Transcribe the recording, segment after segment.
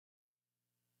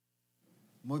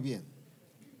Muy bien.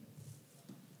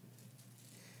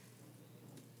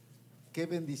 Qué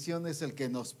bendición es el que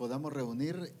nos podamos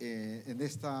reunir en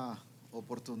esta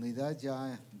oportunidad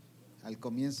ya al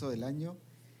comienzo del año,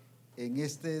 en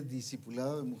este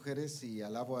Discipulado de Mujeres, y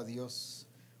alabo a Dios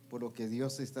por lo que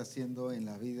Dios está haciendo en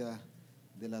la vida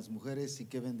de las mujeres, y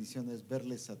qué bendición es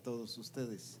verles a todos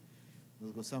ustedes.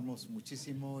 Nos gozamos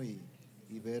muchísimo y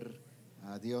ver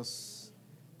a Dios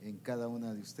en cada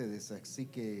una de ustedes. Así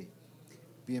que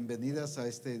bienvenidas a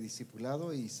este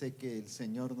discipulado, y sé que el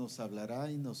Señor nos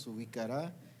hablará y nos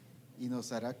ubicará y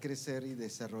nos hará crecer y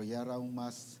desarrollar aún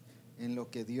más en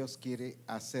lo que Dios quiere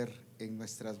hacer en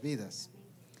nuestras vidas.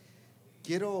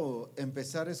 Quiero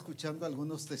empezar escuchando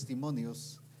algunos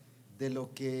testimonios de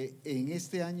lo que en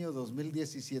este año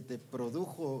 2017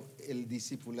 produjo el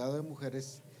Discipulado de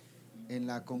Mujeres en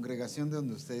la congregación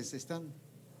donde ustedes están.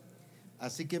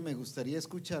 Así que me gustaría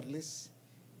escucharles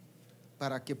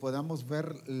para que podamos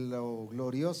ver lo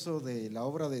glorioso de la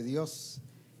obra de Dios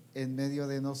en medio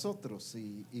de nosotros,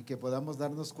 y que podamos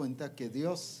darnos cuenta que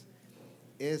Dios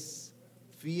es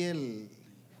fiel.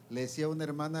 Le decía una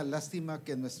hermana, lástima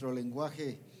que nuestro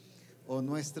lenguaje o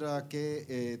nuestra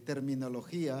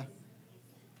terminología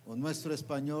o nuestro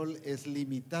español es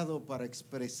limitado para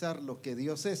expresar lo que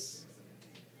Dios es.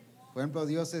 Por ejemplo,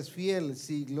 Dios es fiel,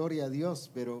 sí, gloria a Dios,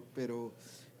 pero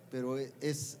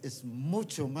es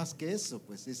mucho más que eso,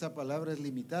 pues esa palabra es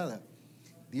limitada.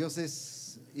 Dios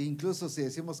es, incluso si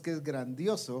decimos que es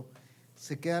grandioso,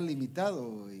 se queda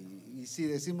limitado, y si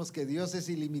decimos que Dios es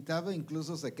ilimitado,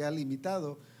 incluso se queda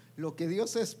limitado lo que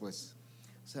Dios es, pues.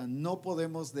 O sea, no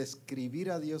podemos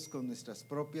describir a Dios con nuestras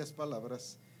propias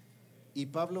palabras, y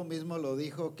Pablo mismo lo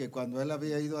dijo, que cuando él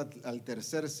había ido al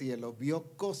tercer cielo, vio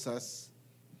cosas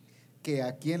que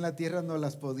aquí en la tierra no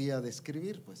las podía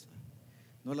describir, pues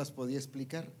no las podía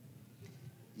explicar.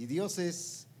 Y Dios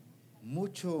es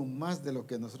mucho más de lo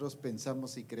que nosotros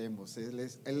pensamos y creemos.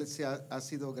 Él ha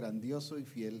sido grandioso y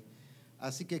fiel.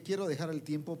 Así que quiero dejar el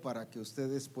tiempo para que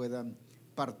ustedes puedan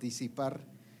participar,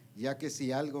 ya que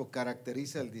si algo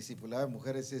caracteriza el discipulado de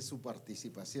mujeres es su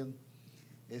participación,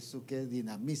 es su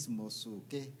dinamismo,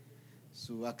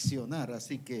 su accionar.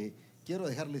 Así que quiero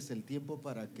dejarles el tiempo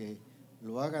para que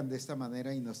lo hagan de esta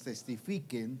manera y nos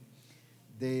testifiquen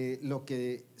de lo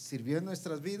que sirvió en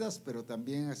nuestras vidas, pero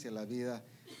también hacia la vida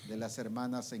de las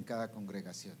hermanas en cada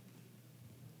congregación.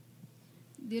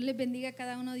 Dios les bendiga a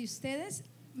cada uno de ustedes.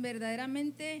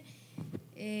 Verdaderamente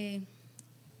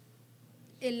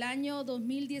el año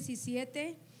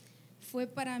 2017 fue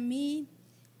para mí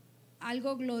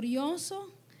algo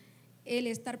glorioso el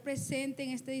estar presente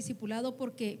en este discipulado,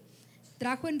 porque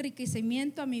trajo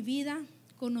enriquecimiento a mi vida,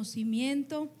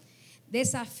 conocimiento,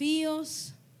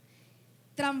 desafíos,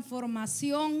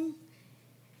 transformación.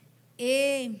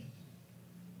 He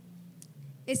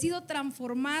sido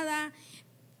transformada,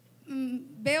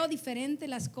 veo diferente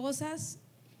las cosas,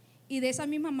 y de esa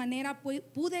misma manera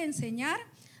pude enseñar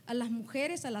a las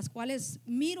mujeres a las cuales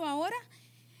miro ahora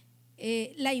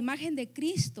la imagen de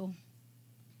Cristo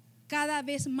cada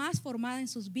vez más formada en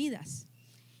sus vidas.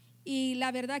 Y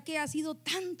la verdad que ha sido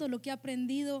tanto lo que he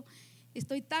aprendido.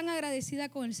 Estoy tan agradecida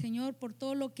con el Señor por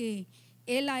todo lo que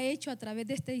Él ha hecho a través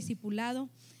de este discipulado.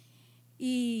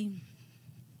 Y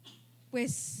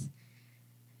pues,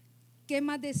 ¿qué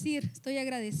más decir? Estoy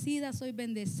agradecida, soy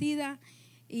bendecida,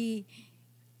 y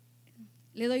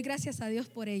le doy gracias a Dios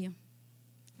por ello.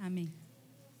 Amén.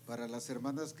 Para las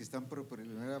hermanas que están por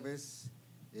primera vez,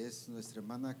 es nuestra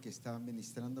hermana que está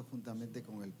ministrando juntamente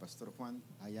con el pastor Juan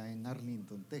allá en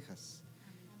Arlington, Texas,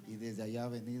 y desde allá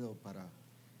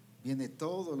viene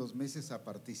todos los meses a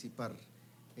participar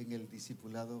en el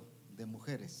discipulado de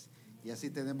mujeres. Y así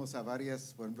tenemos a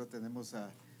varias. Por ejemplo, tenemos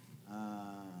a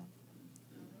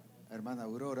hermana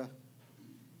Aurora,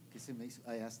 que se me hizo,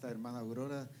 allá está hermana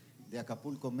Aurora de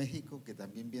Acapulco, México, que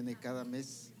también viene cada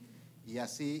mes, y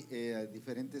así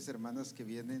diferentes hermanas que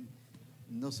vienen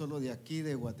no solo de aquí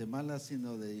de Guatemala,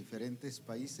 sino de diferentes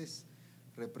países,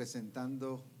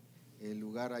 representando el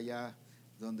lugar allá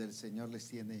donde el Señor les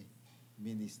tiene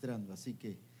ministrando. Así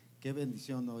que qué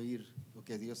bendición oír lo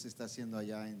que Dios está haciendo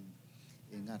allá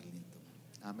en Arlington.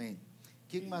 Amén.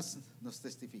 ¿Quién más nos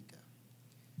testifica?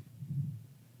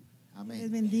 Amén.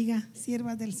 Les bendiga,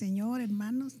 siervas del Señor,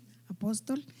 hermanos,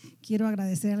 apóstol. Quiero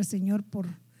agradecer al Señor por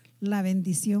la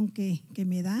bendición que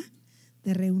me da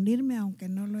de reunirme, aunque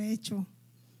no lo he hecho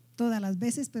todas las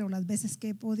veces, pero las veces que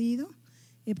he podido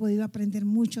aprender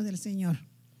mucho del Señor.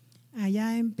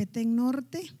 Allá en Petén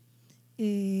Norte,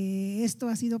 esto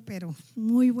ha sido pero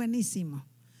muy buenísimo.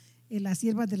 Las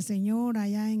siervas del Señor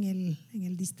allá en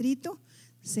el distrito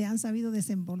se han sabido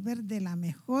desenvolver de la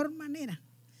mejor manera.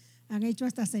 han hecho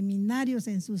hasta seminarios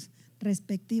en sus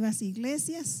respectivas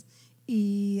iglesias.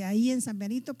 Y ahí en San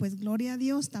Benito, pues gloria a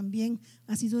Dios, también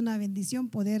ha sido una bendición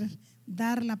poder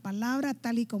dar la palabra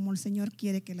tal y como el Señor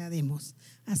quiere que la demos.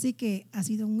 Así que ha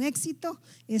sido un éxito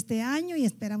este año y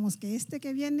esperamos que este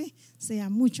que viene sea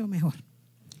mucho mejor.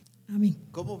 Amén.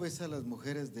 ¿Cómo ves a las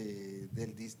mujeres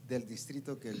del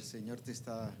distrito que el Señor te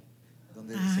está,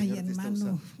 donde el Ay, Señor te está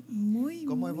hermano, usando?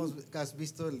 ¿Cómo has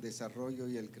visto el desarrollo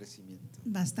y el crecimiento?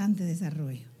 Bastante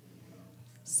desarrollo.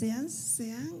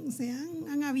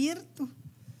 Han abierto.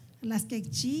 Las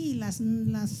quechí, las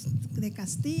de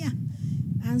Castilla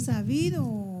han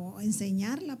sabido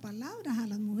enseñar la palabra a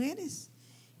las mujeres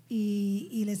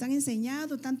y les han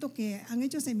enseñado, tanto que han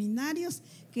hecho seminarios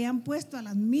que han puesto a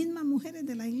las mismas mujeres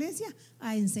de la iglesia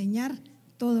a enseñar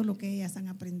todo lo que ellas han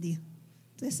aprendido.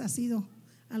 Entonces ha sido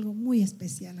algo muy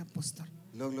especial, apóstol.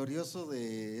 Lo glorioso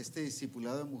de este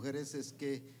discipulado de mujeres es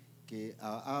que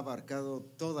ha abarcado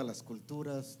todas las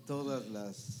culturas, todas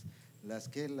las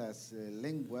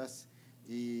lenguas,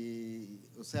 y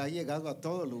o sea, ha llegado a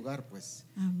todo lugar, pues.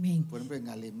 Amén. Por ejemplo, en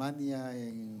Alemania,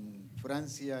 en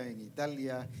Francia, en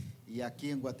Italia, y aquí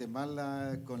en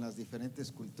Guatemala con las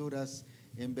diferentes culturas,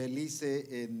 en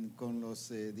Belice con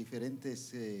los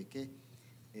diferentes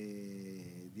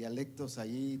dialectos,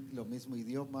 allí lo mismo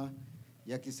idioma,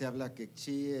 y aquí se habla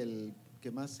quechí, ¿qué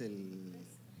más?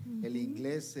 El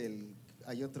inglés,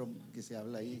 hay otro que se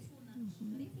habla ahí.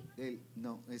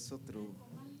 No, es otro.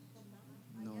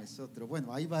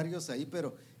 Bueno, hay varios ahí,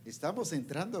 pero estamos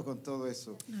entrando con todo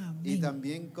eso. Amén. Y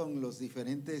también con las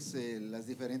diferentes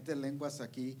lenguas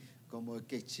aquí, como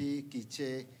quechí,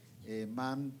 quiché,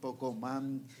 man,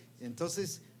 pocomán.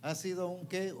 Entonces ha sido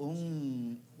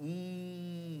un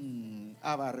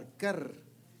abarcar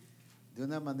de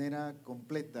una manera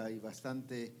completa y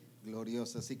bastante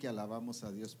gloriosa, así que alabamos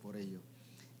a Dios por ello.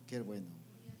 Qué bueno.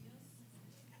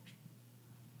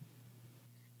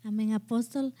 Amén,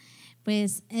 apóstol.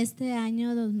 Pues este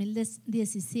año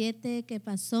 2017 que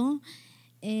pasó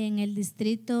en el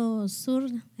distrito sur,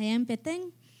 allá en Petén,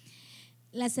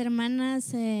 las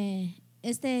hermanas,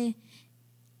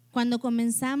 cuando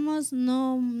comenzamos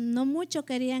no mucho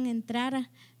querían entrar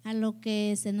a lo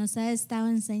que se nos ha estado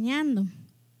enseñando,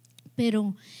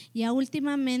 pero ya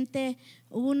últimamente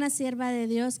hubo una sierva de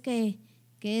Dios que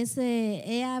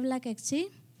ella habla quechí,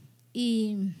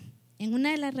 y en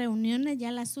una de las reuniones,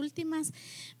 ya las últimas,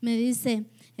 me dice: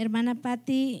 hermana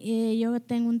Patti, yo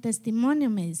tengo un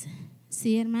testimonio. Me dice: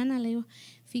 sí, hermana. Le digo: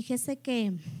 fíjese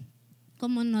que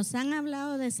como nos han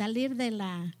hablado de salir de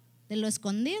lo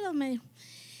escondido, me dijo,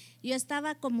 yo estaba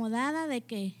acomodada de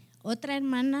que otra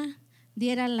hermana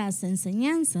diera las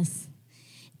enseñanzas,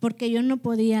 porque yo no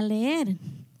podía leer.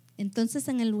 Entonces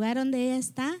en el lugar donde ella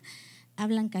está,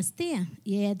 hablan Castilla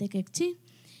y ella es de quechí,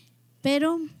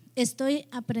 pero estoy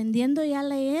aprendiendo ya a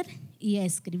leer y a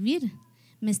escribir,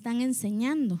 me están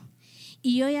enseñando,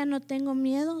 y yo ya no tengo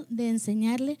miedo de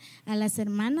enseñarle a las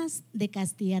hermanas de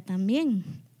Castilla también,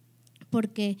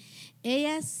 porque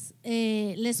ellas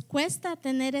les cuesta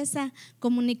tener esa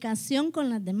comunicación con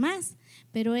las demás,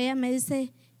 pero ella me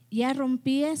dice: ya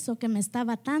rompí eso que me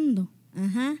estaba atando.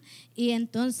 Y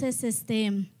entonces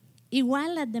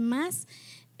igual las demás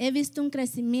he visto un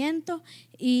crecimiento,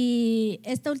 y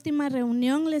esta última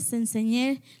reunión les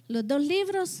enseñé los 2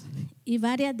 libros y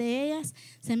varias de ellas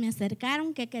se me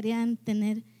acercaron que querían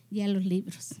tener ya los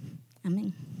libros.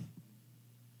 Amén.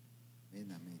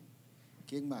 Amén.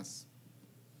 ¿Quién más?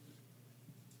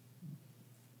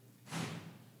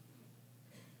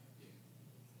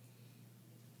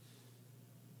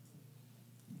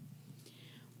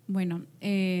 Bueno,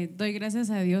 doy gracias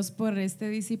a Dios por este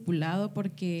discipulado,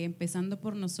 porque empezando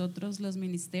por nosotros los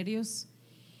ministerios,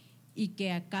 y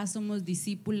que acá somos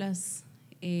discípulas,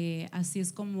 así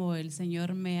es como el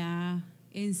Señor me ha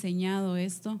enseñado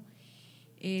esto,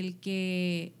 el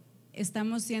que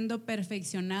estamos siendo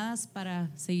perfeccionadas para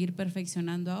seguir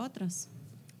perfeccionando a otras.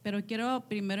 Pero quiero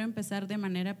primero empezar de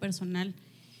manera personal.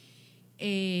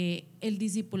 El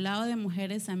discipulado de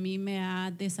mujeres a mí me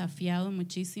ha desafiado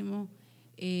muchísimo.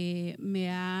 Me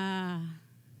ha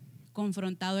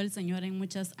confrontado el Señor en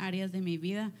muchas áreas de mi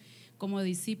vida, como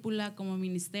discípula, como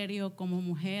ministerio, como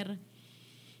mujer.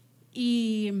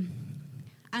 Y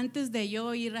antes de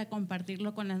yo ir a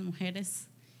compartirlo con las mujeres,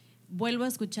 vuelvo a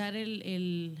escuchar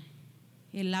el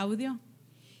audio,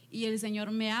 y el Señor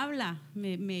me habla,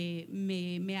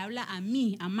 me habla a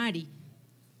mí, a Mari.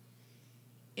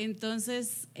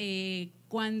 Entonces,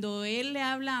 cuando Él le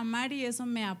habla a Mari, eso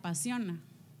me apasiona.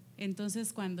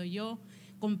 Entonces, cuando yo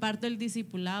comparto el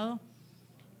discipulado,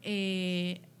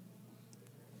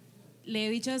 le he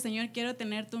dicho al Señor, quiero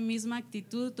tener tu misma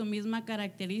actitud, tu misma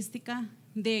característica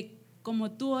de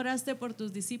como tú oraste por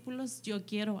tus discípulos, yo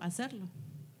quiero hacerlo.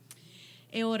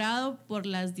 He orado por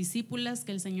las discípulas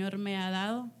que el Señor me ha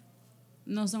dado,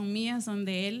 no son mías, son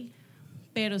de Él,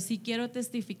 pero sí quiero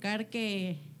testificar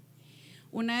que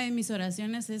una de mis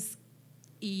oraciones es,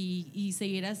 y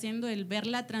seguirá siendo, el ver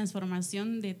la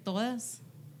transformación de todas.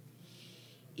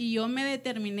 Y yo me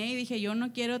determiné y dije, yo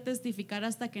no quiero testificar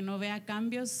hasta que no vea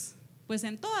cambios, pues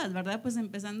en todas, ¿verdad? Pues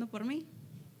empezando por mí.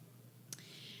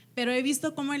 Pero he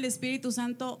visto cómo el Espíritu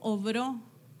Santo obró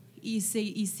y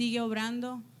sigue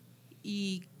obrando,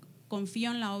 y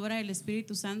confío en la obra del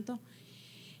Espíritu Santo.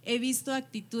 He visto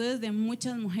actitudes de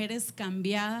muchas mujeres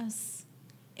cambiadas.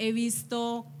 He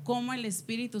visto cómo el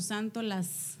Espíritu Santo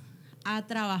las ha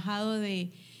trabajado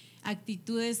de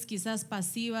actitudes quizás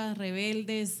pasivas,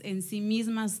 rebeldes en sí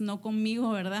mismas, no conmigo,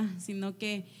 ¿verdad? Sino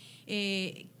que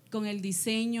con el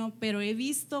diseño. Pero he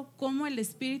visto cómo el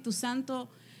Espíritu Santo,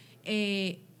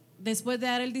 después de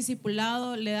dar el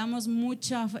discipulado, le damos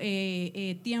mucho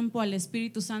tiempo al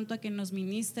Espíritu Santo a que nos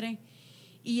ministre.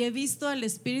 Y he visto al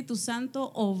Espíritu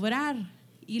Santo obrar,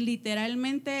 y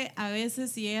literalmente a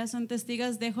veces, si ellas son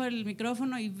testigos, dejo el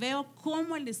micrófono y veo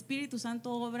cómo el Espíritu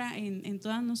Santo obra en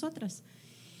todas nosotras.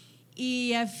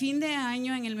 Y a fin de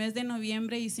año, en el mes de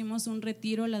noviembre, hicimos un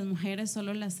retiro, las mujeres,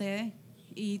 solo la sede,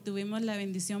 y tuvimos la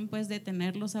bendición pues de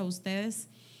tenerlos a ustedes.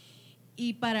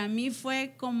 Y para mí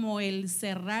fue como el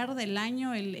cerrar del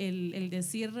año, el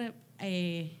decir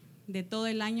de todo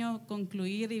el año,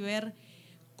 concluir y ver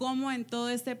cómo en todo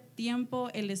este tiempo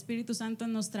el Espíritu Santo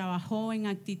nos trabajó en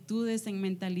actitudes, en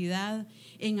mentalidad,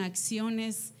 en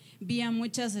acciones. Vi a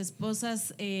muchas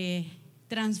esposas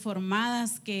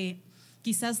transformadas que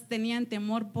quizás tenían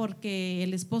temor porque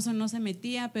el esposo no se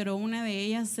metía, pero una de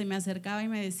ellas se me acercaba y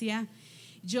me decía,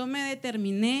 yo me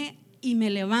determiné y me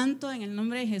levanto en el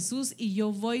nombre de Jesús y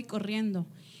yo voy corriendo.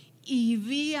 Y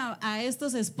vi a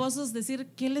estos esposos decir,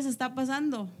 ¿qué les está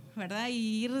pasando? ¿Verdad?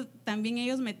 Y ir también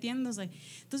ellos metiéndose.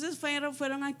 Entonces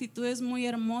fueron actitudes muy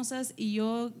hermosas, y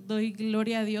yo doy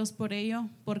gloria a Dios por ello,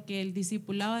 porque el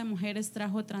discipulado de mujeres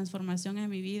trajo transformación a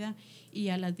mi vida y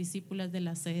a las discípulas de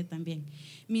la sede también.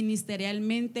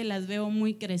 Ministerialmente las veo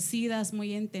muy crecidas,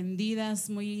 muy entendidas,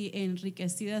 muy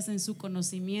enriquecidas en su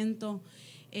conocimiento.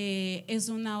 Es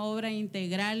una obra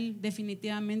integral,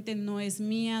 definitivamente no es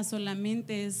mía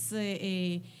solamente,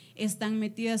 están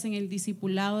metidas en el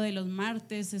discipulado de los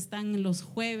martes, están los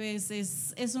jueves,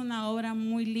 es una obra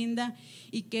muy linda,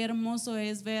 y qué hermoso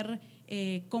es ver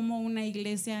cómo una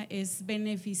iglesia es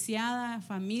beneficiada,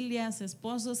 familias,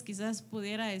 esposos, quizás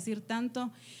pudiera decir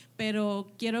tanto,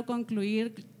 pero quiero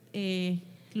concluir,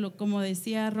 como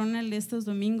decía Ronald estos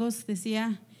domingos,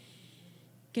 decía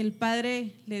que el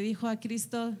Padre le dijo a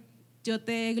Cristo, yo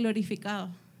te he glorificado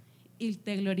y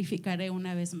te glorificaré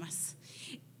una vez más.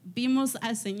 Vimos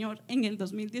al Señor en el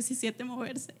 2017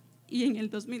 moverse, y en el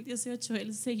 2018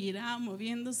 Él seguirá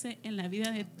moviéndose en la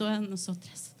vida de todas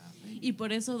nosotras. Y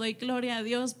por eso doy gloria a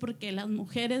Dios, porque las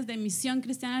mujeres de Misión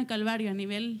Cristiana del Calvario a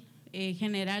nivel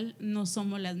general no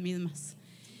somos las mismas.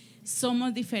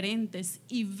 Somos diferentes,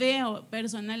 y veo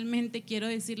personalmente, quiero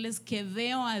decirles que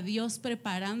veo a Dios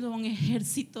preparando un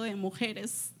ejército de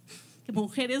mujeres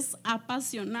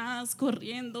apasionadas,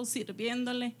 corriendo,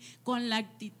 sirviéndole con la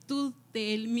actitud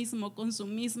de Él mismo, con su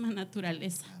misma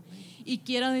naturaleza. Y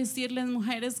quiero decirles,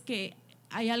 mujeres, que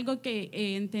hay algo que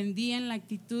entendí en la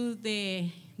actitud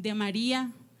de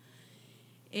María.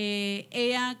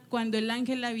 Ella, cuando el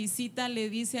ángel la visita, le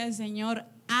dice al Señor,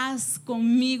 haz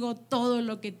conmigo todo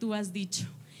lo que tú has dicho.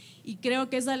 Y creo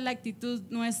que esa es la actitud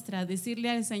nuestra, decirle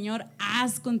al Señor,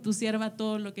 haz con tu sierva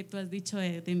todo lo que tú has dicho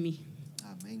de mí.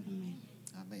 Amén. Amén.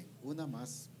 Amén. Una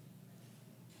más.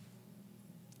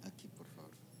 Aquí, por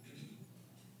favor.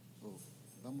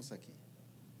 Vamos aquí.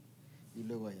 Y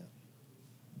luego allá.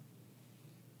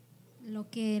 Lo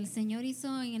que el Señor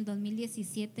hizo en el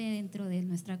 2017 dentro de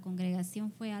nuestra congregación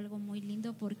fue algo muy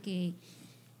lindo, porque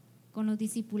con los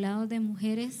discipulados de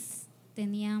mujeres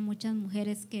tenía muchas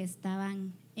mujeres que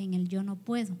estaban en el yo no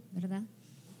puedo, ¿verdad?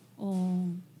 O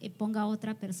ponga a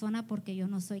otra persona porque yo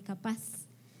no soy capaz.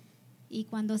 Y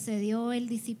cuando se dio el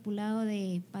discipulado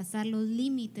de pasar los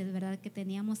límites, ¿verdad? Que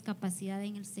teníamos capacidad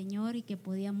en el Señor y que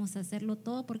podíamos hacerlo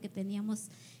todo porque teníamos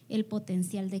el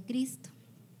potencial de Cristo.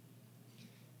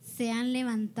 Se han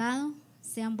levantado,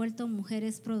 se han vuelto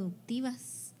mujeres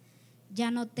productivas. Ya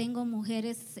no tengo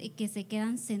mujeres que se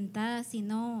quedan sentadas,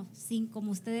 sino sin,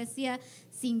 como usted decía,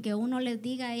 sin que uno les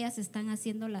diga, ellas están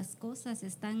haciendo las cosas,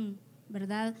 están,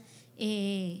 ¿verdad?,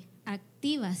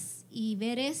 activas. Y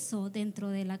ver eso dentro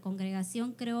de la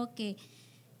congregación creo que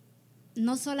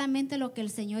no solamente lo que el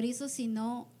Señor hizo,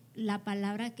 sino la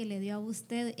palabra que le dio a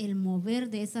usted, el mover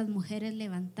de esas mujeres,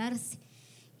 levantarse.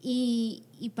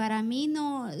 Y para mí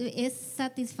no es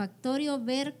satisfactorio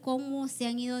ver cómo se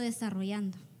han ido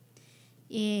desarrollando.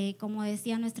 Como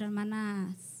decía nuestra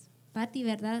hermana Patti,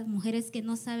 ¿verdad? Mujeres que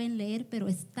no saben leer, pero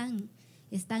están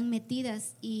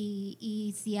metidas.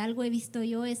 Y si algo he visto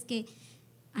yo es que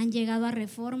han llegado a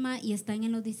Reforma y están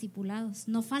en los discipulados.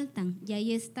 No faltan, y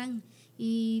ahí están.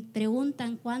 Y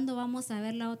preguntan cuándo vamos a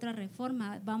ver la otra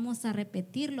Reforma. Vamos a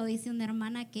repetirlo, dice una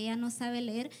hermana que ella no sabe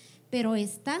leer, pero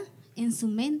está en su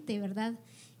mente, ¿verdad?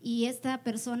 Y esta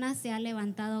persona se ha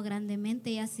levantado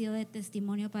grandemente y ha sido de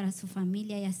testimonio para su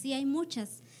familia. Y así hay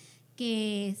muchas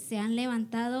que se han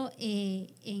levantado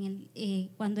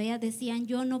cuando ellas decían,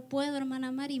 yo no puedo,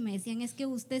 hermana Mari, me decían, es que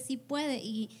usted sí puede.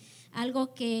 Y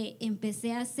algo que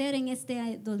empecé a hacer en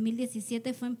este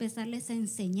 2017 fue empezarles a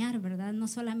enseñar, ¿verdad? No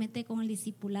solamente con el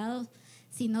discipulado,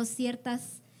 sino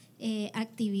ciertas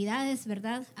actividades,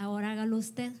 ¿verdad? Ahora hágalo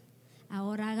usted,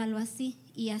 ahora hágalo así.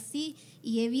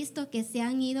 Y he visto que se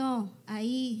han ido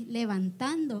ahí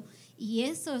levantando, y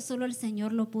eso solo el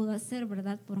Señor lo pudo hacer,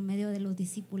 ¿verdad? Por medio de los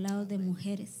discipulados de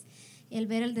mujeres. El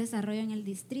ver el desarrollo en el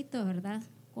distrito, ¿verdad?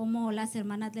 Cómo las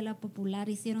hermanas de la Popular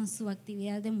hicieron su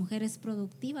actividad de mujeres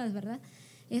productivas, ¿verdad?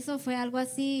 Eso fue algo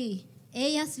así,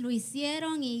 ellas lo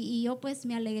hicieron y yo pues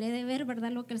me alegré de ver,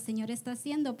 ¿verdad? Lo que el Señor está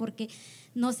haciendo, porque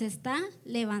nos está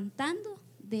levantando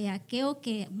de aquello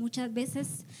que muchas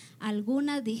veces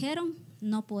algunas dijeron,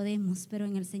 no podemos, pero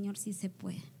en el Señor sí se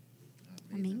puede.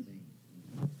 Amén.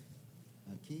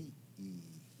 Aquí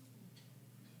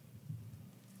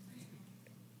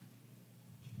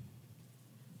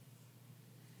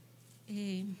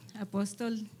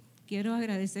Apóstol, quiero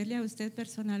agradecerle a usted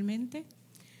personalmente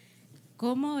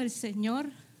cómo el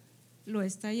Señor lo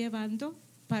está llevando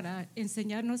para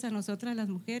enseñarnos a nosotras las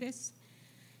mujeres.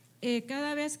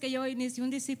 Cada vez que yo inicio un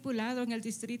discipulado en el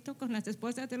distrito con las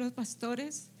esposas de los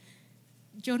pastores,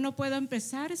 yo no puedo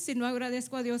empezar si no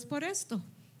agradezco a Dios por esto,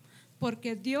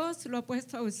 porque Dios lo ha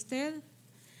puesto a usted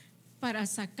para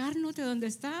sacarnos de donde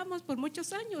estábamos por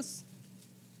muchos años.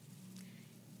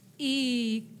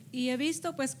 Y he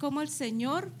visto pues cómo el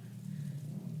Señor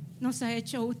nos ha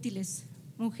hecho útiles,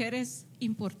 mujeres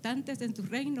importantes en su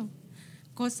reino,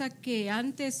 cosa que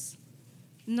antes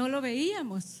no lo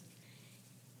veíamos.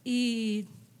 Y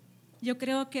yo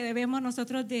creo que debemos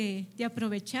nosotros de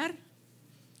aprovechar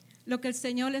lo que el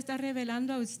Señor le está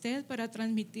revelando a usted para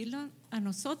transmitirlo a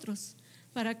nosotros,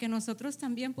 para que nosotros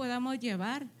también podamos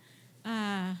llevar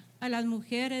a las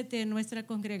mujeres de nuestra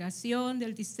congregación,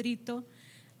 del distrito,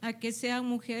 a que sean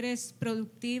mujeres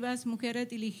productivas, mujeres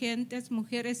diligentes,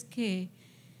 mujeres que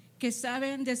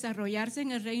saben desarrollarse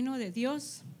en el reino de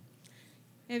Dios.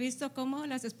 He visto cómo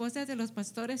las esposas de los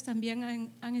pastores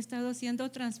también han estado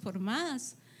siendo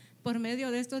transformadas por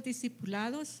medio de estos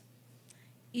discipulados,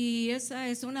 y esa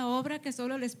es una obra que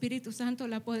solo el Espíritu Santo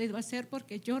la ha podido hacer,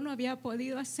 porque yo no había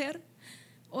podido hacer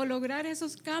o lograr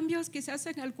esos cambios que se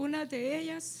hacen algunas de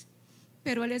ellas,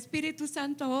 pero el Espíritu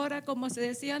Santo ahora, como se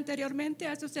decía anteriormente,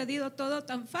 ha sucedido todo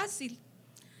tan fácil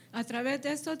a través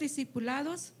de estos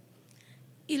discipulados,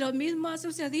 y lo mismo ha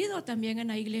sucedido también en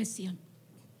la iglesia.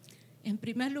 En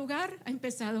primer lugar, ha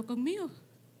empezado conmigo,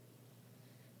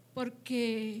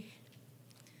 porque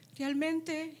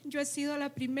realmente yo he sido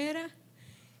la primera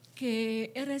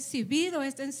que he recibido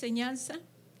esta enseñanza,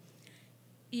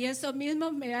 y eso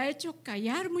mismo me ha hecho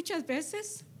callar muchas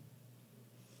veces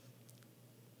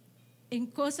en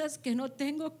cosas que no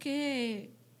tengo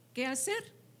que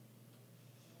hacer.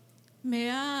 Me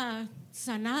ha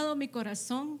sanado mi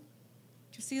corazón,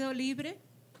 yo he sido libre.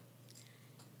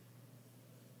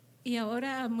 Y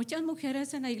ahora muchas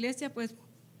mujeres en la iglesia pues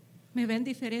me ven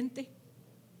diferente,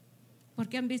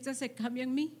 porque han visto ese cambio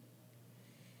en mí.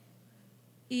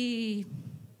 Y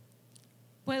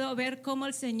puedo ver cómo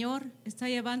el Señor está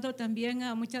llevando también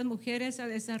a muchas mujeres a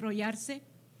desarrollarse.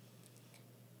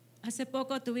 Hace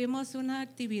poco tuvimos una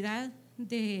actividad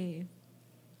de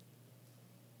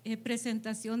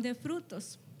presentación de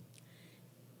frutos,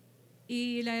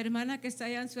 y la hermana que está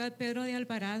allá en Ciudad Pedro de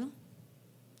Alvarado,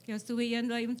 que yo estuve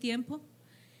yendo ahí un tiempo,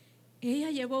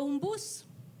 ella llevó un bus.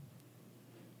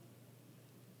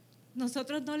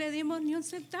 Nosotros no le dimos ni un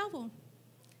centavo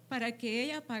para que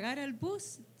ella pagara el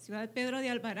bus. Ciudad Pedro de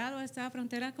Alvarado está a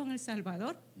frontera con El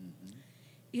Salvador.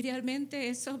 Y realmente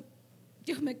eso,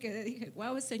 yo me quedé, dije,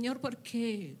 wow, Señor,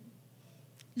 porque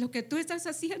lo que tú estás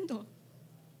haciendo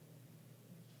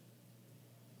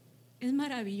es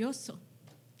maravilloso,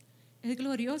 es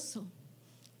glorioso.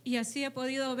 Y así he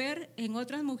podido ver en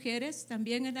otras mujeres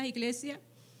también en la iglesia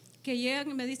que llegan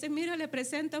y me dicen, mira, le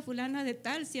presento a fulana de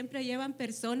tal, siempre llevan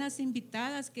personas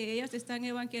invitadas que ellas están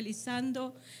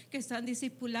evangelizando, que están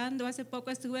discipulando. Hace poco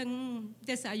estuve en un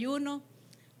desayuno,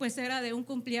 pues era de un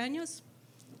cumpleaños,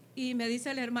 y me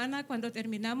dice la hermana, cuando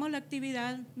terminamos la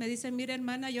actividad, me dice, mira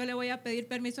hermana, yo le voy a pedir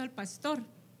permiso al pastor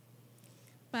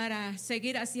para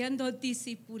seguir haciendo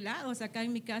discipulados acá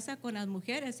en mi casa con las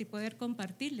mujeres y poder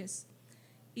compartirles.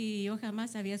 Y yo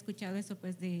jamás había escuchado eso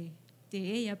pues de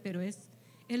ella, pero es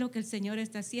lo que el Señor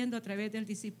está haciendo a través del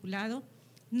discipulado.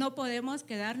 No podemos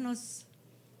quedarnos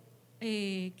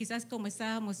quizás como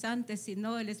estábamos antes,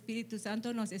 sino el Espíritu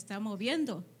Santo nos está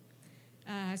moviendo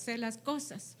a hacer las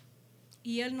cosas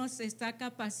y Él nos está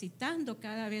capacitando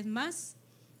cada vez más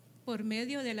por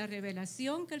medio de la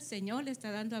revelación que el Señor le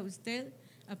está dando a usted,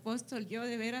 apóstol. Yo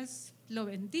de veras lo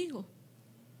bendigo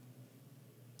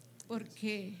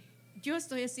porque yo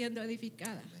estoy siendo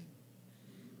edificada.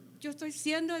 Yo estoy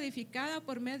siendo edificada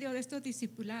por medio de estos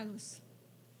discipulados.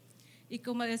 Y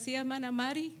como decía hermana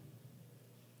Mari,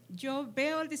 yo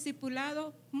veo el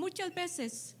discipulado muchas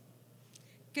veces.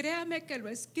 Créame que lo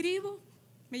escribo,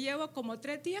 me llevo como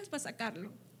 3 días para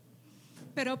sacarlo.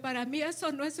 Pero para mí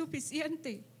eso no es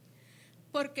suficiente,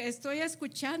 porque estoy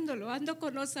escuchándolo, ando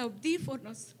con los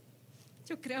audífonos.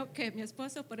 Yo creo que mi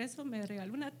esposo por eso me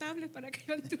regaló una tablet para que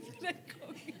yo anduviera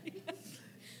conmigo.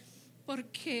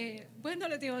 Porque, bueno,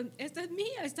 les digo, esta es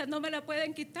mía, esta no me la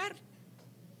pueden quitar.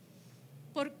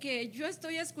 Porque yo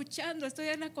estoy escuchando, estoy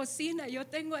en la cocina, yo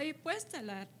tengo ahí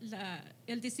puesta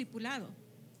el discipulado.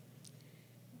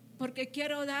 Porque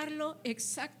quiero darlo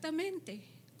exactamente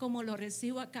como lo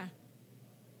recibo acá.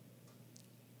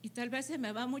 Y tal vez se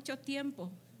me va mucho tiempo.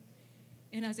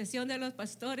 En la sesión de los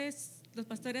pastores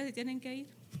se tienen que ir.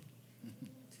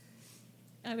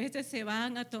 A veces se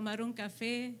van a tomar un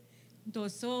café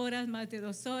 2 horas, más de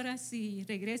 2 horas y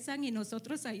regresan y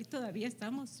nosotros ahí todavía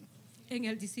estamos en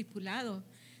el discipulado.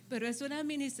 Pero es una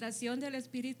administración del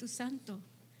Espíritu Santo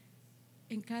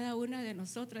en cada una de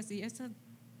nosotras y eso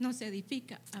nos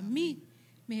edifica. A mí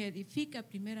me edifica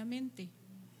primeramente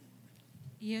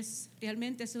y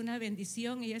realmente es una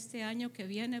bendición. Y este año que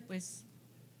viene, pues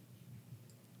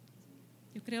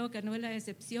yo creo que no es la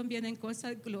excepción. Vienen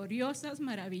cosas gloriosas,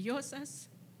 maravillosas.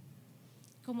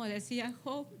 Como decía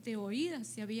Job, de oídas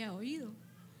se había oído,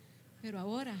 pero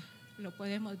ahora lo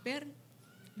podemos ver,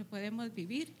 lo podemos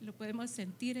vivir, lo podemos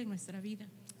sentir en nuestra vida.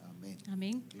 Amén.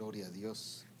 Amén. Gloria a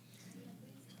Dios.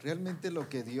 Realmente lo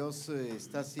que Dios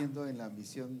está haciendo en la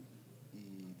misión,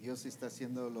 y Dios está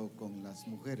haciéndolo con las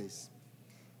mujeres,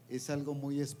 es algo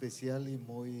muy especial y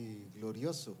muy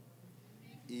glorioso.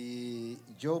 Y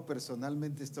yo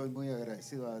personalmente estoy muy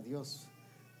agradecido a Dios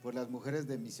por las mujeres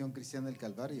de Misión Cristiana El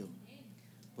Calvario,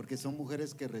 porque son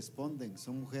mujeres que responden,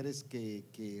 son mujeres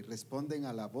que responden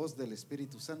a la voz del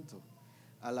Espíritu Santo,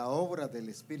 a la obra del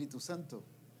Espíritu Santo.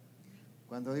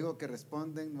 Cuando digo que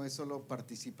responden, no es solo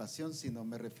participación, sino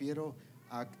me refiero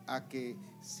a que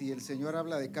si el Señor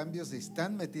habla de cambios,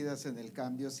 están metidas en el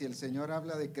cambio. Si el Señor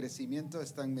habla de crecimiento,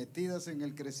 están metidas en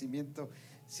el crecimiento.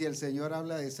 Si el Señor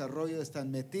habla de desarrollo,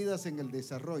 están metidas en el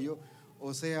desarrollo.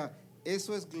 O sea,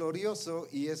 eso es glorioso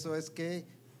y eso es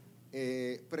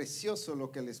precioso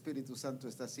lo que el Espíritu Santo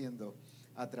está haciendo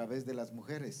a través de las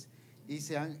mujeres. Y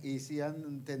si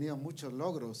han tenido muchos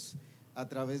logros a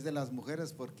través de las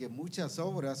mujeres, porque muchas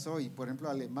obras hoy, por ejemplo,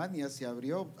 Alemania se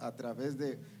abrió a través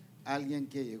de alguien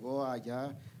que llegó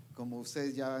allá, como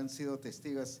ustedes ya han sido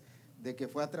testigos de que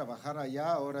fue a trabajar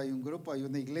allá. Ahora hay un grupo, hay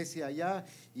una iglesia allá,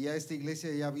 y a esta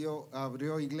iglesia ya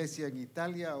abrió iglesia en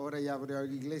Italia, ahora ya abrió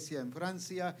iglesia en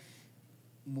Francia.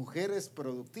 Mujeres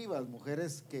productivas,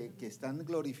 mujeres que están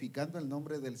glorificando el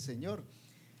nombre del Señor.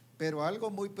 Pero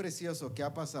algo muy precioso que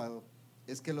ha pasado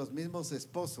es que los mismos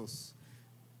esposos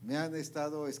me han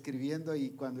estado escribiendo, y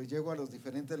cuando llego a los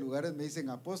diferentes lugares me dicen: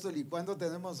 apóstol, ¿y cuándo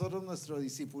tenemos nosotros nuestro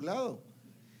discipulado?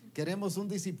 Queremos un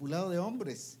discipulado de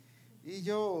hombres. Y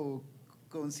yo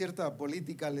con cierta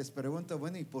política les pregunto: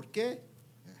 bueno, ¿y por qué?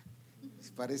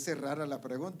 Parece rara la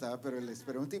pregunta, pero les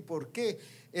pregunto: ¿y por qué?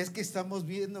 Es que estamos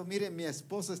viendo, miren, mi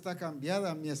esposa está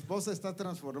cambiada, mi esposa está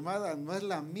transformada, no es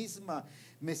la misma,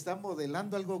 me está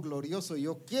modelando algo glorioso,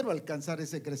 yo quiero alcanzar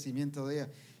ese crecimiento de ella.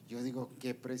 Yo digo: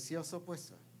 qué precioso,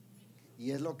 pues. Y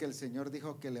es lo que el Señor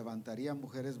dijo, que levantaría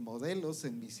mujeres modelos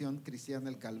en Misión Cristiana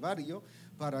El Calvario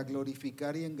para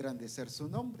glorificar y engrandecer su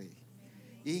nombre.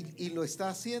 Y lo está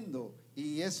haciendo,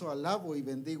 y eso alabo y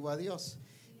bendigo a Dios.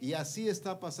 Y así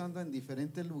está pasando en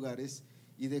diferentes lugares,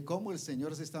 y de cómo el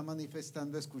Señor se está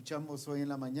manifestando. Escuchamos hoy en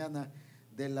la mañana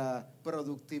de la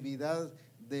productividad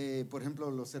de, por ejemplo,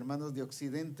 los hermanos de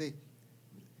Occidente,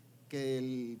 que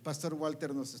el pastor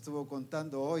Walter nos estuvo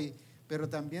contando hoy, pero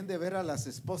también de ver a las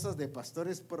esposas de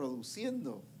pastores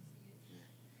produciendo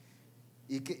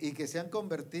y que se han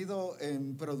convertido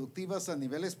en productivas a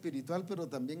nivel espiritual, pero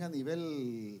también a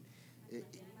nivel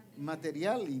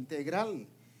material, integral,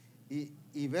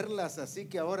 y verlas así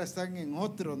que ahora están en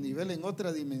otro nivel, en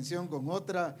otra dimensión, con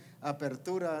otra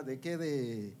apertura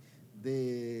de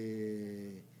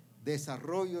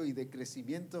desarrollo y de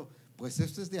crecimiento. Pues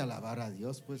esto es de alabar a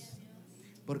Dios, pues,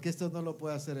 porque esto no lo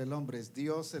puede hacer el hombre, es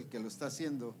Dios el que lo está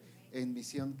haciendo en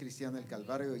Misión Cristiana El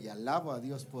Calvario, y alabo a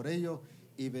Dios por ello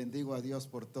y bendigo a Dios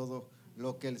por todo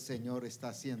lo que el Señor está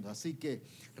haciendo. Así que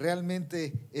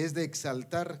realmente es de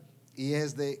exaltar y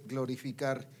es de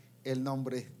glorificar el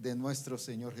nombre de nuestro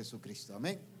Señor Jesucristo.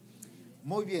 Amén.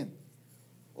 Muy bien.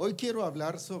 Hoy quiero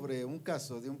hablar sobre un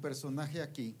caso de un personaje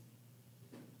aquí,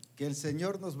 que el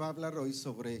Señor nos va a hablar hoy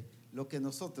sobre lo que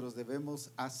nosotros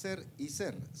debemos hacer y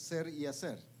ser y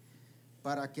hacer,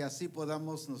 para que así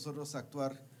podamos nosotros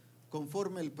actuar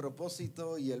conforme el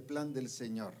propósito y el plan del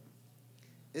Señor.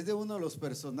 Es de uno de los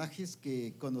personajes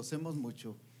que conocemos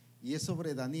mucho, y es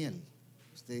sobre Daniel.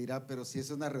 Usted dirá, pero si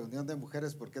es una reunión de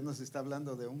mujeres, ¿por qué nos está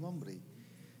hablando de un hombre?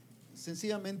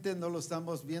 Sencillamente no lo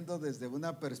estamos viendo desde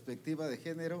una perspectiva de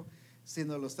género,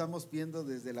 sino lo estamos viendo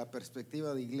desde la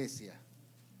perspectiva de iglesia.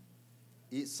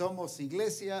 Y somos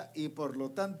iglesia, y por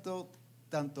lo tanto,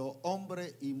 tanto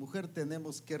hombre y mujer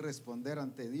tenemos que responder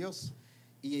ante Dios,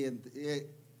 y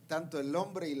tanto el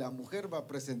hombre y la mujer va a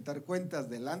presentar cuentas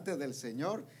delante del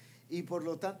Señor, y por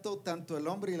lo tanto, tanto el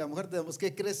hombre y la mujer tenemos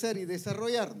que crecer y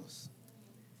desarrollarnos.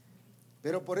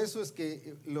 Pero por eso es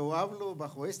que lo hablo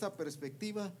bajo esta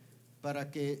perspectiva,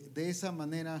 para que de esa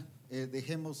manera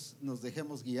nos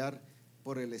dejemos guiar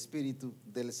por el Espíritu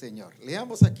del Señor.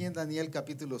 Leamos aquí en Daniel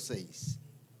capítulo 6.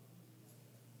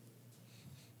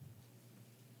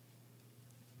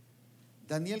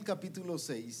 Daniel capítulo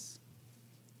 6.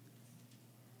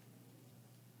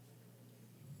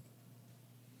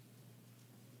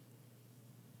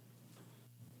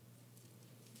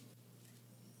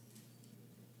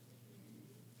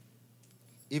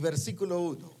 Y versículo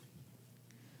 1.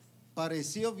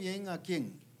 Pareció bien ¿a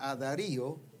quién? A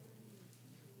Darío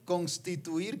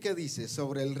constituir, ¿qué dice?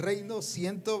 Sobre el reino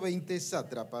 120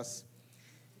 sátrapas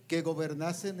que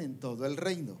gobernasen en todo el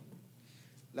reino.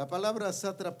 La palabra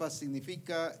sátrapas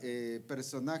significa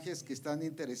personajes que están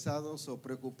interesados o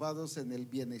preocupados en el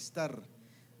bienestar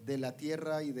de la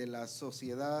tierra y de la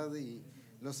sociedad y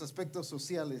los aspectos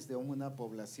sociales de una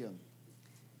población,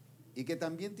 y que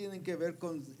también tienen que ver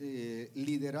con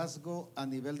liderazgo a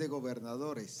nivel de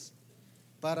gobernadores.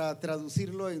 Para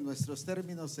traducirlo en nuestros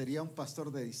términos, sería un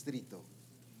pastor de distrito,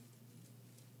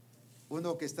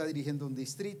 uno que está dirigiendo un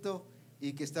distrito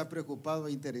y que está preocupado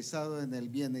e interesado en el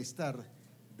bienestar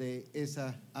de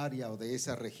esa área o de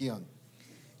esa región.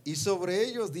 Y sobre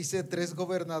ellos dice 3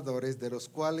 gobernadores, de los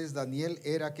cuales Daniel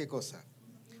era ¿qué cosa?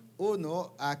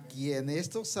 Uno, a quien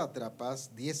estos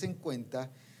sátrapas diesen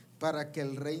cuenta, para que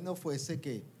el reino fuese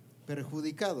 ¿qué?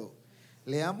 Perjudicado.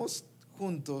 Leamos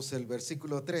juntos el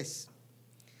versículo 3.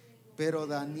 Pero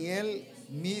Daniel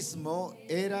mismo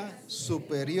era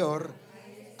superior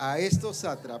a estos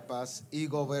sátrapas y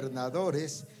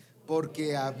gobernadores,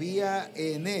 porque había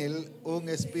en él un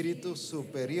espíritu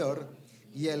superior,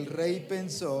 y el rey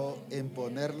pensó en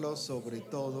ponerlo sobre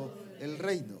todo el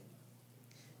reino.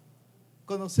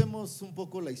 Conocemos un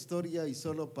poco la historia, y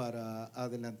solo para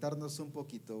adelantarnos un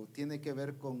poquito, tiene que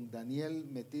ver con Daniel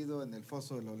metido en el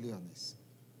foso de los leones.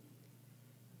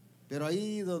 Pero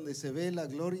ahí donde se ve la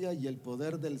gloria y el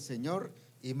poder del Señor,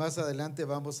 y más adelante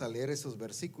vamos a leer esos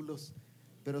versículos,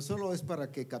 pero solo es para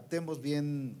que captemos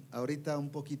bien ahorita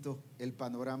un poquito el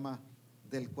panorama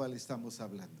del cual estamos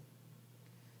hablando.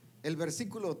 El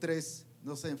versículo 3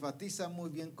 nos enfatiza muy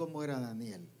bien cómo era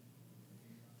Daniel.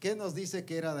 ¿Qué nos dice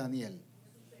que era Daniel?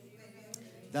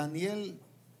 Daniel,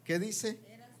 ¿qué dice?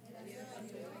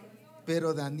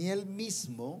 Pero Daniel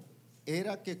mismo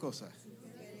era ¿qué cosa?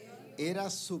 Era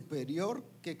superior,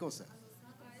 ¿qué cosa?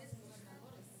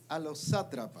 A los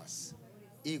sátrapas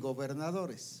y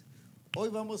gobernadores. Hoy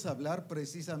vamos a hablar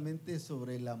precisamente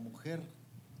sobre la mujer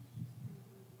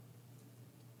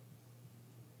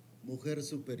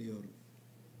superior.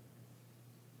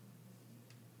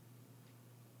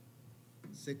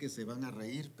 Sé que se van a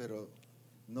reír, pero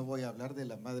no voy a hablar de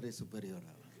la madre superior.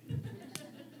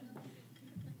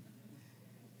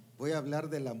 Voy a hablar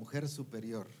de la mujer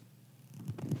superior.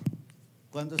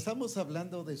 Cuando estamos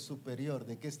hablando de superior,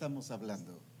 ¿de qué estamos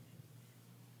hablando?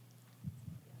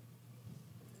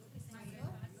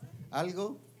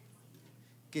 Algo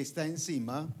que está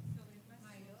encima,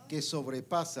 que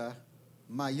sobrepasa,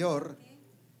 mayor.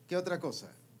 ¿Qué otra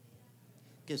cosa?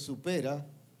 Que supera,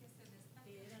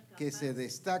 que se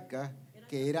destaca,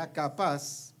 que era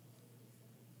capaz.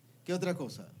 ¿Qué otra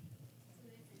cosa?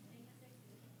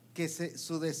 Que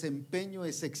su desempeño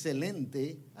es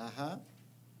excelente. Ajá.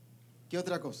 ¿Qué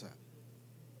otra cosa?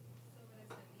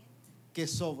 Que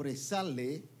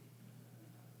sobresale,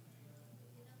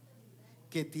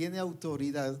 que tiene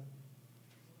autoridad.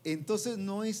 Entonces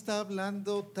no está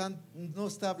hablando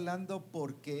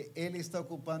porque él está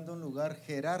ocupando un lugar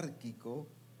jerárquico,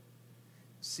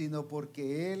 sino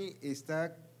porque él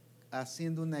está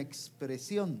haciendo una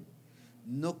expresión,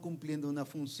 no cumpliendo una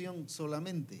función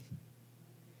solamente.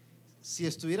 Si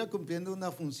estuviera cumpliendo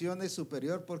una función es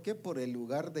superior, ¿por qué? Por el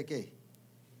lugar de ¿qué?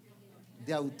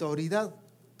 De autoridad,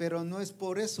 pero no es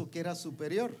por eso que era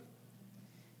superior.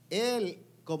 Él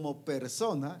como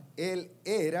persona, él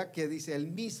era, que dice,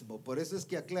 él mismo. Por eso es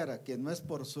que aclara que no es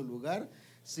por su lugar,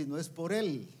 sino es por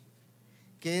él.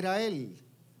 ¿Qué era él?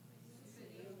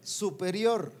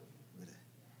 Superior.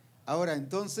 Ahora,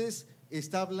 entonces,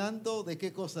 está hablando de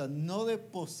qué cosa, no de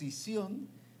posición,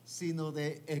 sino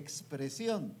de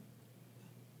expresión.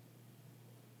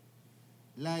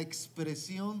 La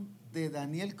expresión de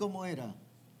Daniel, ¿cómo era?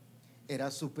 Era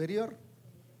superior.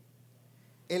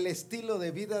 El estilo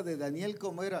de vida de Daniel,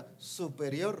 ¿cómo era?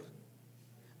 Superior.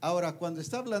 Ahora, cuando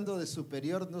está hablando de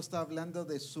superior, no está hablando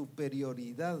de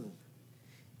superioridad.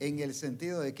 ¿En el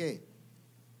sentido de qué?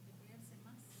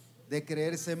 De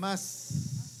creerse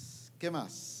más. ¿Qué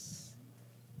más?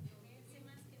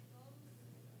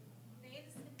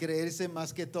 Creerse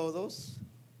más que todos.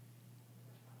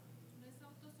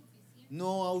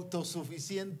 No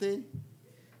autosuficiente.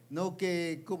 No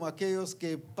que como aquellos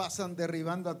que pasan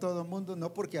derribando a todo el mundo,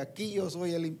 no porque aquí yo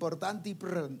soy el importante y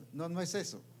no es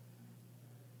eso.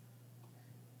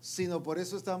 Sino por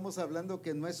eso estamos hablando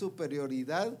que no es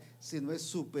superioridad, sino es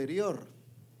superior.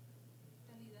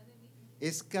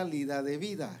 Es calidad de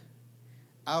vida.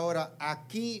 Ahora,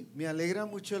 aquí me alegra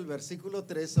mucho el versículo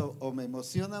 3 o me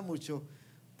emociona mucho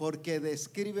porque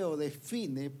describe o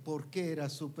define por qué era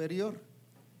superior.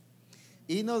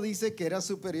 Y no dice que era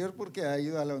superior porque ha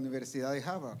ido a la Universidad de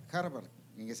Harvard.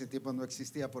 En ese tiempo no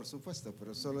existía, por supuesto,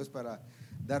 pero solo es para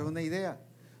dar una idea.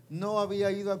 No había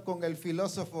ido con el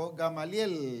filósofo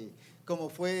Gamaliel, como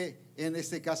fue en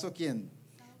este caso, ¿quién?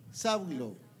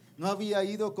 Saulo. No había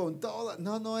ido con todo.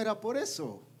 No era por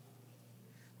eso.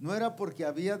 No era porque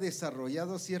había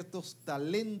desarrollado ciertos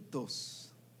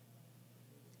talentos,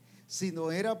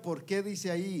 sino era porque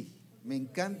dice ahí, me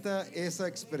encanta esa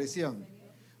expresión,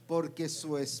 porque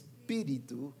su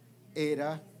espíritu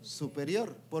era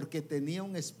superior, porque tenía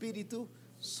un espíritu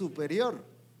superior.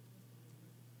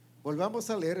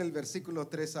 Volvamos a leer el versículo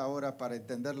 3 ahora para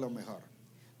entenderlo mejor.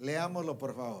 Leámoslo,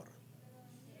 por favor.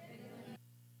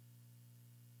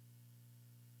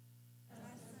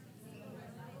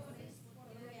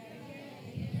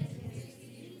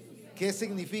 ¿Qué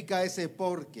significa ese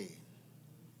porque?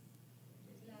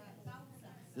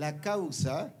 La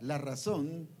causa, la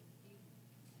razón.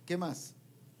 ¿Qué más?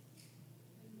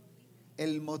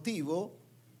 El motivo.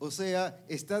 O sea,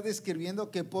 está describiendo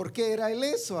que por qué era él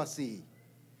eso así.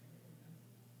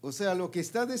 O sea, lo que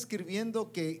está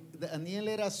describiendo que Daniel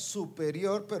era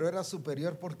superior, pero era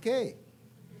superior ¿por qué?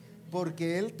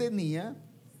 Porque él tenía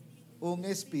un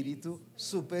espíritu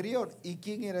superior. ¿Y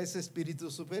quién era ese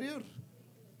espíritu superior?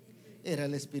 Era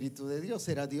el Espíritu de Dios,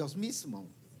 era Dios mismo.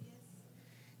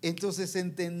 Entonces,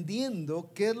 entendiendo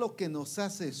qué es lo que nos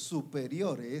hace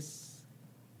superiores,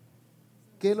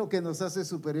 ¿qué es lo que nos hace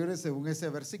superiores según ese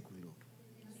versículo?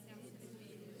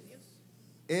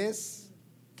 Es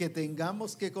que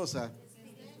tengamos, ¿qué cosa?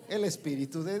 El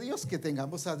Espíritu de Dios, que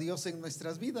tengamos a Dios en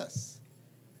nuestras vidas,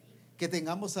 que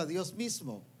tengamos a Dios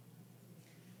mismo.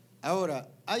 Ahora,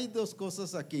 hay dos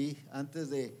cosas aquí antes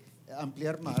de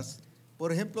ampliar más.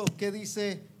 Por ejemplo, ¿qué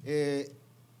dice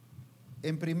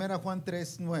en 1 Juan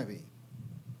 3:9?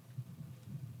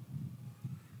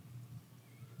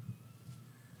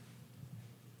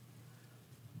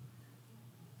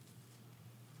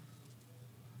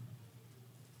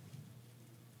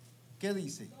 ¿Qué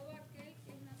dice?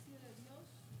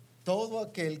 Todo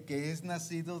aquel que es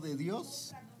nacido de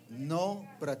Dios no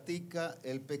practica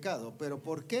el pecado. ¿Pero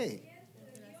por qué?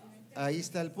 Ahí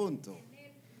está el punto.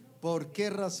 ¿Por qué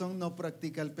razón no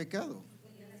practica el pecado?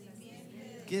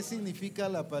 ¿Qué significa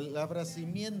la palabra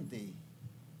simiente?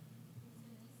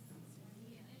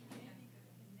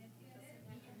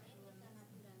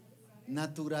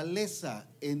 Naturaleza.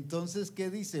 Entonces, ¿qué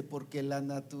dice? Porque la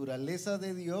naturaleza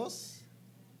de Dios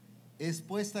es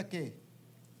puesta ¿qué?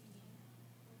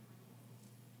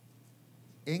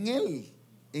 En él.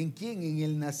 ¿En quién? En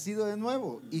el nacido de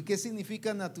nuevo. ¿Y qué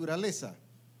significa naturaleza?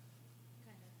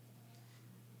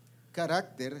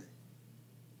 Carácter.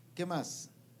 ¿Qué más?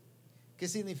 ¿Qué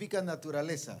significa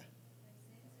naturaleza?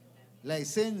 La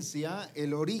esencia,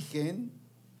 el origen.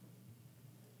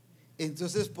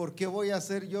 Entonces, ¿por qué voy a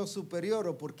ser yo superior?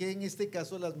 ¿O por qué en este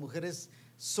caso las mujeres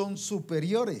son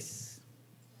superiores?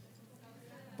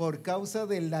 Por causa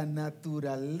de la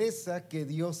naturaleza que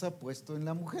Dios ha puesto en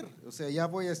la mujer. O sea, ya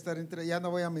voy a estar ya no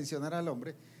voy a mencionar al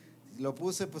hombre. Lo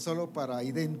puse pues solo para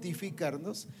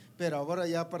identificarnos, pero ahora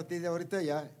ya a partir de ahorita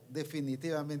ya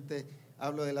definitivamente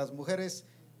hablo de las mujeres,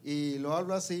 y lo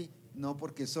hablo así, no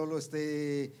porque solo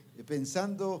esté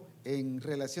pensando en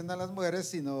relación a las mujeres,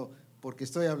 sino porque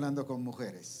estoy hablando con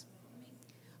mujeres.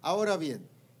 Ahora bien,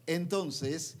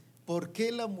 entonces, ¿por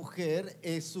qué la mujer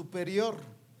es superior?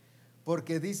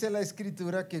 Porque dice la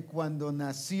Escritura que cuando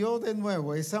nació de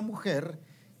nuevo esa mujer,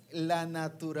 la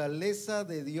naturaleza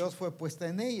de Dios fue puesta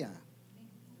en ella.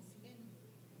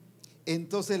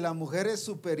 Entonces la mujer es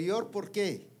superior, ¿por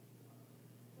qué?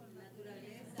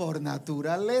 Por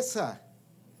naturaleza.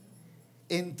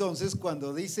 Entonces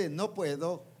cuando dice no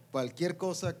puedo, cualquier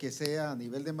cosa que sea a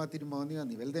nivel de matrimonio, a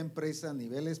nivel de empresa, a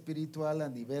nivel espiritual, a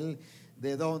nivel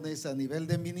de dones, a nivel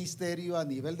de ministerio, a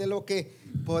nivel de lo que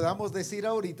podamos decir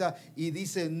ahorita, y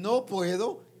dice no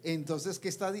puedo, entonces ¿qué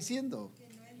está diciendo? Que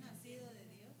no es nacido de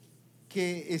Dios.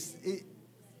 Que es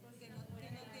Porque no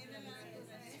tiene la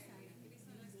naturaleza.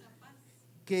 Cristo no es capaz.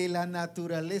 que la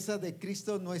naturaleza de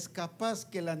Cristo no es capaz,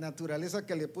 que la naturaleza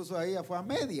que le puso a ella fue a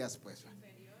medias, pues,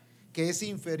 que es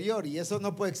inferior, y eso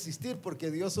no puede existir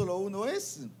porque Dios solo uno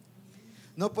es.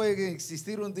 No puede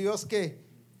existir un Dios que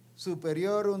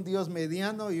superior, un Dios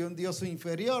mediano y un Dios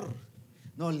inferior.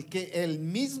 No, el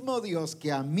mismo Dios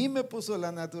que a mí me puso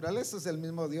la naturaleza es el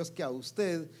mismo Dios que a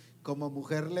usted como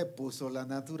mujer le puso la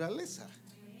naturaleza.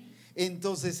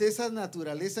 Entonces, esa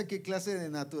naturaleza, ¿qué clase de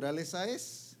naturaleza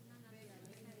es?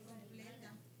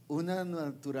 Una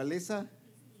naturaleza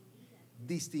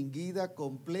distinguida,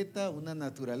 completa, una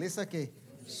naturaleza que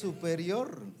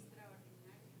superior,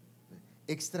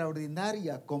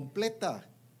 extraordinaria, completa.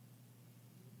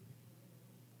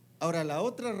 Ahora, la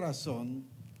otra razón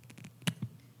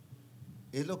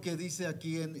es lo que dice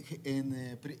aquí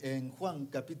en Juan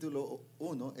capítulo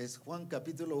 1, es Juan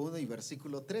capítulo 1 y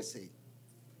versículo 13.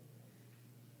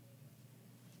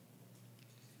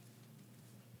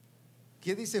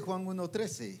 ¿Qué dice Juan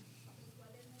 1:13?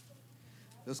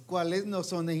 Los cuales no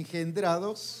son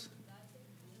engendrados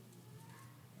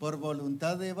por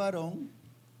voluntad de varón.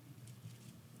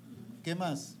 ¿Qué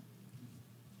más?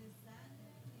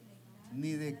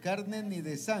 Ni de carne ni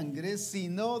de sangre,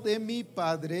 sino de mi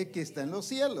Padre que está en los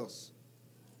cielos.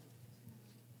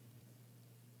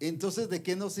 Entonces, ¿de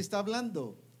qué nos está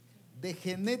hablando? De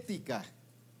genética.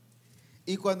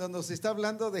 Y cuando nos está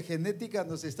hablando de genética,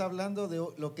 nos está hablando de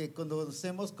lo que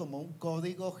conocemos como un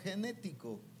código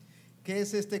genético. ¿Qué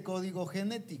es este código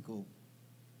genético?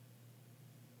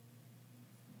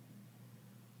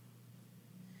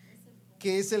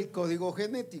 ¿Qué es el código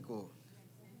genético?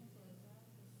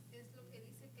 Es lo que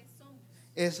dice que somos.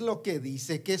 Es lo que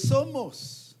dice que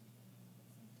somos.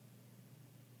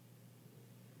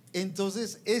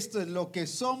 Entonces, esto es lo que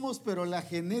somos, pero la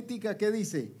genética, ¿qué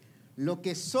dice? Lo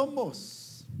que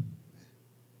somos.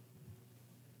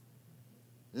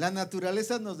 La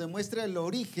naturaleza nos demuestra el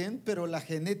origen, pero la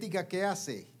genética, ¿qué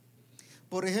hace?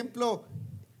 Por ejemplo,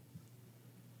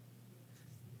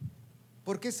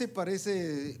 ¿por qué se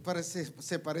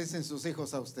parecen sus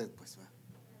hijos a usted? Pues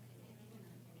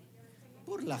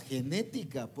por la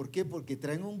genética. ¿Por qué? Porque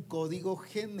traen un código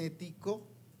genético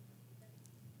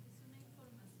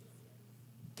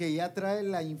que ya trae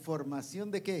la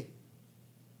información de qué?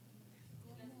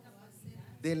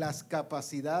 De las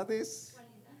capacidades,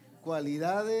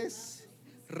 cualidades,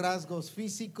 rasgos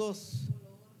físicos,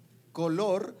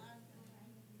 color,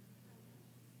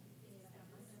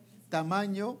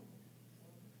 tamaño,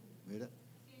 ¿verdad?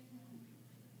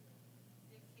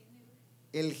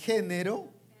 El género,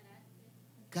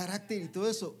 carácter y todo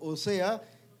eso. O sea,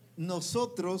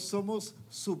 nosotros somos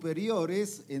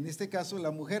superiores. En este caso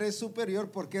la mujer es superior.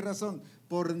 ¿Por qué razón?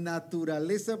 Por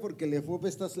naturaleza, porque le fue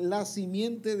puesta la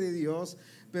simiente de Dios,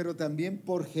 pero también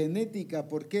por genética.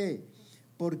 ¿Por qué?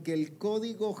 Porque el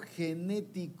código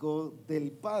genético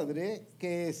del Padre,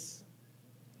 ¿qué es?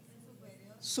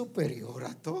 Superior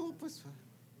a todo, pues.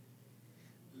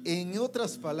 En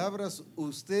otras palabras,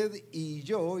 usted y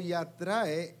yo ya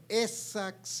trae esa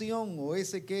acción o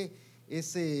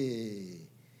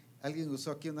alguien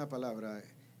usó aquí una palabra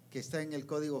que está en el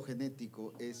código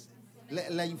genético, es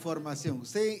la información.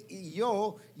 Usted y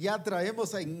yo ya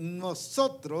traemos en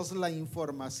nosotros la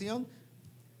información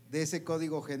de ese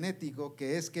código genético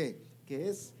que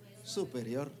es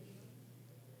superior.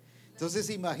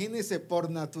 Entonces imagínense, por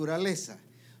naturaleza,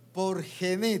 por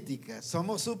genética,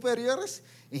 somos superiores.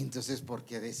 Entonces, ¿por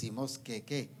qué decimos que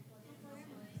qué?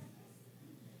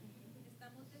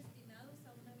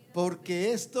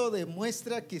 Porque esto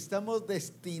demuestra que estamos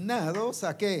destinados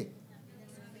 ¿a qué?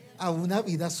 A una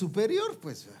vida superior,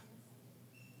 pues.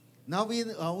 No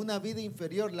a una vida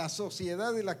inferior. La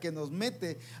sociedad es la que nos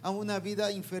mete a una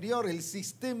vida inferior. El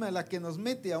sistema es la que nos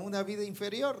mete a una vida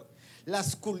inferior.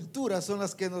 Las culturas son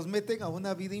las que nos meten a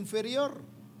una vida inferior.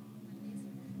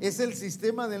 Es el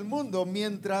sistema del mundo,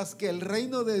 mientras que el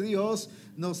reino de Dios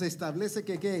nos establece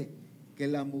que ¿qué? Que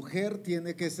la mujer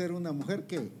tiene que ser una mujer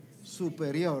 ¿qué?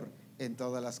 Superior en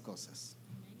todas las cosas.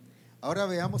 Ahora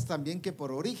veamos también que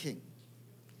por origen.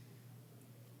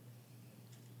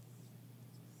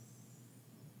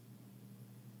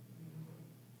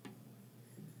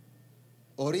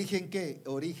 ¿Origen qué?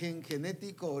 Origen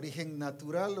genético, origen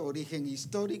natural, origen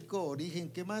histórico, origen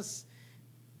 ¿qué más?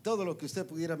 Todo lo que usted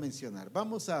pudiera mencionar.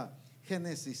 Vamos a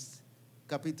Génesis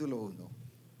capítulo 1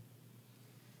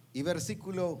 y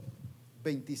versículo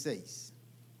 26.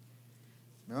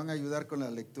 Me van a ayudar con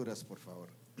las lecturas, por favor.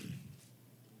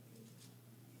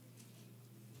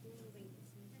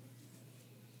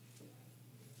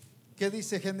 ¿Qué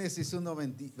dice Génesis 1,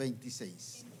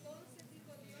 26?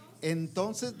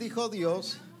 Entonces dijo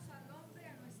Dios,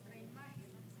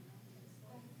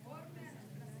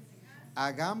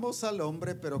 hagamos al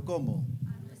hombre, pero ¿cómo?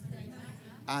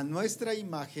 A nuestra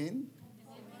imagen,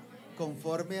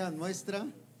 conforme a nuestra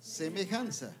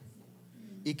semejanza.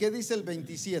 ¿Y qué dice el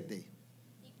 27?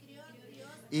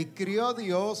 Y crió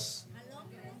Dios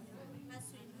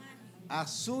a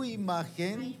su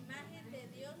imagen,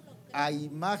 a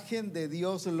imagen de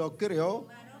Dios lo creó,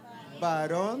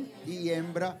 varón y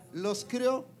hembra los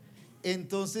creó.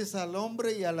 Entonces al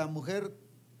hombre y a la mujer,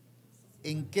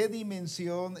 ¿en qué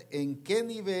dimensión, en qué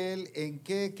nivel, en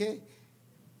qué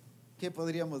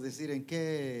podríamos decir, en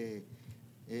qué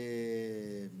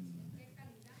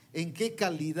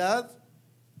calidad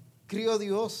crió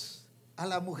Dios a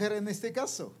la mujer en este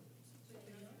caso?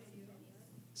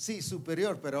 Sí,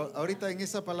 superior, pero ahorita en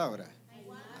esa palabra,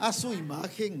 a su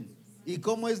imagen. ¿Y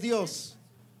cómo es Dios?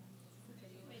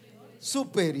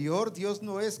 Superior. Dios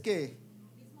no es que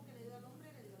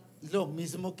lo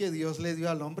mismo que Dios le dio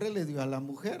al hombre, le dio a la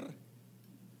mujer.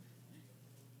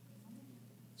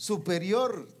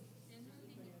 Superior.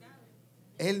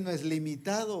 Él no es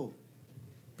limitado.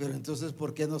 Pero entonces,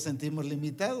 ¿por qué nos sentimos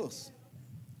limitados?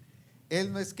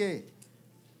 Él no es que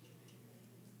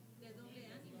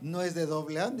no es de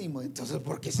doble ánimo. Entonces,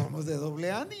 ¿por qué somos de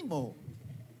doble ánimo?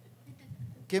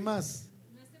 ¿Qué más?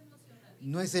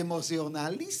 No es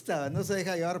emocionalista, no se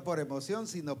deja llevar por emoción,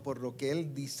 sino por lo que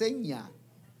él diseña.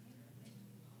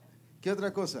 ¿Qué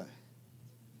otra cosa?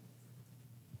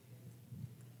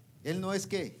 Él no es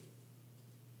qué.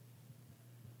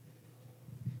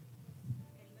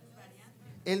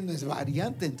 Él no es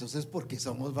variante, entonces ¿por qué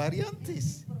somos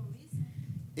variantes?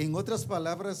 En otras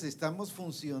palabras, estamos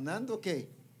funcionando ¿qué?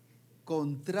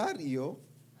 Contrario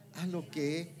a lo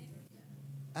que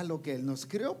él nos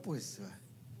creó, pues.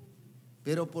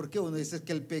 Pero ¿por qué? Uno dice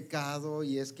que el pecado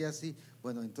y es que así.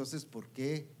 Bueno, entonces ¿por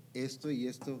qué esto y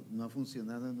esto no ha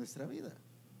funcionado en nuestra vida?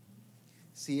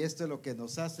 Si esto es lo que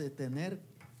nos hace tener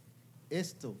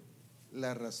esto,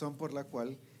 la razón por la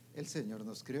cual el Señor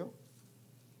nos creó,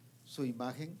 su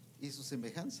imagen y su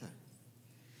semejanza.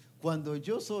 Cuando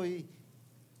yo soy,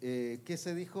 ¿qué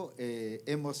se dijo?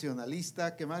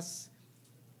 Emocionalista, ¿qué más?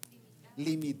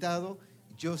 Limitado,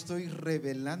 yo estoy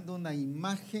revelando una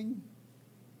imagen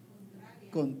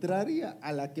contraria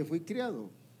a la que fui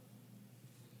criado.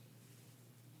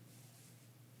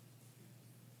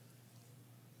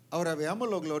 Ahora veamos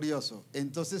lo glorioso.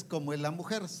 Entonces, ¿cómo es la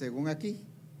mujer según aquí?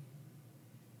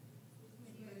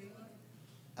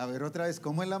 A ver otra vez,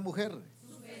 ¿cómo es la mujer?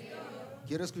 Superior.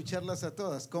 Quiero escucharlas a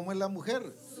todas. ¿Cómo es la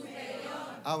mujer? Superior.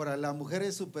 Ahora, la mujer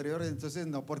es superior, entonces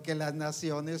no porque las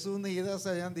Naciones Unidas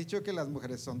hayan dicho que las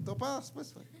mujeres son topadas,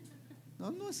 pues.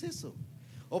 No es eso.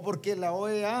 O porque la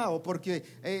OEA, o porque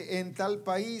en tal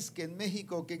país, que en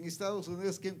México, que en Estados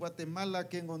Unidos, que en Guatemala,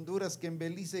 que en Honduras, que en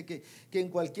Belice, que en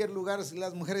cualquier lugar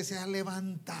las mujeres se han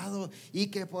levantado y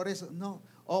que por eso, no.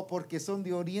 O porque son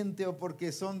de Oriente, o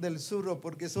porque son del sur, o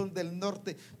porque son del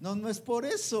norte. No es por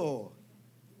eso.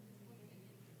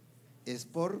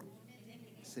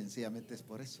 Sencillamente es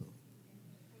por eso.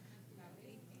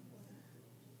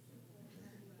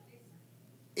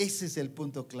 Ese es el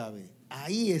punto clave.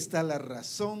 Ahí está la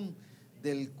razón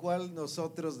del cual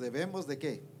nosotros debemos ¿de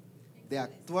qué? De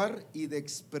actuar y de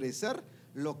expresar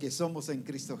lo que somos en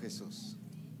Cristo Jesús.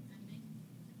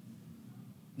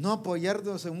 No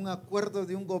apoyarnos en un acuerdo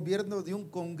de un gobierno, de un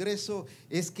congreso,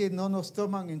 es que no nos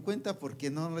toman en cuenta. ¿Por qué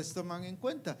no les toman en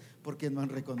cuenta? Porque no han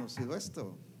reconocido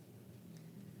esto.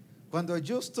 Cuando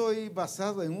yo estoy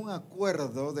basado en un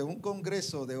acuerdo de un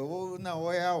congreso, de una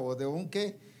OEA o de un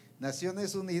 ¿qué?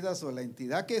 Naciones Unidas o la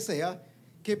entidad que sea,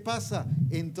 ¿qué pasa?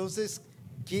 Entonces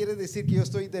quiere decir que yo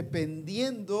estoy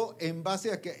dependiendo en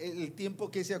base a que el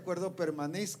tiempo que ese acuerdo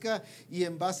permanezca y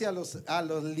en base a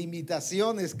las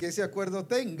limitaciones que ese acuerdo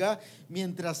tenga,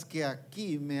 mientras que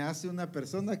aquí me hace una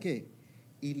persona que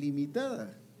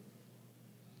ilimitada.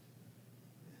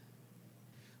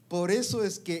 Por eso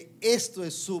es que esto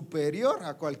es superior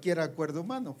a cualquier acuerdo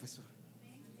humano, profesor.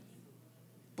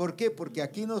 ¿Por qué? Porque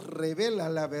aquí nos revela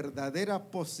la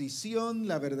verdadera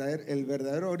posición, el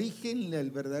verdadero origen, la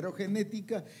verdadera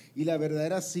genética y la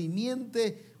verdadera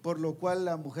simiente por lo cual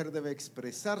la mujer debe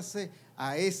expresarse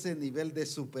a ese nivel de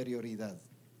superioridad.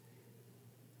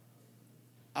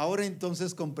 Ahora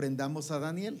entonces comprendamos a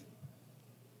Daniel.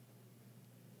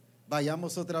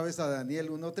 Vayamos otra vez a Daniel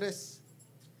 1:3.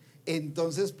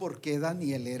 Entonces, ¿por qué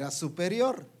Daniel era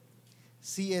superior?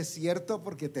 Sí, es cierto,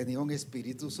 porque tenía un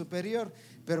espíritu superior,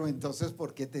 pero entonces,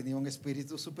 ¿por qué tenía un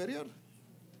espíritu superior?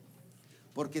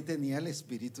 Porque tenía el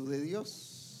espíritu de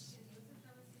Dios.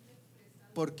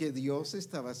 Porque Dios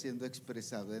estaba siendo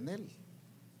expresado en él.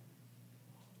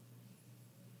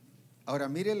 Ahora,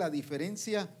 mire la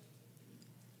diferencia.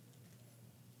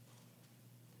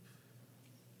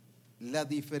 La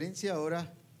diferencia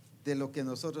ahora de lo que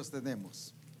nosotros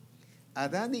tenemos.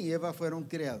 Adán y Eva fueron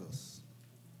creados.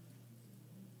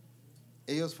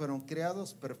 Ellos fueron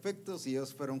creados perfectos y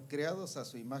ellos fueron creados a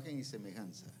su imagen y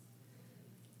semejanza.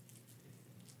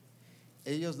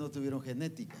 Ellos no tuvieron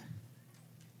genética.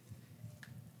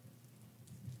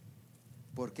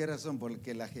 ¿Por qué razón?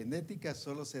 Porque la genética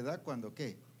solo se da cuando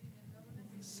 ¿qué?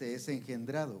 Se es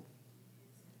engendrado,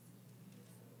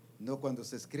 no cuando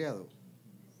se es creado.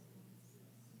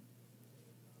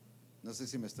 No sé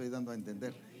si me estoy dando a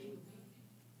entender.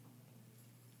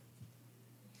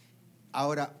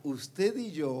 Ahora, usted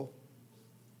y yo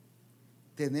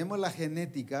tenemos la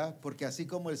genética, porque así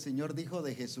como el Señor dijo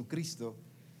de Jesucristo,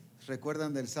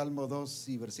 ¿recuerdan del Salmo 2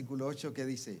 y versículo 8 que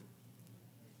dice?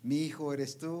 Mi hijo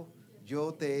eres tú,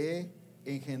 yo te he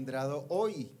engendrado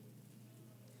hoy.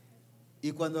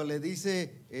 Y cuando le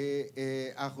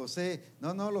dice a José,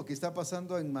 no, lo que está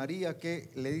pasando en María, que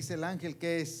le dice el ángel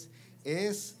que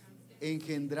es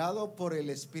engendrado por el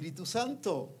Espíritu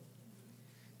Santo.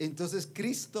 Entonces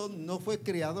Cristo no fue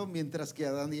creado mientras que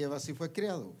Adán y Eva sí fue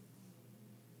creado.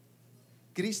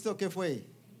 ¿Cristo qué fue?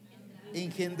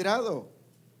 Engendrado.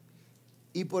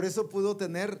 Y por eso pudo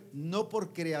tener, no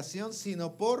por creación,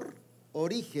 sino por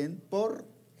origen, por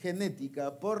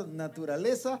genética, por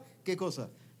naturaleza, ¿qué cosa?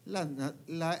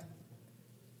 La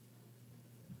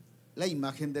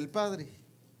imagen del Padre.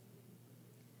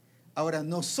 Ahora,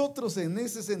 nosotros en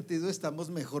ese sentido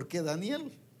estamos mejor que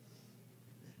Daniel.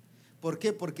 ¿Por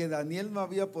qué? Porque Daniel no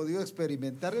había podido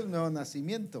experimentar el nuevo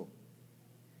nacimiento,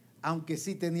 aunque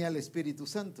sí tenía el Espíritu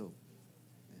Santo.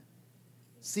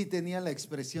 Sí tenía la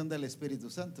expresión del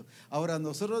Espíritu Santo. Ahora,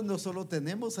 nosotros no solo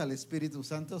tenemos al Espíritu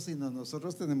Santo, sino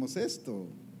nosotros tenemos esto.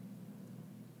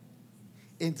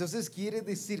 Entonces quiere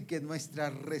decir que nuestra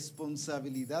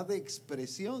responsabilidad de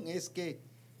expresión es que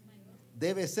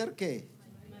debe ser ¿qué?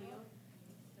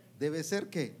 Debe ser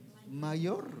 ¿qué?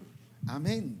 Mayor.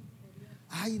 Amén.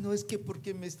 Ay, no es que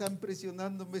porque me están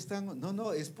presionando,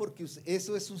 no, es porque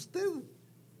eso es usted.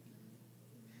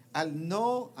 Al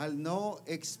no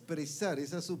expresar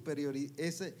esa superioridad,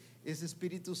 ese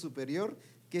espíritu superior,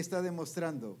 ¿qué está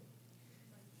demostrando?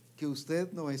 Que usted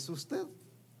no es usted.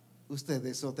 Usted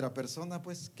es otra persona,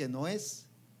 pues, que no es.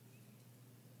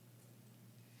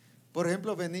 Por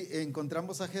ejemplo,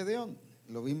 encontramos a Gedeón,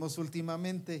 lo vimos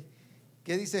últimamente.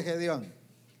 ¿Qué dice Gedeón?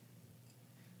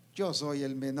 Yo soy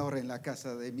el menor en la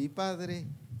casa de mi padre,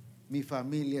 mi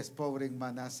familia es pobre en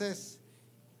Manasés,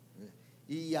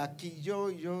 y aquí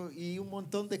yo y un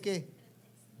montón de ¿qué?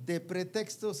 De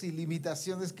pretextos y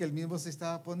limitaciones que él mismo se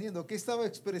estaba poniendo. ¿Qué estaba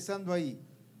expresando ahí?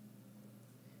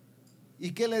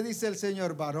 ¿Y qué le dice el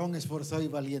Señor? Varón esforzado y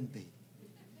valiente.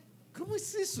 ¿Cómo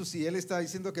es eso? Si él estaba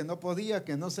diciendo que no podía,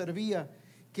 que no servía,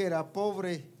 que era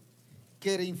pobre,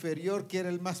 que era inferior, que era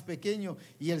el más pequeño,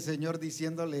 y el Señor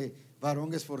diciéndole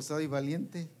varón esforzado y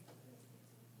valiente.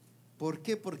 ¿Por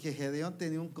qué? Porque Gedeón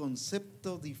tenía un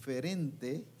concepto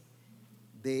diferente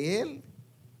de él,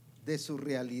 de su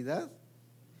realidad,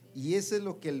 y eso es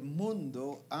lo que el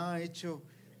mundo ha hecho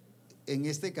en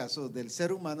este caso del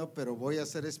ser humano, pero voy a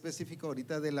ser específico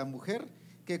ahorita de la mujer.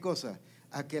 ¿Qué cosa?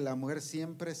 A que la mujer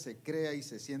siempre se crea y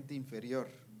se siente inferior.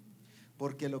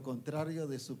 porque lo contrario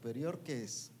de superior, ¿qué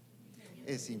es?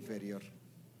 Es inferior.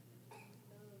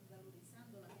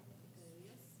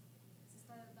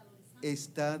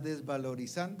 Está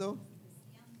desvalorizando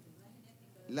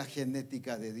la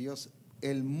genética de Dios.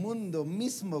 El mundo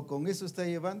mismo con eso está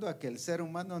llevando a que el ser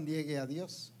humano niegue a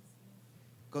Dios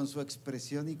con su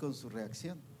expresión y con su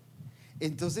reacción.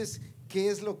 Entonces,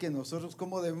 ¿qué es lo que nosotros,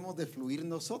 cómo debemos de fluir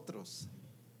nosotros?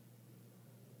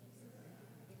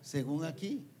 Según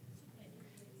aquí,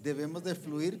 debemos de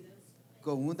fluir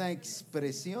con una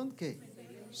expresión que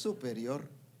superior.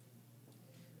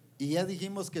 Y ya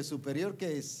dijimos que superior,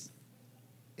 ¿qué es?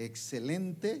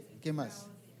 Excelente, ¿qué más?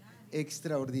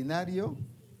 Extraordinario,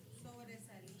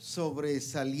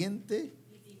 sobresaliente,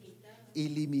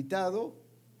 ilimitado,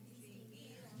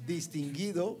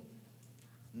 distinguido,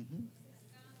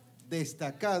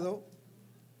 destacado.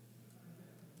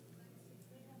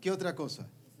 ¿Qué otra cosa?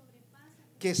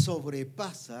 Que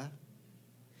sobrepasa.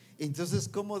 Entonces,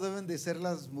 ¿cómo deben de ser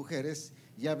las mujeres?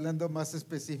 Ya hablando más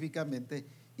específicamente,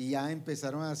 y ya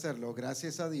empezaron a hacerlo,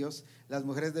 gracias a Dios, las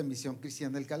mujeres de Misión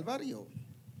Cristiana del Calvario.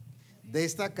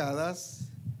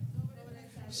 Destacadas,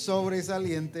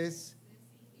 sobresalientes,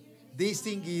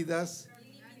 distinguidas,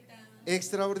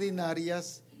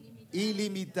 extraordinarias,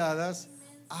 ilimitadas.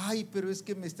 Ay, pero es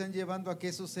que me están llevando a que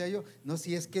eso sea yo. No,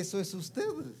 si es que eso es usted.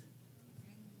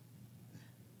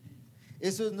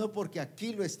 Eso es no porque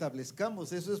aquí lo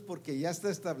establezcamos, eso es porque ya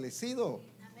está establecido.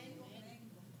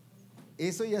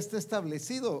 Eso ya está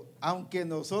establecido. Aunque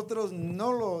nosotros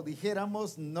no lo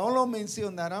dijéramos, no lo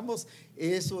mencionáramos,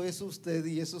 eso es usted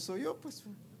y eso soy yo, pues.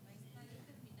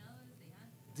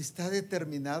 Está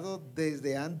determinado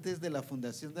desde antes de la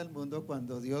fundación del mundo,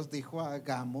 cuando Dios dijo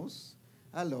hagamos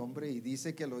al hombre, y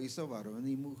dice que lo hizo varón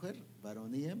y mujer,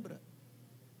 varón y hembra.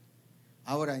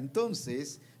 Ahora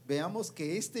entonces veamos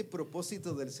que este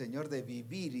propósito del Señor de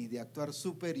vivir y de actuar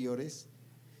superiores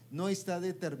no está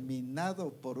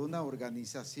determinado por una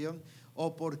organización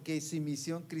o porque si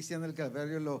Misión Cristiana del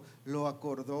Calvario lo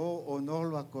acordó o no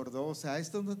lo acordó. O sea,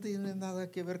 esto no tiene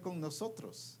nada que ver con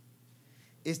nosotros.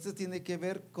 Esto tiene que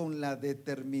ver con la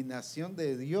determinación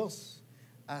de Dios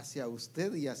hacia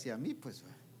usted y hacia mí, pues.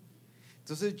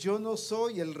 Entonces yo no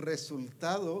soy el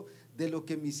resultado de lo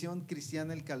que Misión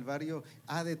Cristiana el Calvario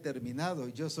ha determinado.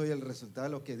 Yo soy el resultado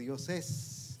de lo que Dios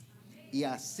es. Y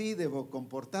así debo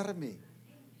comportarme.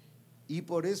 Y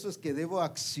por eso es que debo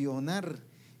accionar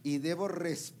y debo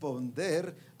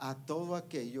responder a todo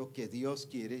aquello que Dios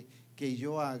quiere que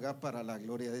yo haga para la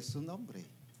gloria de su nombre.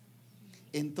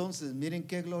 Entonces, miren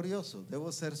qué glorioso.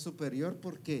 Debo ser superior,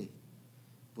 ¿por qué?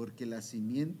 Porque la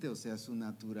simiente, o sea, su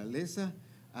naturaleza,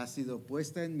 ha sido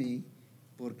puesta en mí,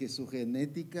 porque su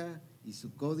genética y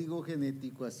su código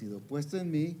genético ha sido puesto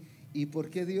en mí, y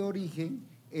porque de origen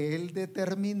Él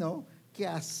determinó que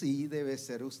así debe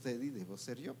ser usted y debo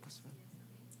ser yo, pues.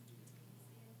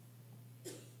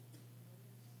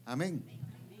 Amén.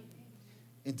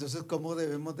 Entonces, ¿cómo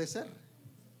debemos de ser?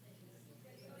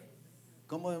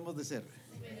 ¿Cómo debemos de ser?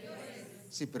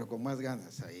 Sí, pero con más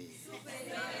ganas ahí.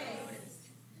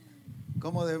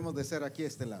 ¿Cómo debemos de ser aquí a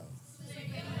este lado?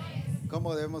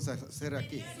 ¿Cómo debemos ser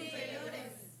aquí?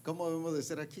 ¿Cómo debemos de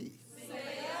ser aquí?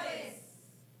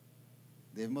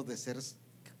 Debemos de ser,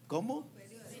 ¿cómo?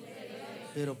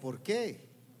 ¿Pero por qué?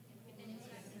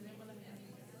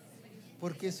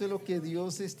 Porque eso es lo que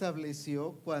Dios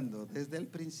estableció cuando, desde el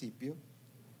principio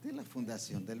de la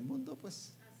fundación del mundo,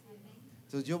 pues.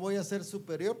 Entonces yo voy a ser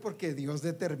superior porque Dios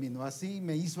determinó así,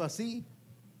 me hizo así.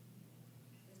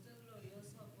 Esto es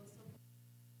glorioso, apóstol.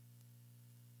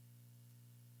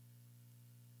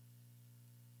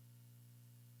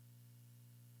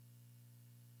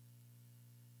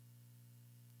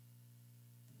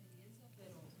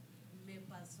 Pero me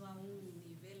pasó a un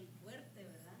nivel fuerte,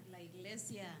 ¿verdad? La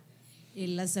iglesia y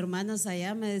las hermanas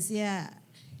allá me decía,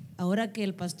 ahora que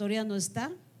el pastor ya no está,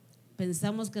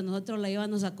 pensamos que nosotros la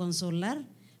íbamos a consolar,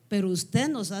 pero usted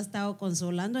nos ha estado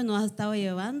consolando y nos ha estado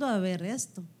llevando a ver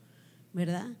esto,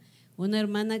 ¿verdad? Una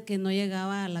hermana que no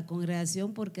llegaba a la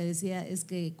congregación porque decía, es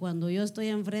que cuando yo estoy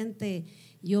enfrente,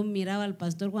 yo miraba al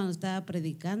pastor cuando estaba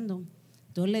predicando.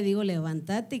 Entonces le digo,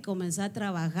 levántate y comenzá a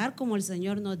trabajar como el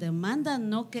Señor nos demanda,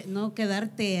 no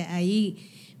quedarte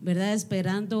ahí, ¿verdad?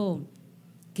 Esperando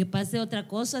que pase otra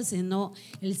cosa, sino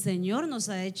el Señor nos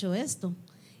ha hecho esto,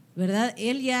 ¿verdad?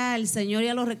 El Señor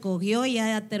ya lo recogió,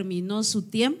 ya terminó su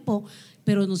tiempo,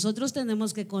 pero nosotros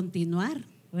tenemos que continuar,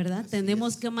 ¿verdad?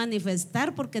 Tenemos que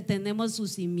manifestar porque tenemos su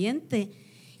simiente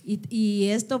y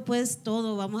esto pues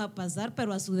todo vamos a pasar,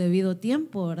 pero a su debido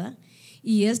tiempo, ¿verdad?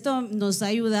 Y esto nos ha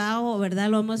ayudado, ¿verdad?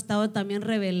 Lo hemos estado también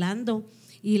revelando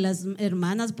Y las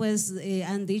hermanas pues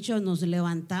han dicho, nos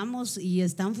levantamos y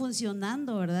están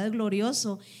funcionando, ¿verdad? Es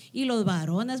glorioso. Y los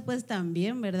varones pues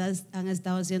también, ¿verdad? Han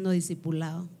estado siendo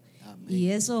discipulados. Amén. Y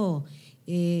eso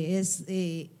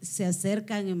se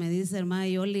acercan y me dice, hermana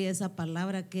Yoli, esa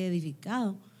palabra que he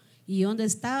edificado. ¿Y dónde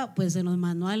está? Pues en los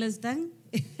manuales están,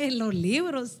 en los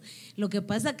libros. Lo que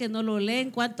pasa es que no lo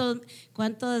leen.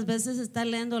 ¿Cuántas veces está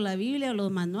leyendo la Biblia o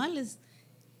los manuales?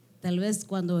 Tal vez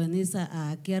cuando venís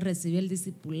aquí a recibir el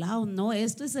discipulado. No,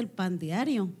 esto es el pan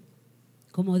diario.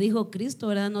 Como dijo Cristo,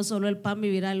 ¿verdad? No solo el pan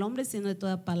vivirá el hombre, sino de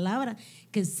toda palabra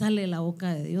que sale de la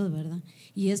boca de Dios, ¿verdad?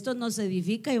 Y esto nos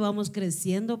edifica y vamos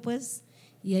creciendo, pues,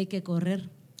 y hay que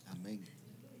correr. Amén.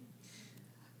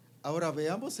 Ahora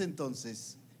veamos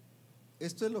entonces,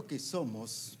 esto es lo que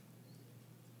somos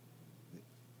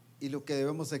y lo que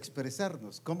debemos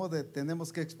expresarnos. ¿Cómo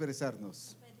tenemos que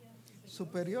expresarnos?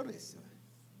 Superiores.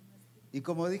 Y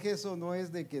como dije, eso no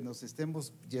es de que nos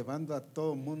estemos llevando a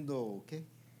todo mundo, ¿qué?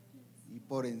 Y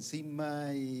por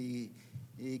encima y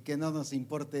que no nos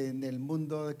importe en el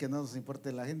mundo, que no nos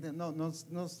importe la gente. No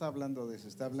está hablando de eso,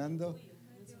 está hablando,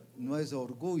 no es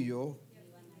orgullo,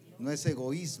 no es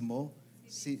egoísmo,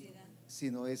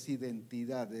 sino es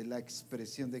identidad, es la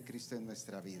expresión de Cristo en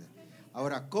nuestra vida.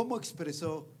 Ahora, ¿cómo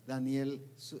expresó Daniel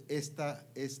esta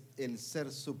es el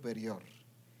ser superior?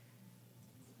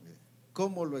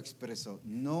 ¿Cómo lo expresó?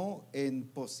 No en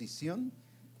posición,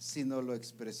 sino lo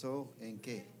expresó en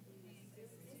 ¿qué?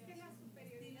 Es que la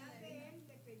superioridad de él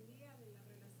dependía de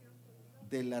la relación con Dios.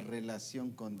 De la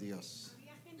relación con Dios.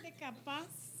 Había gente capaz,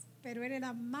 pero él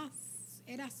era más,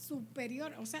 era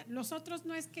superior. O sea, los otros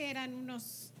no es que eran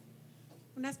unas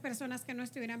personas que no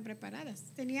estuvieran preparadas.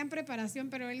 Tenían preparación,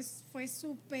 pero él fue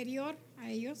superior a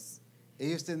ellos.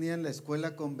 Ellos tenían la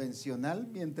escuela convencional,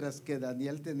 mientras que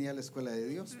Daniel tenía la escuela de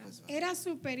Dios. Pues, era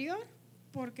superior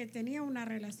porque tenía una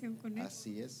relación con él.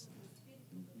 Así es.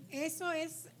 Eso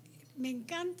es, me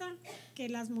encanta que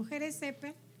las mujeres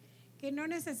sepan que no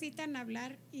necesitan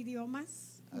hablar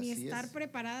idiomas ni estar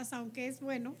preparadas, aunque es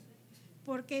bueno,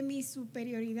 porque mi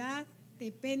superioridad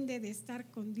depende de estar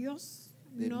con Dios,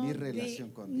 de mi relación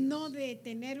con Dios. No de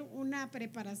tener una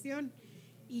preparación.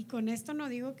 Y con esto no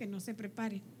digo que no se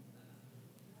preparen,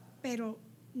 pero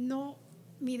no,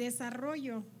 mi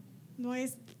desarrollo no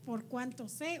es por cuánto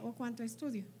sé o cuánto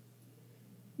estudio.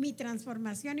 Mi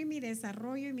transformación y mi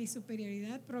desarrollo y mi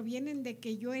superioridad provienen de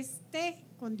que yo esté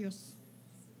con Dios.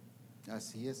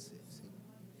 Así es, sí.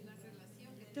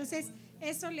 Entonces,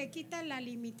 eso le quita la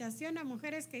limitación a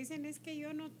mujeres que dicen, es que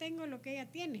yo no tengo lo que ella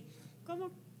tiene.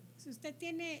 ¿Cómo? Si usted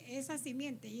tiene esa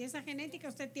simiente y esa genética,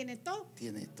 usted tiene todo.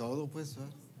 Tiene todo, pues.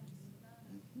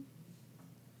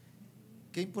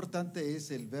 Qué importante es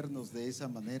el vernos de esa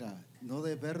manera, no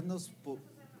de vernos.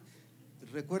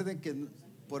 Recuerden que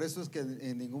por eso es que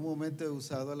en ningún momento he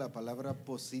usado la palabra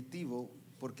positivo,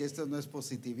 porque esto no es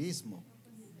positivismo.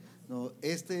 No,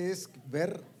 este es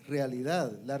ver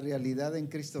realidad, la realidad en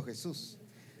Cristo Jesús,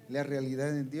 la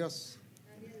realidad en Dios.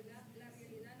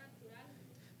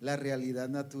 La realidad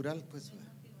natural, pues.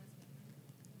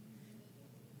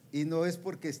 Y no es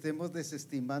porque estemos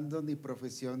desestimando ni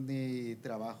profesión, ni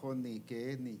trabajo, ni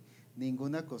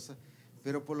ninguna cosa,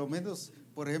 pero por lo menos,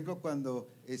 por ejemplo, cuando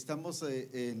estamos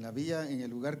en la villa, en el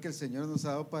lugar que el Señor nos ha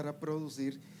dado para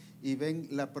producir, y ven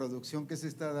la producción que se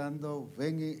está dando,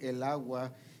 ven el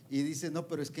agua, y dicen, no,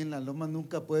 pero es que en la loma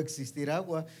nunca puede existir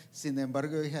agua. Sin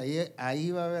embargo, dije,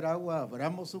 ahí va a haber agua,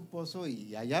 abramos un pozo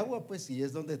y hay agua, pues, y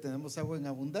es donde tenemos agua en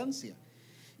abundancia.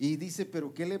 Y dice,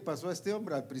 pero ¿qué le pasó a este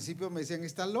hombre? Al principio me decían,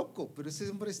 está loco, pero ese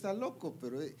hombre está loco,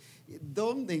 pero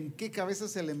 ¿dónde? ¿En qué cabeza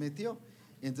se le metió?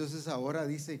 Entonces ahora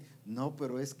dice, no,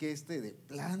 pero es que de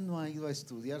plano ha ido a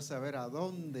estudiar, saber a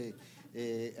dónde,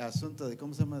 asunto de,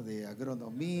 ¿cómo se llama?, de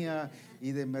agronomía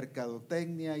y de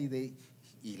mercadotecnia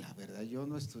y la verdad yo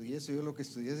no estudié eso, yo lo que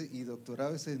estudié y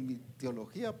doctorado es en mi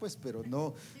teología, pues, pero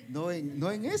no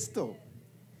en esto.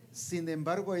 Sin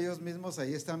embargo, ellos mismos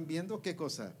ahí están viendo ¿qué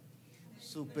cosa?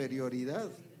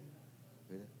 Superioridad.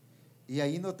 Y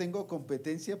ahí no tengo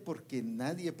competencia porque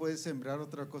nadie puede sembrar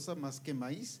otra cosa más que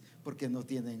maíz porque no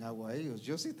tienen agua ellos.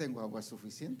 Yo sí tengo agua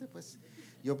suficiente, pues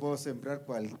yo puedo sembrar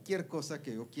cualquier cosa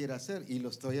que yo quiera hacer y lo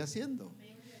estoy haciendo.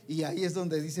 Y ahí es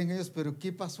donde dicen ellos, pero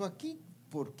 ¿qué pasó aquí?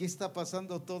 ¿Por qué está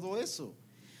pasando todo eso?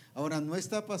 Ahora, no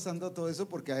está pasando todo eso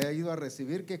porque haya ido a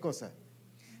recibir ¿qué cosa?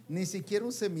 Ni siquiera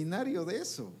un seminario de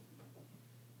eso.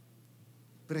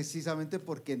 Precisamente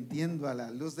porque entiendo a la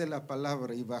luz de la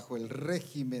palabra y bajo el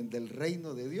régimen del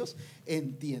reino de Dios,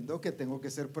 entiendo que tengo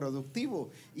que ser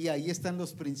productivo. Y ahí están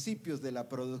los principios de la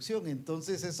producción.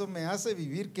 Entonces eso me hace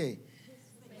vivir ¿qué?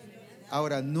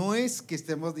 Ahora, no es que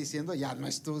estemos diciendo, ya no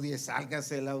estudie,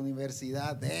 sálgase de la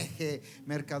universidad, deje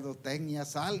mercadotecnia,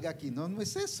 salga aquí. No, no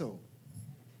es eso.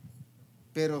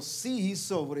 Pero sí,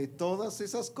 sobre todas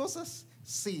esas cosas,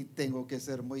 sí tengo que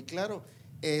ser muy claro,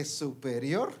 es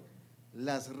superior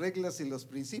las reglas y los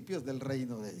principios del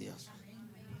reino de Dios. Yo tengo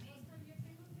un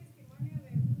testimonio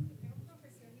de un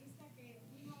profesionista que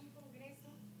vino a un congreso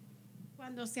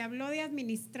cuando se habló de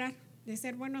administrar, de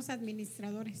ser buenos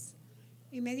administradores.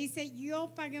 Y me dice,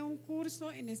 yo pagué un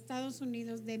curso en Estados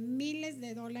Unidos de miles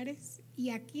de dólares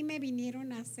y aquí me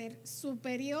vinieron a ser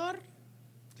superior.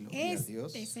 Gloria a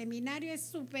Dios. Este seminario es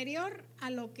superior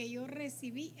a lo que yo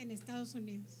recibí en Estados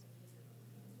Unidos.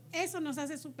 Eso nos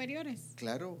hace superiores.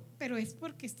 Claro. Pero es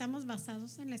porque estamos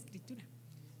basados en la Escritura.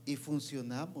 Y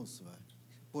funcionamos, ¿va?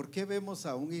 ¿Por qué vemos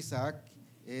a un Isaac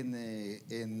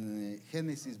en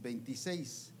Génesis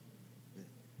 26?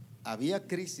 Había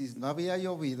crisis, no había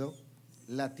llovido,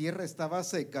 la tierra estaba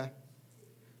seca.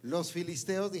 Los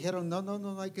filisteos dijeron,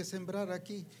 no hay que sembrar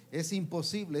aquí, es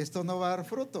imposible, esto no va a dar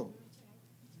fruto.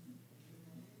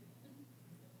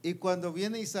 Y cuando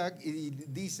viene Isaac y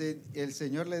dice, el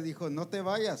Señor le dijo, no te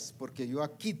vayas porque yo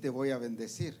aquí te voy a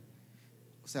bendecir.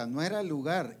 O sea, no era el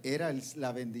lugar, era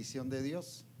la bendición de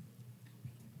Dios.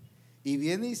 Y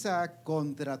viene Isaac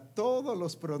contra todos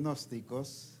los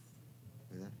pronósticos,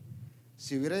 ¿verdad?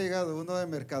 Si hubiera llegado uno de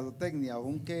mercadotecnia,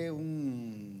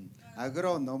 un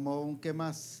agrónomo, un que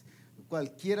más,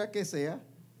 cualquiera que sea,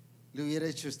 le hubiera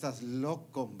dicho, estás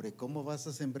loco, hombre, ¿cómo vas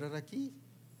a sembrar aquí?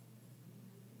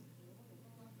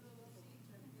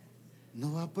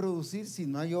 No va a producir si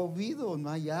no hay llovido,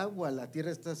 no hay agua, la tierra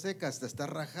está seca, hasta está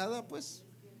rajada, pues.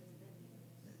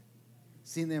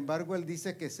 Sin embargo, él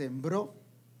dice que sembró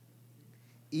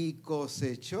y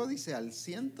cosechó, dice, al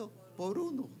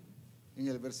 100%. En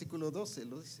el versículo 12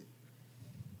 lo dice.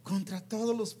 Contra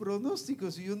todos los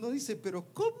pronósticos. Y uno dice,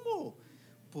 pero ¿cómo?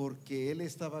 Porque él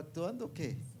estaba actuando,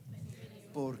 ¿qué?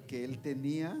 Porque él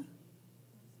tenía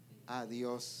a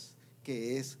Dios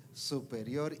que es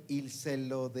superior y se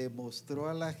lo demostró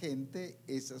a la gente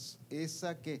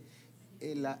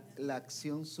la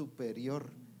acción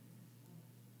superior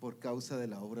por causa de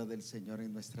la obra del Señor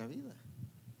en nuestra vida.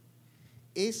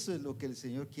 Eso es lo que el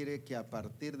Señor quiere, que a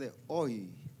partir de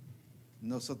hoy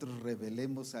nosotros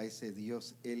revelemos a ese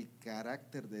Dios, el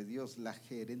carácter de Dios, la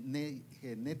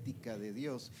genética de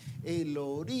Dios, el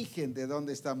origen de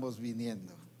donde estamos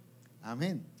viniendo.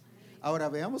 Amén. Ahora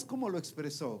veamos cómo lo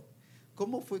expresó.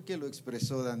 ¿Cómo fue que lo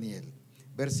expresó Daniel?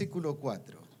 Versículo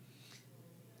 4.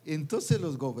 Entonces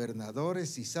los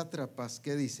gobernadores y sátrapas,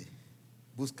 ¿qué dice?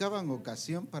 Buscaban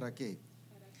ocasión ¿para qué?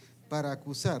 Para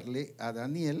acusarle a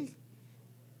Daniel.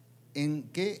 ¿En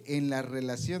qué? En la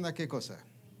relación a qué cosa?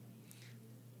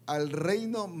 Al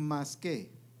reino, más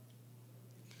que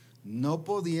no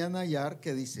podían hallar,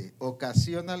 ¿qué dice?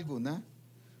 Ocasión alguna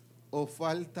o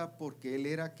falta, porque él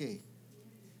era ¿qué?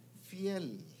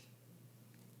 Fiel.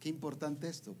 Qué importante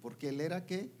esto, porque él era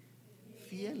 ¿qué?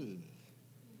 Fiel.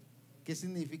 ¿Qué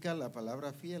significa la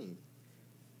palabra fiel?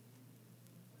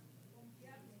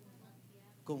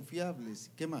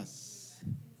 Confiables. ¿Qué más?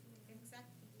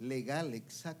 Legal,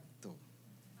 exacto.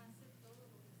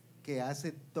 Que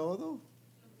hace todo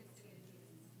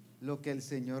lo que el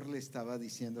Señor le estaba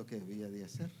diciendo que debía de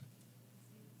hacer.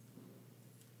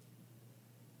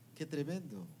 Qué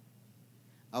tremendo.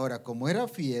 Ahora, como era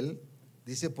fiel,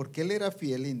 dice, porque él era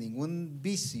fiel y ningún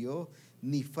vicio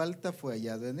ni falta fue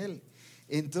hallado en él.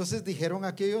 Entonces dijeron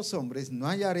aquellos hombres, no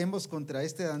hallaremos contra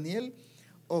este Daniel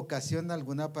ocasión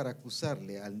alguna para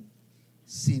acusarle,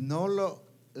 si no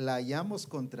la hallamos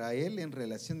contra él en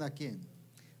relación a quién,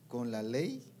 con la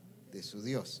ley de su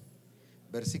Dios.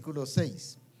 Versículo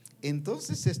 6.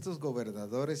 Entonces estos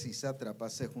gobernadores y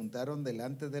sátrapas se juntaron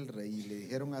delante del rey y le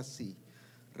dijeron así: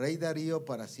 Rey Darío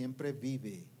para siempre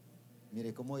vive.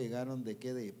 Mire cómo llegaron de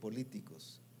qué, de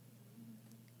políticos,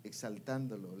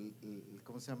 exaltándolo,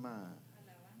 ¿cómo se llama?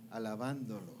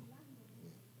 Alabándolo,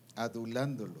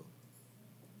 adulándolo.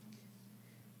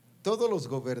 Todos los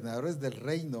gobernadores del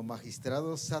reino,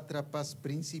 magistrados, sátrapas,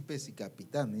 príncipes y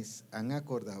capitanes han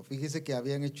acordado. Fíjese que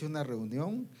habían hecho una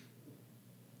reunión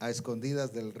a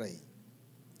escondidas del rey.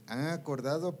 Han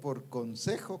acordado por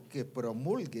consejo que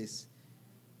promulgues.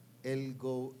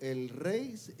 El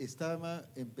rey estaba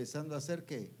empezando a ser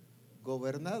 ¿qué?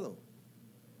 Gobernado.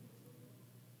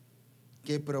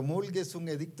 Que promulgues un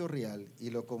edicto real y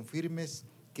lo confirmes,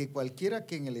 que cualquiera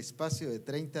que en el espacio de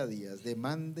 30 días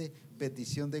demande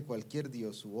petición de cualquier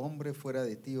dios u hombre fuera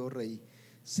de ti, oh rey,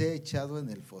 sea echado en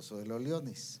el foso de los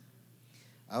leones.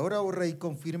 Ahora, oh rey,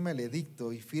 confirma el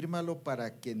edicto y fírmalo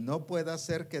para que no pueda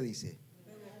ser, ¿qué dice?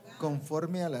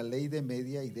 conforme a la ley de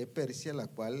Media y de Persia, la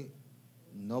cual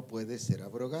no puede ser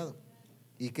abrogado.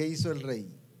 ¿Y qué hizo el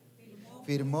rey?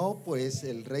 Firmó pues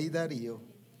el rey Darío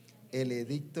el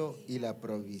edicto y la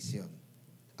provisión.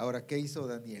 Ahora, ¿qué hizo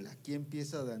Daniel? Aquí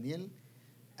empieza Daniel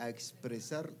a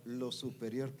expresar lo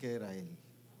superior que era él.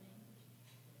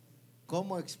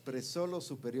 ¿Cómo expresó lo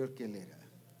superior que él era?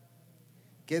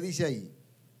 ¿Qué dice ahí?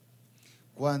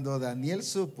 Cuando Daniel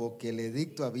supo que el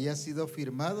edicto había sido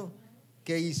firmado,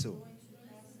 ¿qué hizo?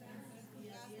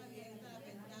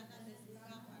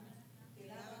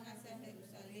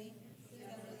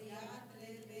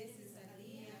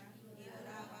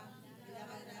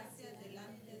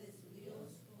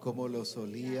 Como lo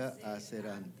solía hacer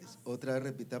antes. Otra vez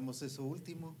repitamos eso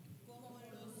último.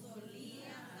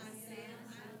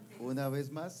 Una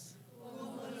vez más.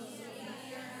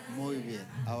 Muy bien.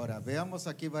 Ahora veamos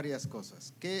aquí varias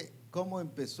cosas. ¿Cómo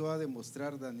empezó a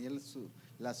demostrar Daniel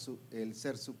el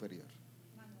ser superior?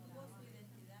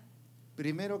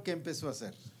 Primero, ¿qué empezó a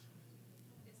hacer?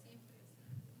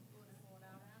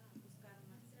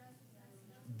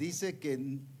 Dice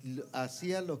que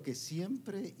hacía lo que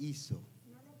siempre hizo.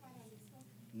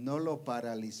 No lo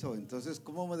paralizó. Entonces,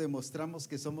 ¿cómo demostramos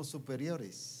que somos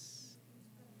superiores?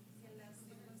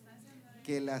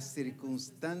 Que las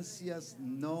circunstancias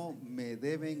no me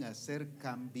deben hacer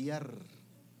cambiar.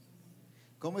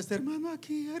 ¿Cómo está hermano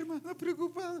aquí, hermano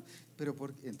preocupado? Pero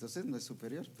entonces no es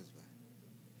superior, pues va.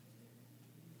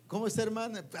 ¿Cómo está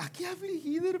hermana? Aquí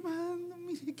afligida, hermano,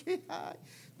 mire qué hay.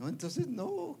 No, entonces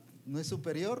no es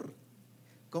superior.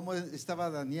 ¿Cómo estaba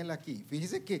Daniel aquí?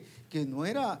 Fíjese que no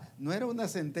era una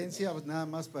sentencia nada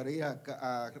más para ir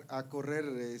a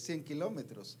correr 100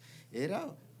 kilómetros.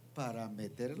 Era para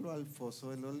meterlo al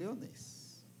foso de los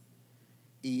leones.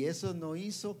 Y eso no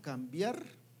hizo cambiar,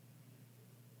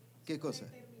 ¿qué cosa?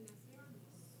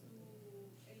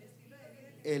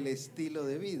 El estilo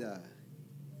de vida.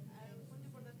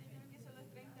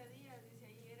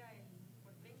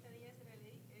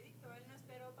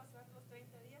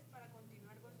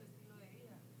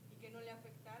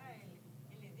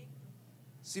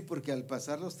 Sí, porque al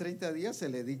pasar los 30 días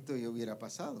el edicto ya hubiera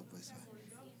pasado, pues.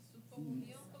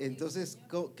 Entonces,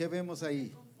 ¿qué vemos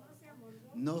ahí?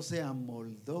 No se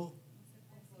amoldó.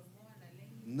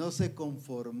 No se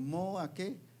conformó ¿a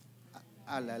qué?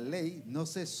 A la ley, no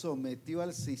se sometió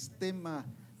al sistema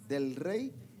del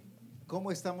rey.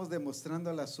 ¿Cómo estamos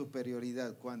demostrando la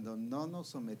superioridad? Cuando no nos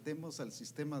sometemos al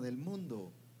sistema del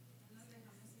mundo,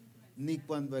 ni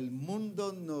cuando el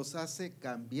mundo nos hace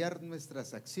cambiar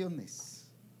nuestras acciones,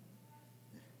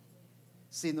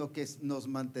 sino que nos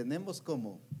mantenemos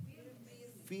como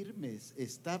firmes,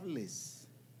 estables,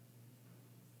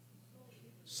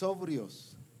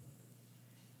 sobrios.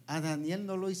 A Daniel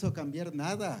no lo hizo cambiar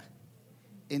nada.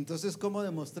 Entonces, ¿cómo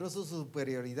demostró su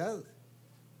superioridad?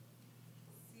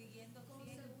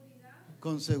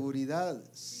 Con seguridad,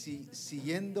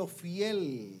 siguiendo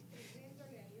fiel,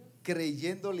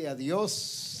 creyéndole a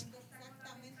Dios.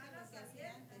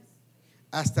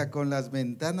 Hasta con las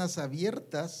ventanas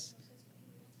abiertas,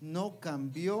 no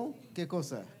cambió, ¿qué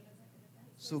cosa?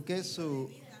 Su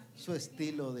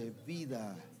estilo de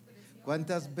vida.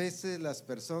 ¿Cuántas veces las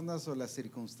personas o las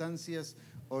circunstancias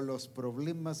o los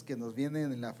problemas que nos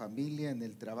vienen en la familia, en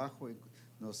el trabajo,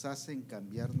 nos hacen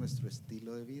cambiar nuestro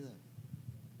estilo de vida?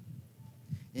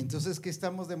 Entonces, ¿qué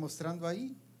estamos demostrando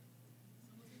ahí?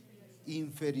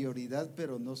 Inferioridad,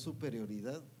 pero no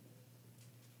superioridad.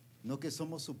 No que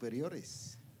somos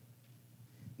superiores.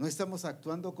 No estamos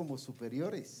actuando como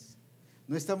superiores.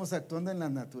 No estamos actuando en la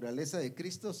naturaleza de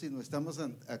Cristo, sino estamos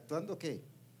actuando ¿qué?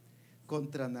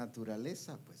 Contra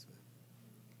naturaleza, pues.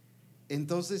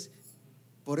 Entonces,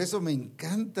 por eso me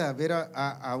encanta ver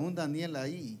a un Daniel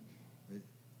ahí,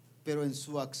 pero en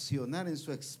su accionar, en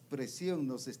su expresión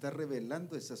nos está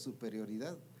revelando esa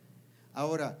superioridad.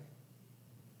 Ahora,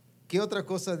 ¿qué otra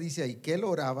cosa dice ahí? Que él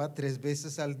oraba 3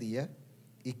 veces al día.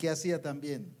 ¿Y qué hacía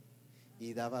también?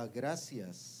 Y daba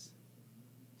gracias.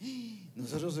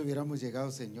 Nosotros hubiéramos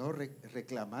llegado, Señor,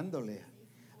 reclamándole.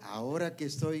 Ahora que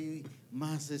estoy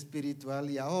más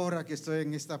espiritual y ahora que estoy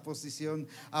en esta posición,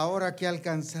 ahora que he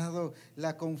alcanzado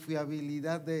la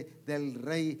confiabilidad del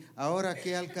rey, ahora que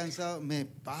he alcanzado, me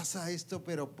pasa esto,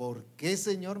 pero ¿por qué,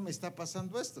 Señor, me está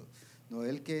pasando esto? No,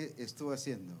 él que estuvo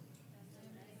haciendo.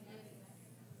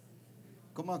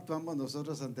 ¿Cómo actuamos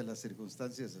nosotros ante las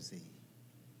circunstancias así?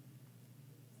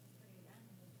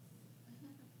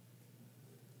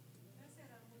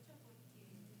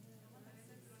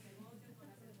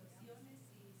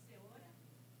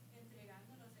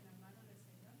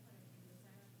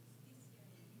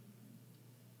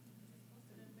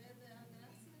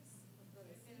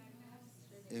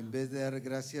 En En vez de dar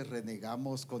gracias,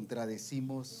 renegamos,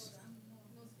 contradecimos,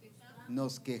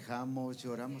 nos quejamos,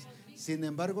 lloramos. Sin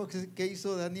embargo, ¿qué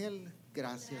hizo Daniel?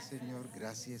 Gracias, Señor,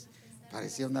 gracias.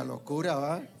 Parecía una locura,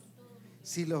 ¿va?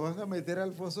 Si lo van a meter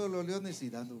al foso de los leones y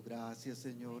dando gracias,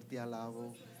 Señor, te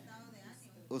alabo.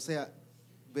 O sea,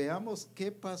 veamos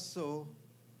qué pasó,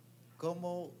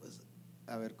 cómo,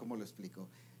 a ver, ¿cómo lo explico?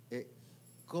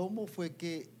 ¿Cómo fue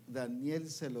que Daniel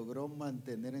se logró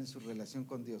mantener en su relación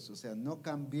con Dios? O sea, no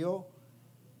cambió,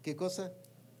 ¿qué cosa?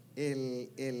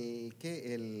 El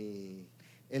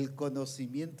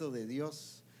conocimiento de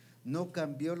Dios, no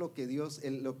cambió lo que Dios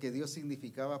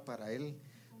significaba para él,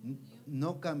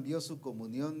 no cambió su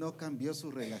comunión, no cambió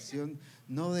su relación,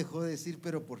 no dejó de decir,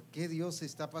 pero ¿por qué Dios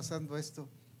está pasando esto?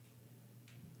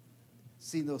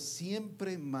 Sino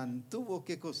siempre mantuvo,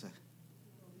 ¿qué cosa?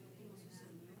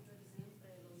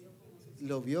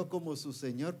 Lo vio como su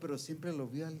Señor, pero siempre lo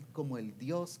vio como el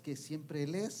Dios que siempre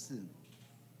Él es.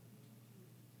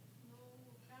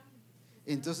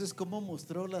 Entonces, ¿cómo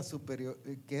mostró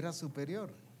que era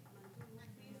superior?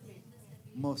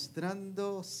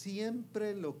 Mostrando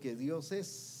siempre lo que Dios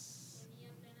es.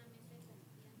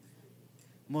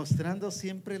 Mostrando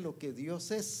siempre lo que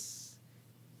Dios es.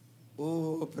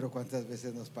 Pero ¿cuántas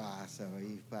veces nos pasa?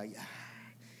 Y falla.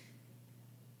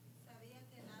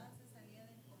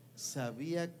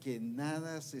 Sabía que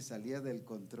nada se salía del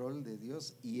control de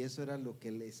Dios, y eso era lo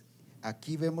que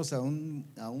aquí vemos a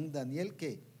un Daniel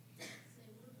que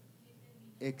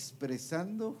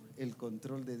expresando el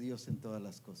control de Dios en todas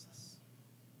las cosas.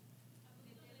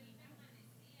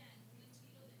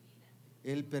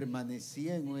 Él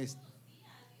permanecía en un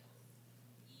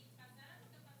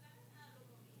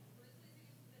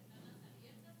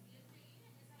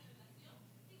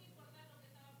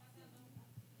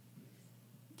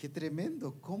Qué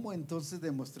tremendo. ¿Cómo entonces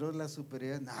demostró la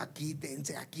superioridad? No,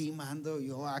 quítense, aquí mando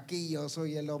yo, aquí yo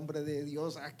soy el hombre de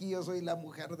Dios, aquí yo soy la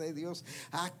mujer de Dios,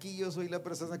 aquí yo soy la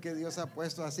persona que Dios ha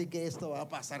puesto, así que esto va a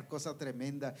pasar cosa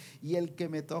tremenda, y el que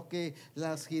me toque,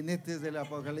 las jinetes del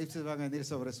Apocalipsis van a venir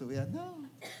sobre su vida. No.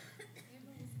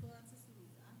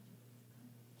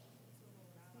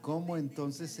 ¿Cómo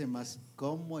entonces se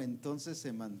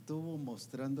mantuvo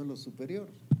mostrando lo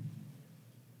superior?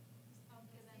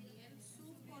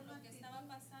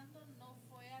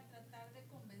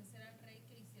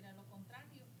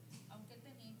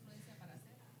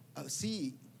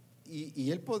 Sí,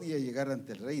 y él podía llegar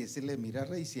ante el rey y decirle, mira,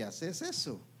 rey, si haces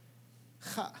eso,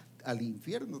 al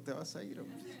infierno te vas a ir,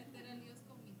 hombre.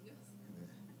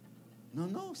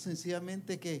 No,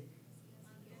 sencillamente que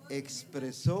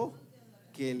expresó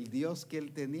que el Dios que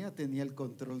él tenía el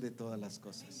control de todas las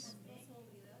cosas.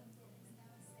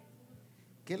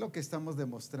 ¿Qué es lo que estamos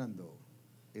demostrando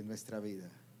en nuestra vida?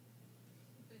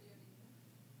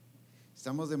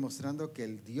 Estamos demostrando que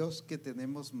el Dios que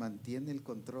tenemos mantiene el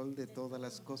control de todas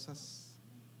las cosas.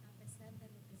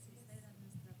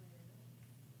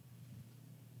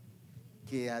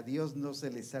 Que a Dios no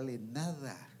se le sale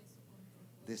nada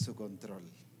de su control.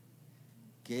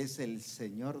 Que es el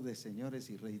Señor de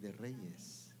señores y Rey de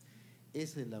reyes.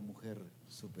 Esa es la mujer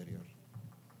superior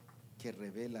que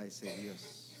revela a ese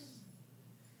Dios.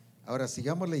 Ahora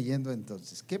sigamos leyendo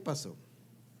entonces. ¿Qué pasó?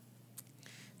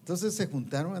 Entonces se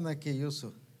juntaron aquellos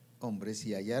hombres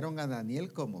y hallaron a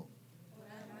Daniel como.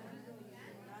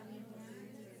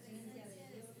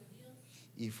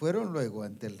 Y fueron luego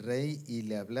ante el rey y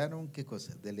le hablaron, ¿qué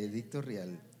cosa? Del edicto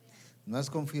real. ¿No has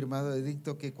confirmado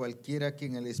edicto que cualquiera que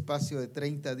en el espacio de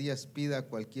 30 días pida a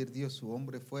cualquier dios su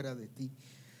hombre fuera de ti,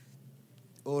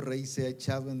 oh rey, sea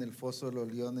echado en el foso de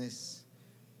los leones?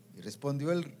 Y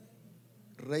respondió el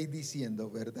rey diciendo,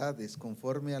 verdad es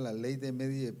conforme a la ley de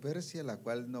Media y de Persia, la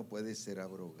cual no puede ser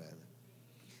abrogada.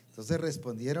 Entonces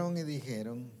respondieron y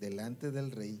dijeron delante del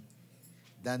rey,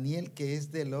 Daniel, que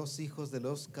es de los hijos de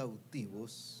los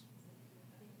cautivos,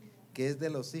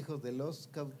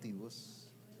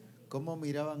 ¿cómo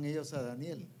miraban ellos a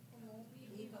Daniel?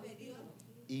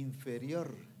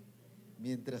 Inferior,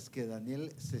 mientras que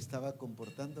Daniel se estaba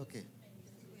comportando, ¿qué?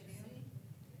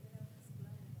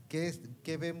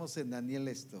 ¿Qué vemos en Daniel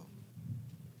esto?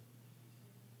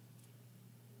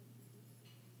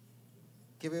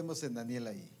 ¿Qué vemos en Daniel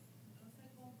ahí?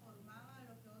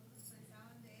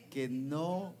 Que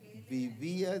no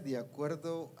vivía de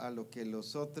acuerdo a lo que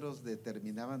los otros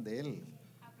determinaban de él.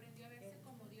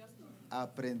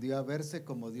 Aprendió a verse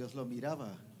como Dios lo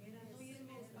miraba.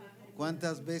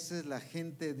 ¿Cuántas veces la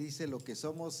gente dice lo que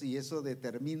somos y eso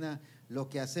determina lo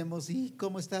que hacemos? ¿Y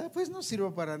cómo está? Pues no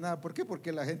sirvo para nada. ¿Por qué?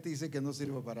 Porque la gente dice que no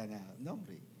sirvo para nada. No,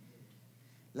 hombre.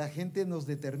 La gente nos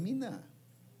determina.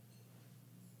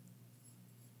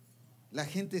 La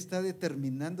gente está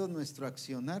determinando nuestro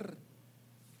accionar.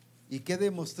 ¿Y qué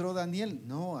demostró Daniel?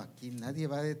 No, aquí nadie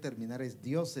va a determinar, es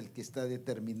Dios el que está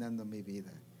determinando mi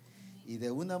vida. Y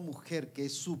de una mujer que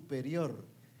es superior,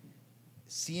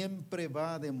 siempre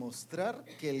va a demostrar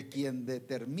que el quien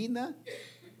determina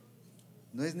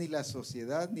no es ni la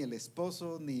sociedad, ni el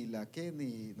esposo, ni la que,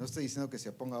 ni, no estoy diciendo que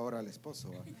se ponga ahora al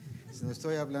esposo, sino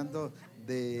estoy hablando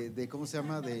de ¿cómo se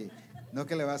llama? No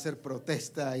que le va a hacer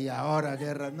protesta y ahora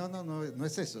guerra, no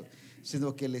es eso,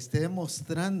 sino que le esté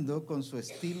demostrando con su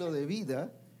estilo de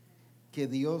vida que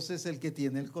Dios es el que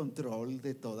tiene el control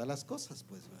de todas las cosas,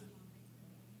 pues.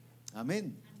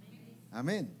 Amén.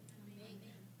 Amén.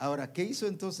 Ahora, ¿qué hizo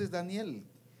entonces Daniel?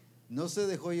 No se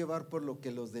dejó llevar por lo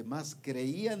que los demás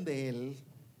creían de él.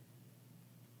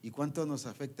 ¿Y cuánto nos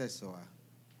afecta eso?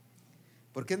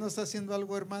 ¿Por qué no está haciendo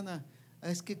algo, hermana?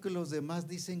 Es que los demás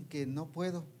dicen que no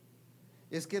puedo.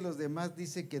 Es que los demás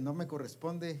dicen que no me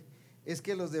corresponde. Es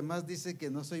que los demás dicen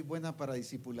que no soy buena para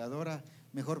discipuladora.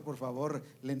 Mejor, por favor,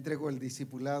 le entrego el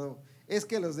discipulado. Es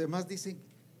que los demás dicen,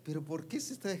 pero ¿por qué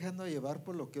se está dejando llevar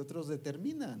por lo que otros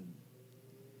determinan?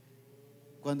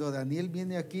 Cuando Daniel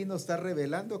viene aquí nos está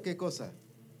revelando ¿qué cosa?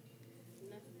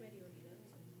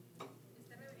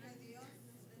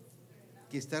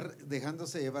 Que está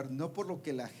dejándose llevar no por lo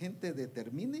que la gente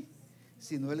determine,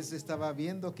 sino él se estaba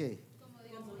viendo que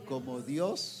como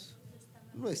Dios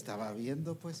lo estaba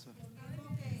viendo, pues.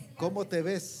 ¿Cómo te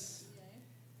ves?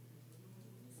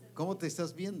 ¿Cómo te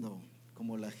estás viendo?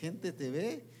 ¿Como la gente te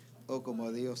ve o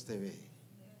como Dios te ve?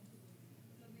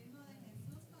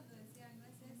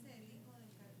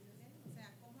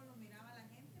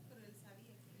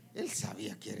 Él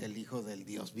sabía que era el Hijo del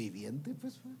Dios viviente,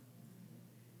 pues.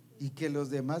 Y que los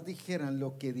demás dijeran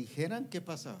lo que dijeran, ¿qué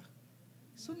pasaba?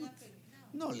 Eso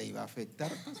no le iba a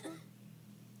afectar, pues.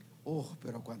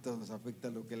 Pero cuánto nos afecta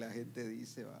lo que la gente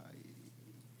dice.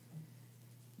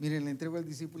 Miren, le entrego el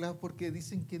discipulado porque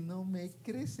dicen que no me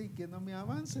crece y que no me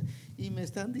avanza. Y me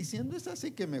están diciendo, es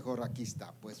así que mejor aquí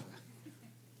está, pues.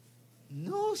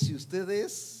 No, si usted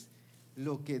es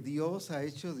lo que Dios ha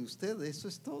hecho de usted, eso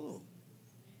es todo.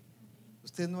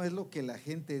 Usted no es lo que la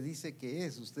gente dice que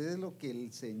es, usted es lo que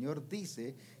el Señor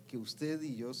dice que usted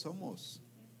y yo somos.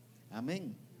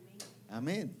 Amén.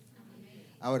 Amén.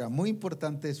 Ahora, muy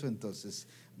importante eso entonces.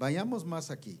 Vayamos más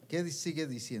aquí. ¿Qué sigue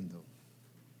diciendo?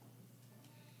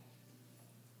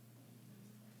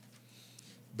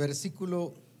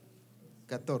 Versículo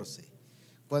 14.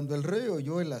 Cuando el rey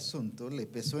oyó el asunto, le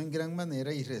pesó en gran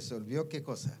manera y resolvió ¿qué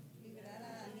cosa? Librar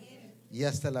a Daniel. Y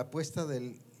hasta la puesta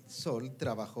del sol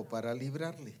trabajó para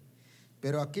librarle.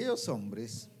 Pero aquellos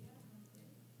hombres,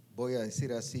 voy a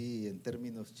decir así en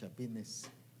términos chapines,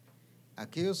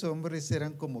 aquellos hombres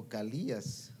eran como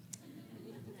calías.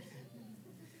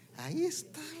 Ahí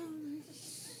está.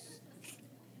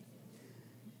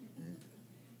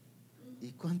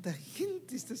 ¿Y cuánta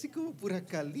gente está así como pura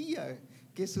calía?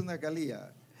 ¿Qué es una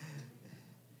calía?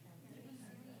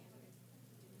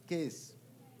 ¿Qué es?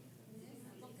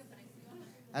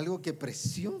 Algo que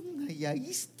presiona y ahí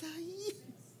está, ahí.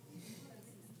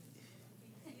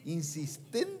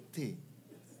 Insistente.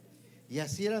 Y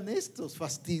así eran estos,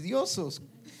 fastidiosos.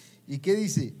 ¿Y qué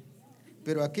dice?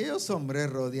 Pero aquellos hombres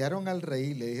rodearon al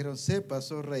rey y le dijeron,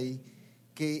 sepas, oh rey,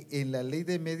 que en la ley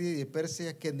de Media y de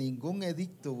Persia que ningún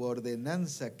edicto u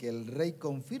ordenanza que el rey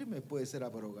confirme puede ser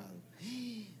abrogado.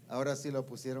 Ahora sí lo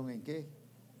pusieron ¿en qué?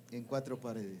 En 4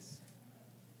 paredes.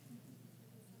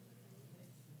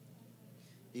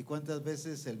 ¿Y cuántas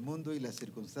veces el mundo y las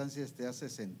circunstancias te hace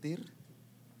sentir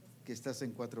que estás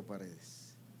en 4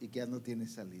 paredes y que ya no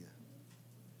tienes salida?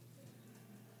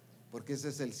 Porque ese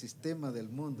es el sistema del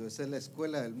mundo, esa es la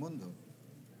escuela del mundo.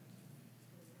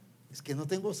 Es que no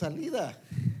tengo salida,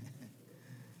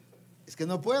 es que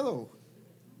no puedo.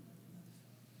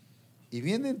 Y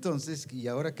viene entonces, ¿y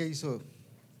ahora qué hizo?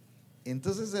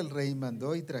 Entonces el rey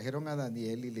mandó y trajeron a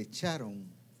Daniel y le echaron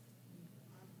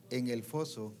en el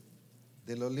foso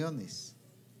de los leones.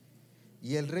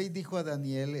 Y el rey dijo a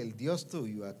Daniel, el Dios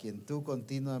tuyo, a quien tú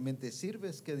continuamente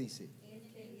sirves, ¿qué dice?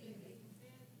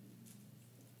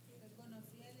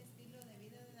 Reconocía el estilo de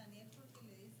vida de Daniel porque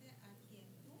le dice a quien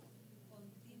tú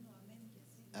continuamente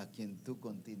sirves. A quien tú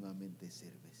continuamente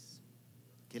sirves.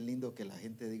 Qué lindo que la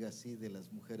gente diga así de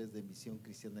las mujeres de Misión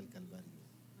Cristiana del Calvario.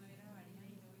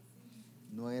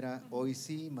 No era hoy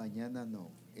sí, mañana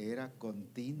no. Era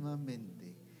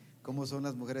continuamente. ¿Cómo son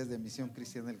las mujeres de Misión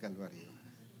Cristiana del Calvario?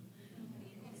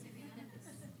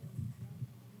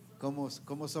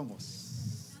 ¿Cómo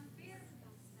somos?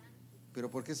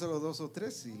 Pero ¿por qué solo 2 o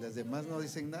 3 y las demás no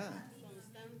dicen nada?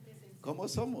 ¿Cómo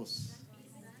somos?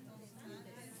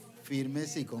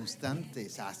 firmes y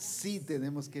constantes. Así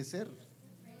tenemos que ser.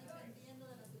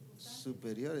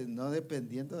 Superiores, no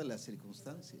dependiendo de las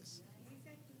circunstancias.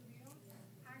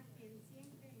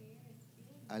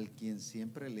 Al quien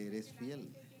siempre le eres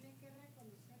fiel.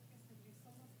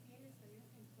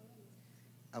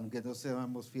 Aunque no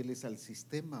seamos fieles al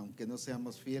sistema, aunque no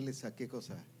seamos fieles a qué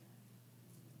cosa,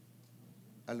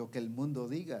 a lo que el mundo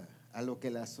diga, a lo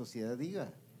que la sociedad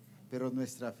diga, pero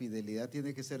nuestra fidelidad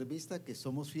tiene que ser vista que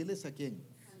somos fieles a quién,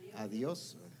 a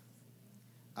Dios.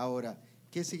 Ahora,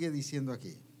 ¿qué sigue diciendo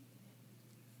aquí?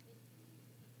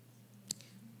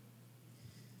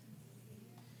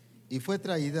 Y fue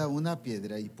traída una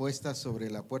piedra y puesta sobre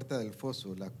la puerta del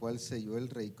foso, la cual selló el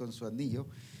rey con su anillo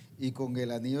y con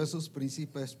el anillo de sus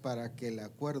príncipes, para que el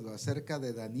acuerdo acerca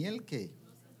de Daniel ¿qué?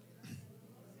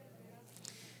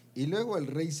 Y luego el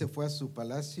rey se fue a su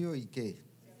palacio y ¿qué?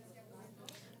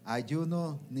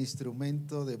 Ayuno ni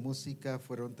instrumento de música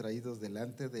fueron traídos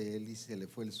delante de él y se le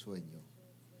fue el sueño.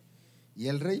 Y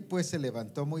el rey pues se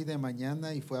levantó muy de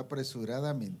mañana y fue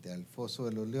apresuradamente al foso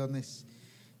de los leones.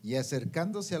 Y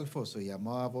acercándose al foso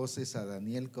llamó a voces a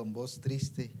Daniel con voz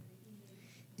triste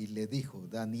y le dijo: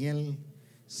 Daniel,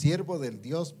 siervo del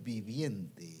Dios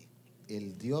viviente,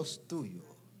 el Dios tuyo,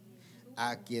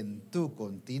 a quien tú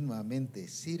continuamente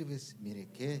sirves. Mire,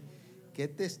 qué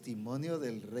testimonio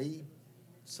del rey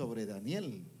sobre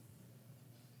Daniel.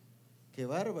 Qué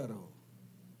bárbaro.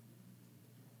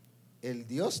 El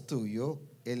Dios tuyo,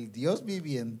 el Dios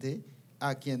viviente,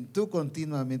 a quien tú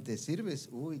continuamente sirves.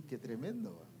 Uy, qué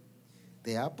tremendo.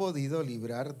 ¿Te ha podido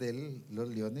librar de los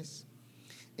leones?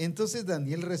 Entonces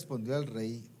Daniel respondió al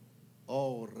rey: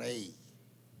 oh rey,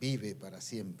 vive para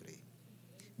siempre.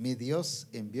 Mi Dios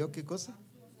envió ¿qué cosa?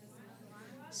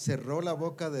 Cerró la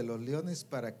boca de los leones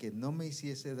para que no me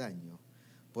hiciese daño,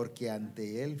 porque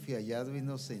ante él fui hallado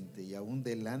inocente, y aún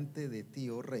delante de ti,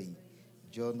 oh rey,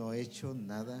 yo no he hecho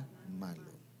nada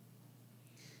malo.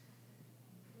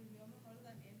 Durmió mejor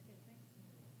Daniel que el rey.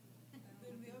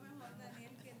 Durmió mejor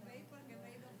Daniel que el rey, porque el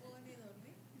rey no pudo ni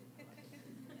dormir.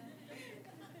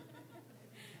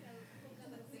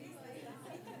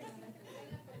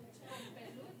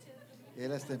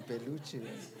 Él hasta en peluche,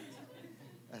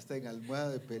 hasta en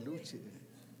almohada de peluche.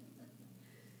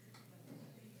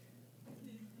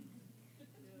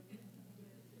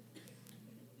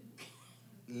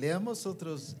 Leamos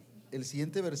el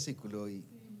siguiente versículo y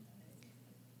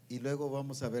luego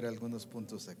vamos a ver algunos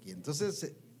puntos aquí.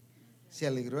 Entonces se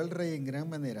alegró el rey en gran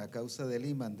manera a causa de él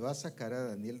y mandó a sacar a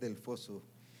Daniel del foso.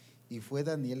 Y fue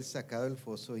Daniel sacado del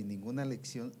foso y ninguna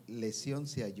lesión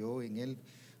se halló en él,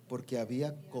 porque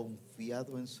había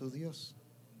confiado en su Dios.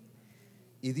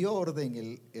 Y dio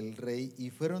orden el rey, y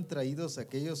fueron traídos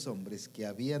aquellos hombres que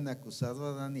habían acusado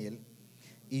a Daniel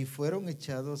y fueron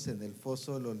echados en el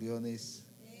foso de los leones,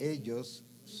 ellos,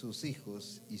 sus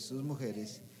hijos y sus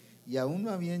mujeres, y aún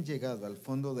no habían llegado al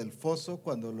fondo del foso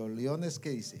cuando los leones, ¿qué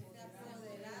dice?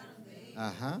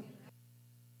 Ajá.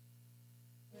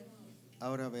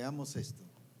 Ahora veamos esto.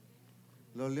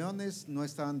 Los leones no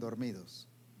estaban dormidos,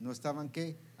 no estaban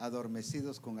 ¿qué?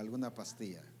 Adormecidos con alguna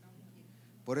pastilla.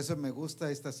 Por eso me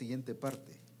gusta esta siguiente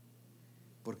parte,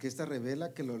 porque esta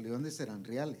revela que los leones eran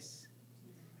reales,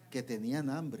 que tenían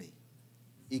hambre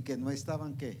y que no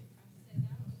estaban ¿qué?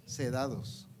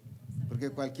 Sedados.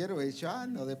 Porque cualquiera ha dicho,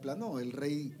 no, de plano, el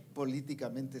rey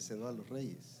políticamente sedó a los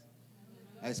reyes,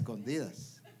 a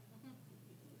escondidas.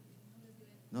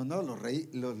 No, los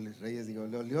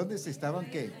leones estaban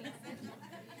 ¿qué?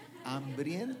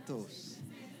 Hambrientos.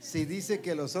 Si dice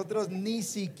que los otros ni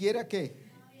siquiera ¿qué?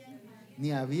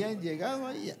 Ni habían llegado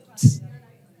ahí,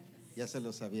 ya se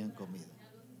los habían comido.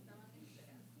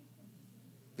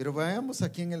 Pero vayamos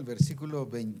aquí en el versículo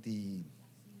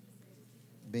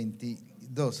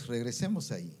 22,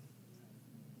 regresemos ahí.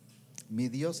 Mi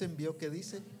Dios envió, ¿qué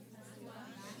dice?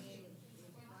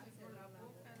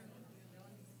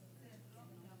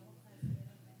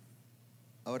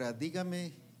 Ahora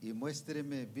dígame y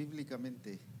muéstreme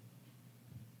bíblicamente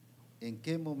en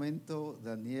qué momento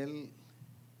Daniel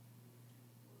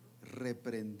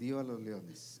reprendió a los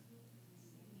leones.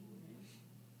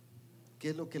 ¿Qué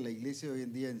es lo que la iglesia hoy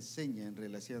en día enseña en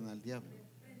relación al diablo?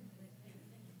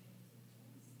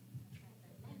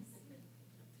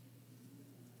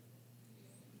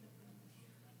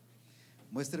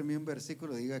 Muéstreme un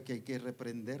versículo, diga que hay que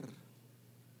reprender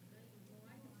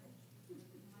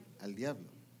al diablo.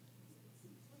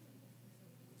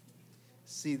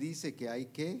 Si dice que hay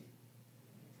que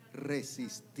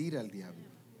resistir al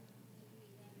diablo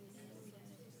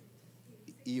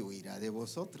y huirá de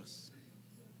vosotros.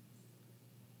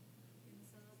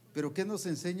 Pero ¿qué nos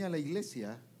enseña la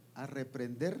iglesia? A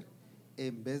reprender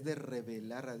en vez de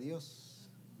revelar a Dios.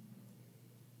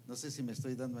 No sé si me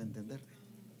estoy dando a entender.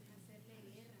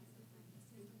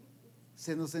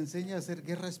 Se nos enseña a hacer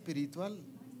guerra espiritual.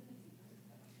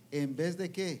 En vez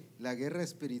de ¿qué? La guerra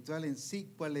espiritual en sí,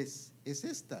 ¿cuál es? Es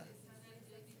esta.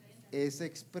 Es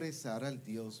expresar al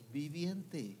Dios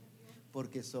viviente.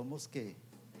 Porque somos ¿qué?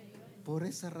 Por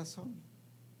esa razón.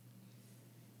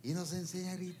 Y nos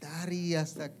enseña a gritar, y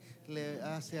hasta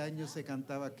hace años se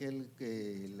cantaba aquel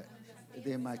que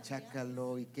de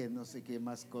machácalo y que no sé qué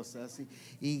más cosas,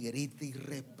 y grita y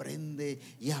reprende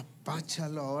y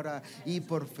apáchalo ahora, y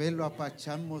por fe lo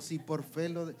apachamos y por fe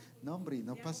lo... No, hombre, y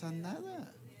no pasa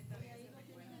nada.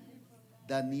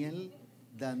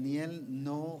 Daniel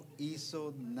no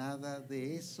hizo nada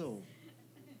de eso.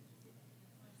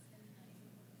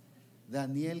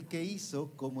 Daniel, ¿qué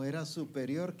hizo? Como era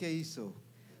superior, ¿qué hizo?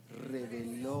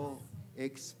 Reveló,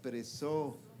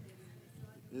 expresó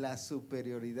la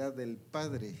superioridad del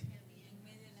Padre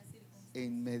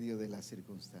en medio de las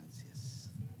circunstancias.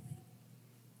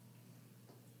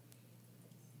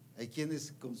 Hay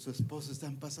quienes con su esposo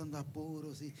están pasando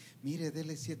apuros y mire,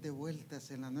 dele 7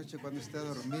 vueltas en la noche cuando esté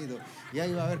dormido y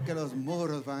ahí va a ver que los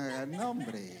muros van a ganar. No,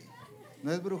 hombre,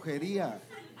 no es brujería.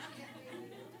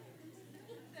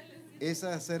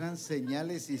 Esas eran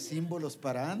señales y símbolos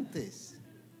para antes.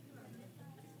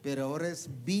 Pero ahora es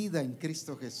vida en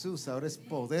Cristo Jesús, ahora es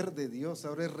poder de Dios,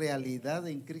 ahora es realidad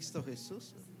en Cristo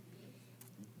Jesús.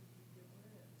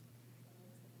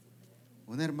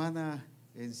 Una hermana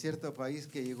en cierto país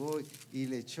que llegó y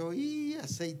le echó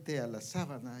aceite a la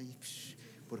sábana,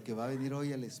 porque va a venir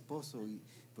hoy el esposo,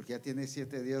 porque ya tiene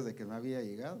 7 días de que no había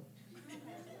llegado.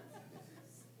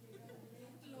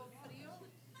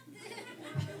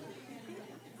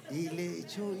 Y le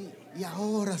echó y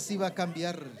ahora sí va a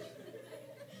cambiar.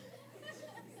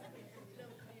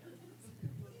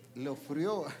 Lo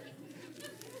frió.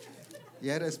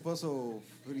 Ya era esposo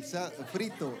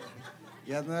frito.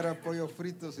 Ya no era pollo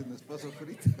frito, sino esposo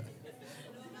frito.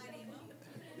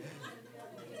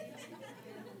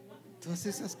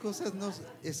 Entonces esas cosas no,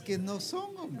 es que no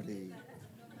son, hombre.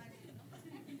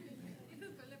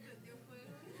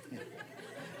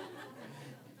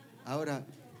 Ahora,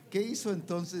 ¿qué hizo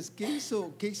entonces? ¿Qué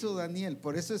hizo Daniel?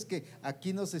 Por eso es que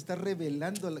aquí nos está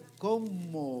revelando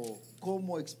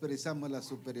cómo expresamos la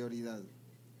superioridad.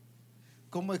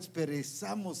 ¿Cómo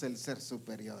expresamos el ser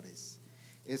superiores?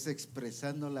 Es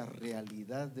expresando la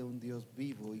realidad de un Dios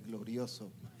vivo y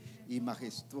glorioso y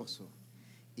majestuoso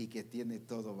y que tiene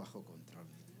todo bajo control.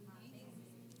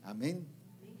 Amén.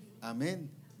 Amén.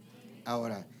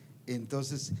 Ahora,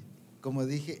 entonces, como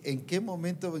dije, ¿en qué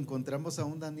momento encontramos a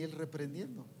un Daniel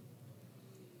reprendiendo?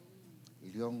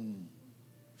 León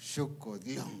chuco,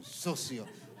 león sucio,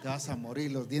 te vas a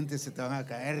morir, los dientes se te van a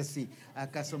caer si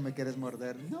acaso me quieres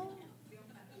morder. No.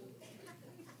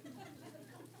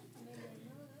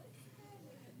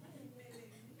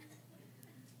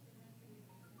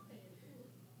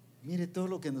 Mire todo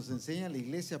lo que nos enseña la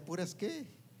iglesia, puras ¿qué?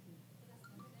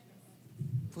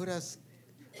 Puras,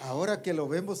 ahora que lo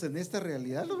vemos en esta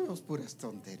realidad, lo vemos puras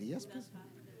tonterías, pues,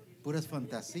 puras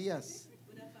fantasías.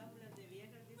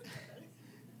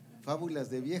 Fábulas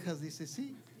de viejas, dice,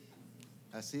 sí,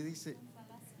 así dice.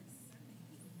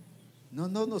 No,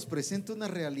 nos presenta una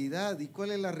realidad. ¿Y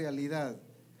cuál es la realidad?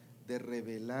 De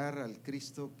revelar al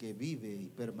Cristo que vive y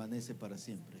permanece para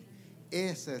siempre.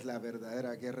 Esa es la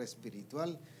verdadera guerra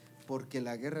espiritual, porque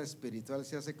la guerra espiritual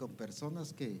se hace con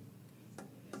personas que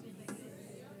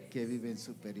viven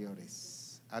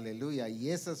superiores. Aleluya. Y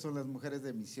esas son las mujeres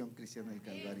de Misión Cristiana del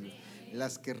Calvario,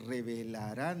 las que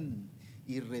revelarán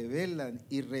y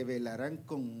revelarán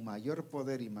con mayor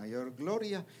poder y mayor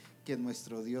gloria que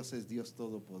nuestro Dios es Dios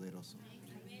todopoderoso.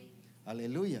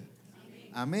 Aleluya.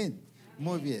 Amén.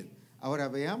 Muy bien. Ahora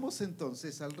veamos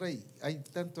entonces al rey. Hay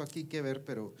tanto aquí que ver,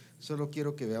 pero solo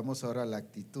quiero que veamos ahora la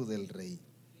actitud del rey.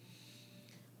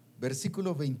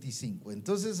 Versículo 25.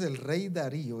 Entonces el rey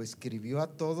Darío escribió a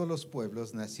todos los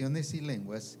pueblos, naciones y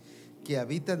lenguas que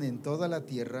habitan en toda la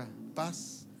tierra,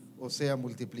 paz os sea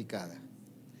multiplicada.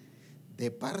 De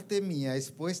parte mía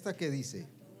es puesta, que dice,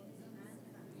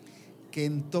 que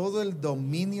en todo el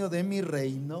dominio de mi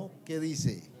reino, ¿qué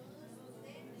dice?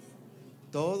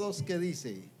 Todos, ¿qué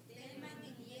dice?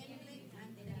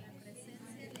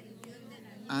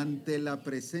 Ante la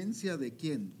presencia de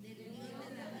quién.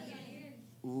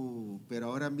 Pero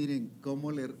ahora miren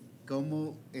cómo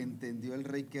entendió el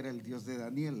rey que era el Dios de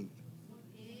Daniel.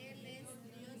 Él es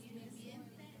Dios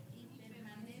viviente y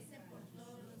permanece por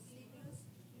todos los siglos,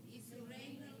 y su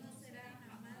reino no será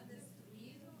jamás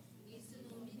destruido, y su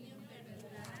dominio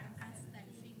perdurará hasta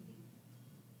el fin.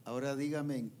 Ahora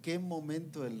dígame, ¿en qué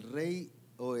momento el rey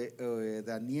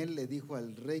Daniel le dijo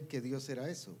al rey que Dios era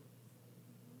eso?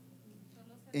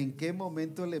 ¿En qué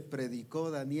momento le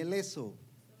predicó Daniel eso?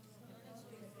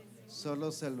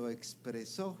 Solo se lo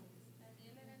expresó.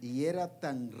 Y era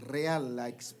tan real la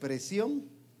expresión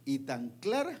y tan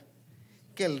clara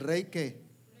que el rey que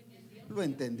lo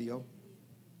entendió.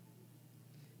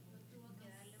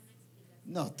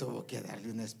 No tuvo que darle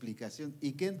una explicación.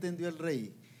 ¿Y qué entendió el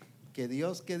rey? Que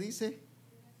Dios, ¿qué dice?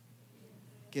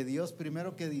 Que Dios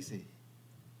primero, ¿qué dice?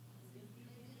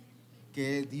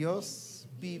 Que Dios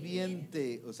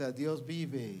viviente, o sea, Dios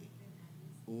vive.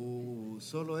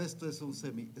 Solo esto es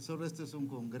un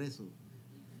congreso.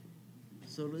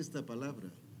 Solo esta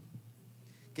palabra.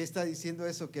 ¿Qué está diciendo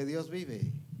eso? Que Dios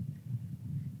vive.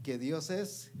 Que Dios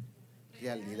es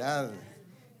realidad.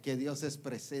 Que Dios es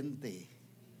presente.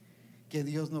 Que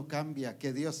Dios no cambia,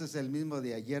 que Dios es el mismo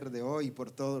de ayer, de hoy,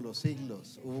 por todos los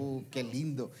siglos. Qué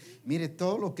lindo. Mire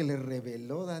todo lo que le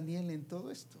reveló Daniel en todo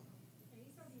esto.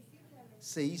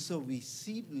 Se hizo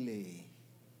visible.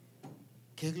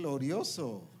 Qué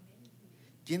glorioso.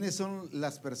 ¿Quiénes son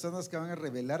las personas que van a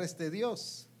revelar este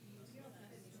Dios?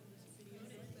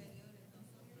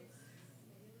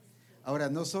 Ahora,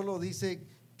 no solo dice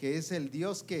que es el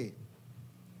Dios que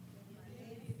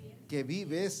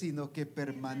vive, sino que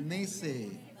permanece.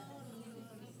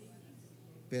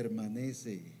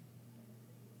 Permanece.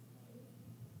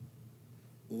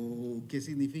 ¿Qué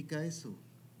significa eso?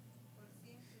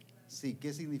 Sí,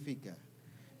 ¿qué significa?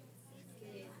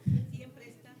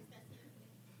 Siempre está.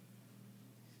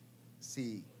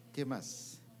 Sí, ¿qué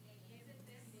más?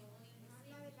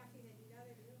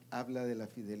 Habla de la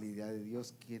fidelidad de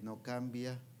Dios que no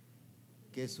cambia,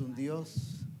 que es un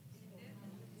Dios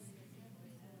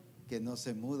que no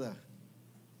se muda.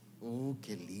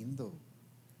 Qué lindo.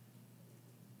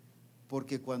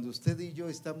 Porque cuando usted y yo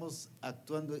estamos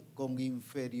actuando con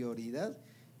inferioridad,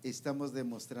 estamos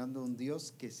demostrando un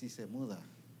Dios que sí se muda,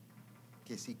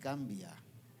 que sí cambia.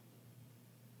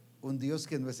 Un Dios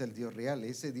que no es el Dios real,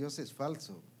 ese Dios es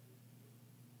falso.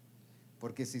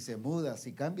 Porque si se muda,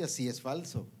 si cambia, sí es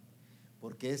falso.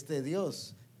 Porque este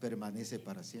Dios permanece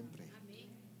para siempre.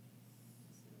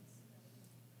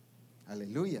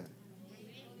 Aleluya.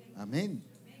 Amén.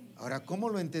 Ahora, ¿cómo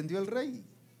lo entendió el rey?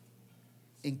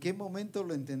 ¿En qué momento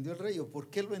lo entendió el rey? ¿O por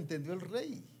qué lo entendió el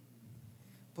rey?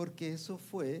 Porque eso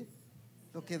fue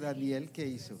lo que Daniel, ¿qué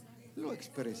hizo? Lo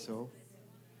expresó.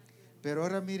 Pero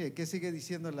ahora mire, ¿qué sigue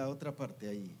diciendo la otra parte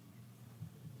ahí?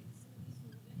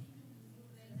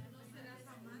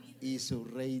 Y su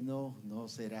reino no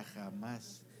será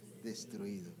jamás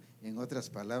destruido. En otras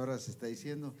palabras, está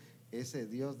diciendo, ese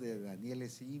Dios de Daniel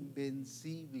es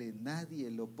invencible, nadie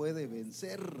lo puede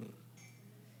vencer.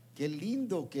 Qué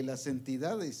lindo que las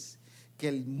entidades, que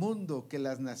el mundo, que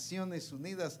las Naciones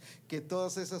Unidas, que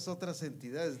todas esas otras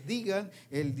entidades digan,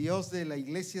 el Dios de la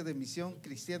Iglesia de Misión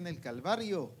Cristiana El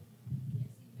Calvario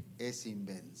es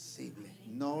invencible.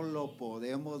 No lo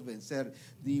podemos vencer,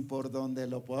 ni por donde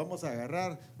lo podamos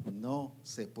agarrar, no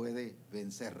se puede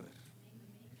vencer.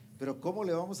 Pero ¿cómo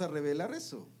le vamos a revelar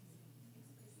eso?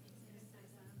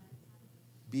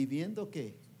 ¿Viviendo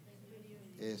qué?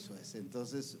 Eso es.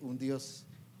 Entonces, un Dios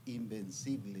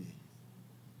invencible.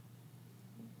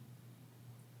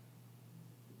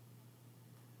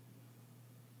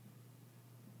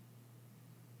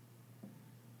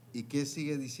 ¿Y qué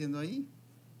sigue diciendo ahí?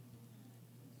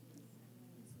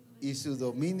 ¿Y su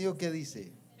dominio qué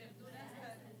dice?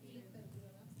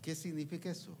 ¿Qué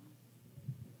significa eso?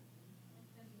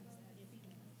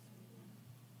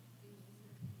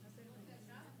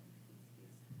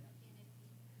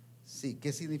 Sí,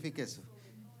 ¿qué significa eso?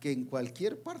 Que en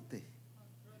cualquier parte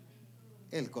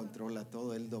Él controla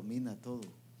todo, Él domina todo,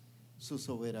 su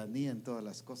soberanía en todas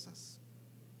las cosas,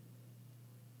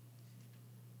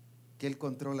 que Él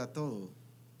controla todo.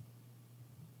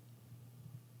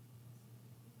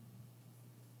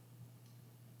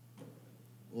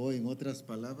 O en otras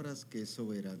palabras, que es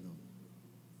soberano.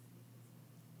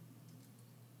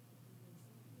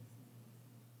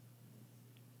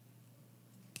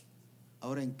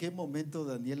 Ahora, ¿en qué momento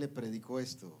Daniel le predicó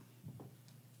esto?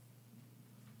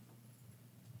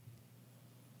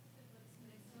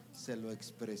 Se lo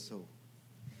expresó.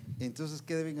 Entonces,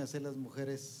 ¿qué deben hacer las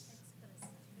mujeres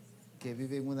que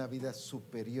viven una vida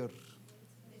superior?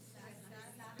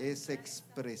 Es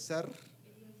expresar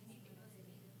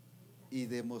y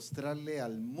demostrarle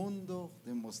al mundo,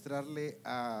 demostrarle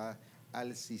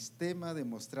al sistema,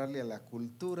 demostrarle a la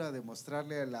cultura,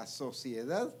 demostrarle a la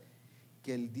sociedad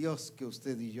que el Dios que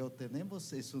usted y yo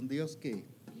tenemos es un Dios que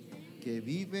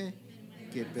vive,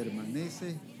 que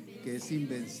permanece, que es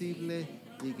invencible,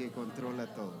 y que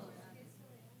controla todo.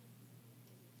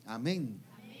 Amén.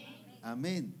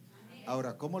 Amén.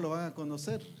 Ahora, ¿cómo lo van a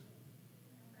conocer?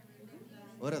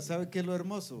 Ahora, ¿sabe qué es lo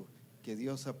hermoso? Que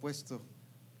Dios ha puesto,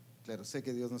 claro, sé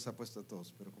que Dios nos ha puesto a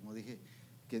todos, pero como dije,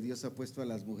 que Dios ha puesto a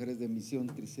las mujeres de Misión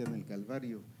Cristiana El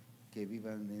Calvario que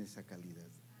vivan en esa calidad.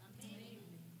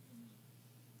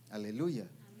 Aleluya.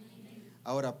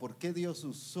 Ahora, ¿por qué Dios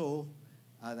usó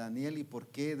a Daniel y por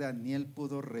qué Daniel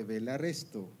pudo revelar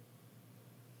esto?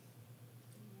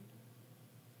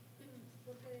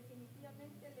 Porque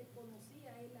definitivamente le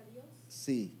conocía a él a Dios.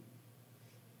 Sí,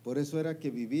 por eso era que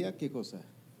vivía, ¿qué cosa?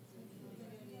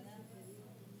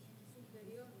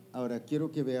 Ahora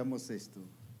quiero que veamos esto.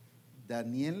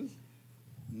 Daniel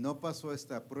no pasó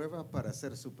esta prueba para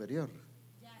ser superior.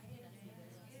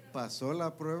 Pasó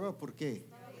la prueba, ¿por qué?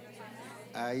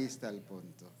 Ahí está el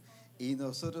punto. Y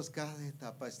nosotros cada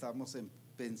etapa estamos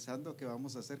pensando que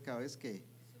vamos a ser cada vez que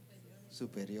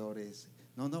superiores.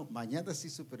 No, mañana sí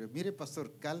superior. Mire,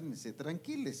 pastor, cálmese,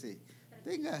 tranquílese.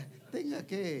 Tenga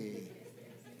que,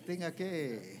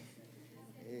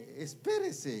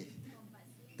 espérese.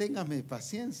 Téngame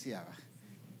paciencia.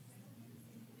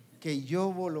 Que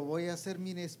yo lo voy a hacer,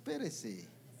 mire, espérese.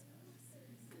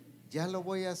 Ya lo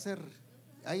voy a hacer.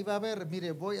 Ahí va a ver,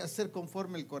 mire, voy a hacer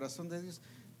conforme el corazón de Dios.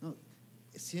 No,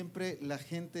 siempre la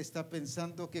gente está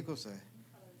pensando, ¿qué cosa?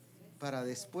 Para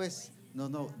después. No,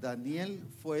 Daniel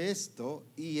fue esto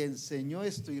y enseñó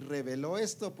esto y reveló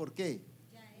esto. ¿Por qué?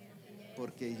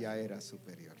 Porque ya era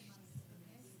superior.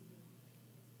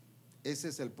 Ese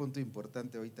es el punto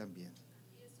importante hoy también.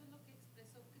 Y eso es lo que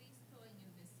expresó Cristo en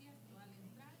el desierto al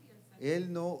entrar y al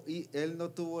salir. Él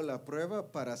no tuvo la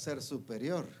prueba para ser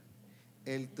superior.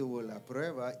 Él tuvo la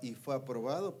prueba y fue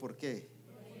aprobado. ¿Por qué?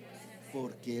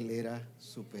 Porque él era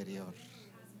superior.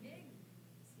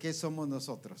 ¿Qué somos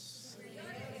nosotros?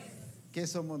 ¿Qué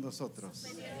somos nosotros?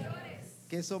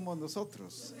 ¿Qué somos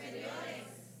nosotros?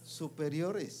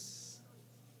 Superiores.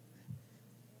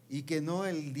 Y que no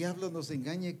el diablo nos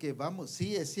engañe que vamos,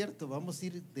 sí es cierto, vamos a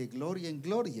ir de gloria en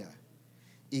gloria.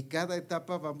 Y cada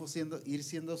etapa vamos ir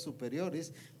siendo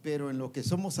superiores, pero en lo que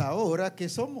somos ahora, ¿qué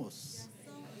somos?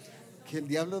 Que el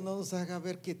diablo no nos haga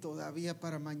ver que todavía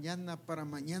para mañana,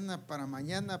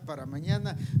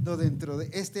 no, dentro de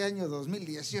este año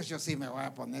 2018 sí me voy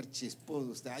a poner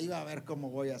chispudo, usted ahí va a ver cómo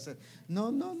voy a hacer.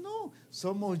 No,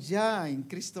 somos ya en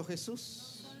Cristo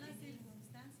Jesús.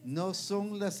 No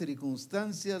son las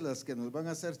circunstancias las que nos van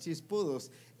a hacer chispudos,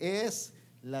 es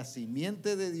la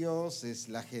simiente de Dios, es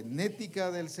la genética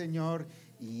del Señor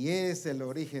y es el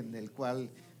origen del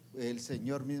cual el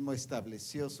Señor mismo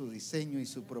estableció su diseño y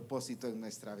su propósito en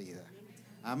nuestra vida.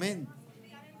 Amén.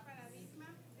 Cambiar el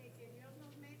paradigma de que Dios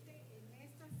nos mete en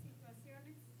estas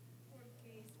situaciones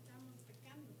porque estamos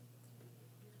pecando.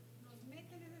 Nos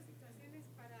mete en esas situaciones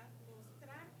para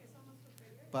mostrar que somos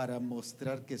superiores. Para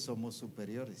mostrar que somos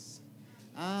superiores.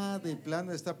 De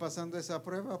plano está pasando esa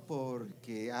prueba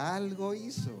porque algo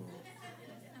hizo.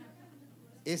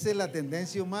 Esa es la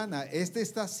tendencia humana. Este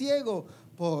está ciego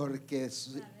porque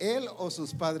él o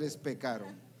sus padres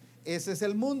pecaron. Ese es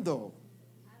el mundo.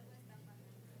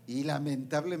 Y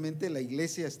lamentablemente la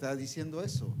iglesia está diciendo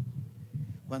eso.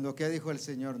 Cuando ¿qué dijo el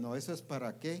Señor? No, eso es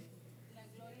para qué.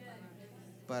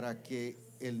 Para que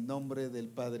el nombre del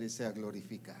Padre sea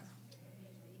glorificado.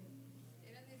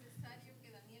 Era necesario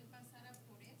que Daniel pasara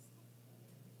por esto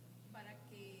para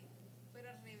que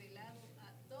fuera revelado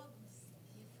a todos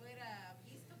y fuera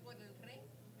visto por el rey,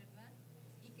 ¿verdad?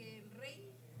 Y que el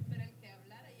rey fuera el que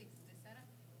hablara y expresara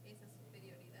esa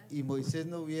superioridad. Y Moisés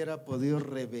no hubiera podido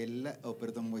revelar,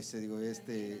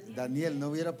 Daniel no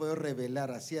hubiera podido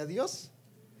revelar hacia Dios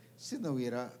si no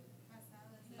hubiera.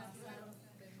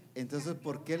 Entonces,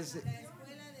 ¿por qué él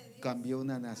cambió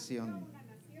una nación?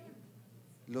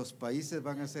 Los países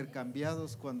van a ser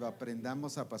cambiados cuando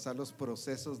aprendamos a pasar los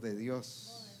procesos de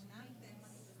Dios.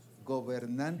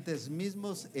 Gobernantes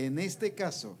mismos, en este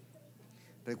caso,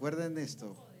 recuerden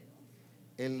esto,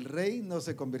 el rey no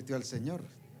se convirtió al Señor,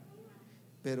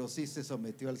 pero sí se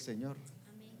sometió al Señor.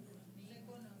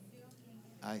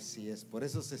 Así es, por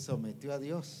eso se sometió a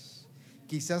Dios.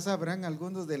 Quizás habrán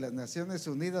algunos de las Naciones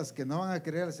Unidas que no van a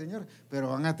creer al Señor, pero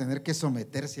van a tener que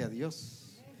someterse a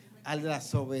Dios, a la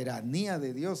soberanía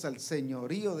de Dios, al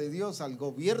señorío de Dios, al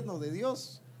gobierno de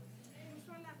Dios.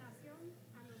 Puso a la nación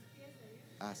a los pies de Dios.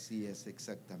 Así es,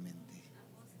 exactamente.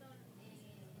 Apóstol,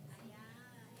 allá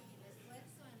en el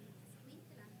esfuerzo en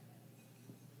Escuintla,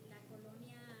 la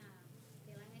colonia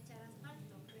le van a echar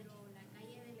asfalto, pero la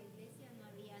calle de la iglesia no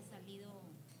había salido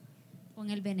con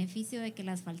el beneficio de que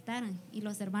la asfaltaran. Y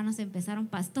los hermanos empezaron,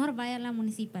 pastor, vaya a la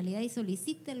municipalidad y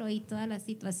solicítelo y toda la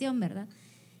situación, ¿verdad?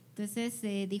 Entonces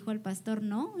dijo el pastor,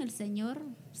 no, el Señor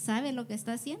sabe lo que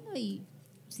está haciendo y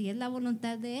si es la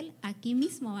voluntad de Él, aquí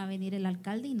mismo va a venir el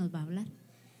alcalde y nos va a hablar.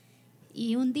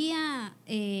 Y un día,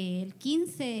 el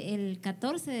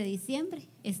 14 de diciembre,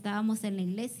 estábamos en la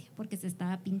iglesia porque se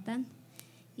estaba pintando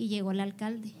y llegó el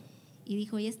alcalde y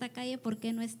dijo, ¿y esta calle por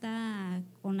qué no está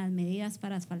con las medidas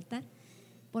para asfaltar?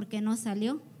 ¿Por qué no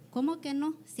salió? ¿Cómo que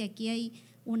no? Si aquí hay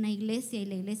una iglesia y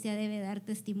la iglesia debe dar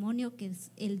testimonio que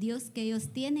el Dios que ellos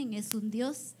tienen es un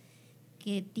Dios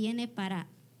que tiene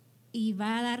y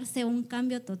va a darse un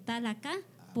cambio total acá,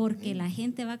 porque la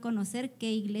gente va a conocer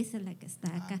qué iglesia es la que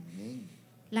está acá. Amén.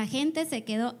 La gente se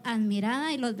quedó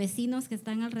admirada y los vecinos que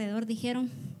están alrededor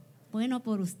dijeron, bueno,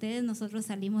 por ustedes nosotros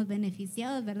salimos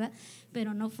beneficiados, ¿verdad?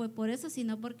 Pero no fue por eso,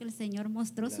 sino porque el Señor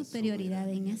mostró La superioridad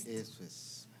en soberanía, esto. Eso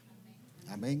es.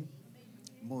 Amén.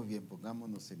 Muy bien,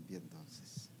 pongámonos en pie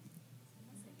entonces.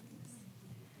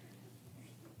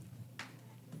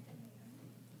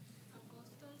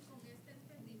 Apóstol, con este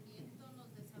entendimiento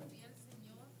nos desafía el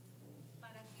Señor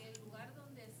para que el lugar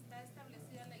donde está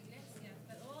establecida la iglesia,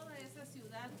 toda esa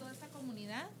ciudad, toda esa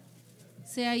comunidad,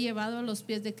 sea llevado a los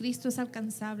pies de Cristo. Es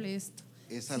alcanzable esto.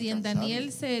 Es Si en alcanzable.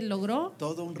 Daniel se logró,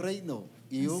 Todo un reino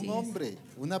y un Así es. hombre,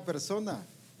 una persona.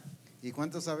 ¿Y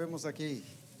cuántos sabemos aquí?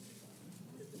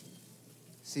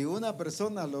 Si una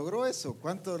persona logró eso,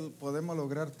 ¿cuánto podemos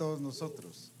lograr todos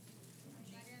nosotros?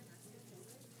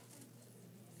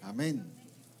 Amén.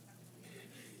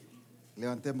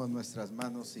 Levantemos nuestras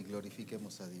manos y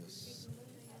glorifiquemos a Dios.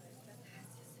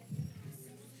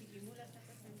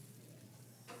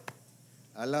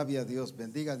 Alabe a Dios,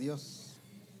 bendiga a Dios,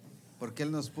 porque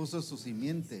Él nos puso su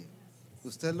simiente.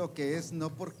 Usted lo que es,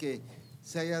 no porque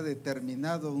se haya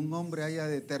determinado, un hombre haya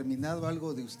determinado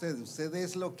algo de usted. Usted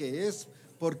es lo que es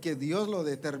porque Dios lo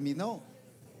determinó.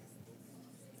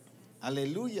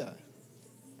 Aleluya.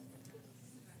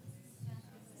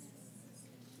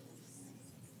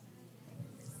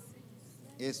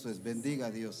 Eso es, bendiga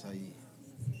a Dios ahí.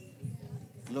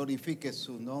 Glorifique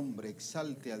su nombre,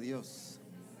 exalte a Dios.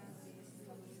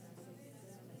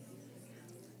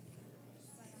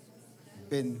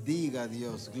 Bendiga a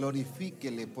Dios,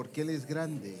 glorifíquele porque Él es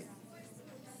grande.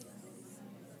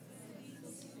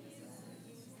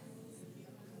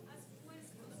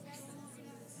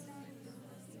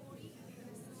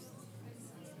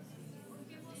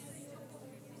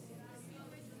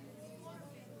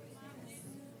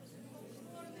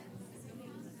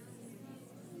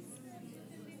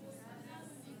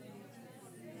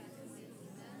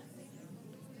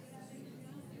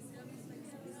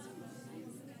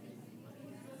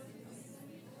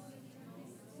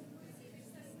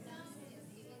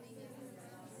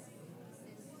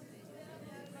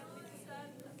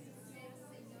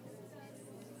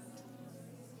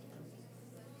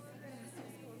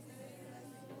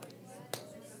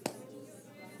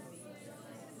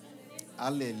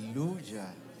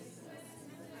 Aleluya.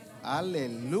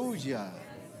 Aleluya.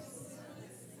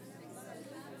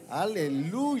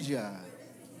 Aleluya.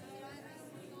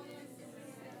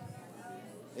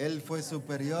 Él fue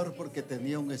superior porque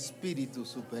tenía un espíritu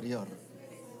superior.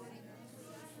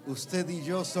 Usted y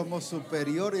yo somos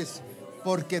superiores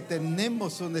porque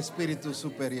tenemos un espíritu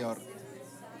superior.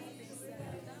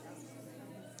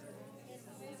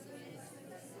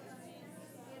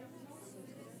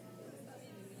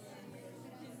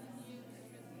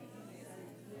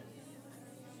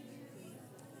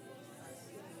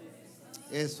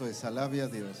 Eso es, alabe a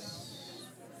Dios.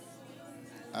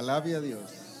 Alabe a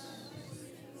Dios.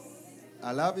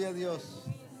 Alabe a Dios.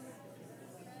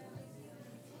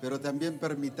 Pero también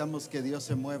permitamos que Dios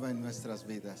se mueva en nuestras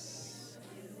vidas.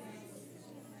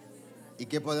 Y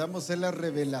que podamos ser la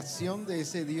revelación de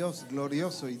ese Dios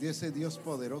glorioso y de ese Dios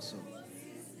poderoso.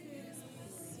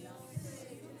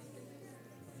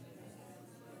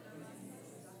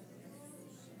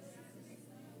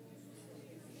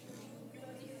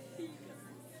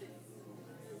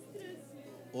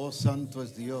 Oh, santo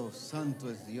es Dios, santo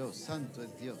es Dios, santo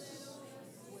es Dios.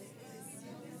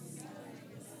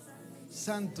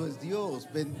 Santo es Dios,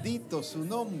 bendito su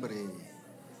nombre.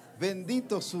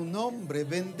 Bendito su nombre,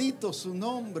 bendito su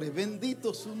nombre,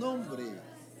 bendito su nombre.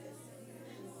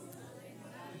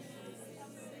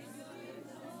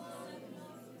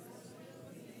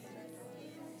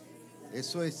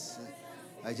 Eso es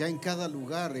allá en cada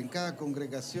lugar, en cada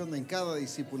congregación, en cada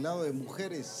discipulado de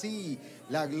mujeres. Sí,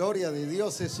 la gloria de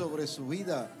Dios es sobre su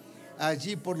vida.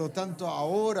 Allí, por lo tanto,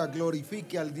 ahora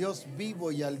glorifique al Dios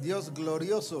vivo y al Dios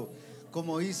glorioso,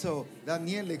 como hizo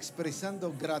Daniel,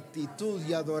 expresando gratitud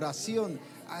y adoración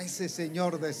a ese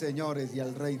Señor de señores y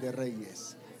al Rey de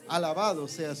reyes. Alabado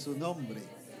sea su nombre,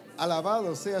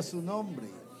 alabado sea su nombre,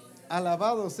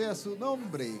 Alabado sea su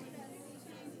nombre.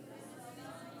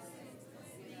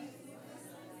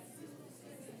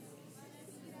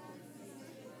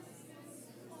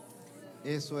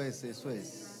 Eso es, eso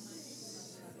es.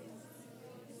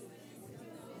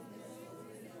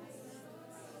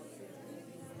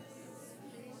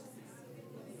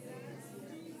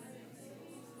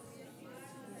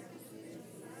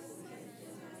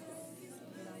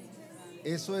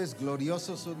 Eso es,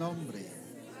 glorioso su nombre.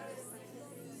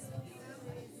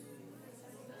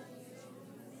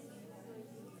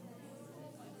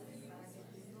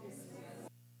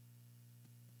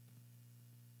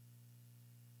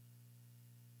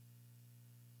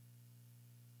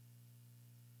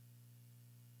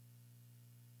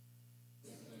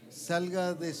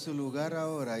 Salga de su lugar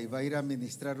ahora y va a ir a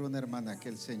ministrar una hermana, que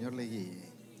el Señor le guíe.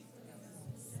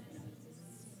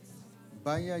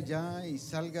 Vaya ya y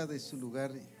salga de su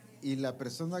lugar, y la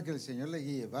persona que el Señor le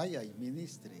guíe, vaya y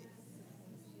ministre.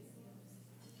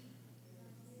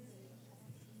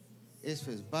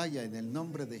 Eso es, vaya en el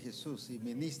nombre de Jesús y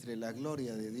ministre la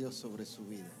gloria de Dios sobre su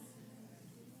vida.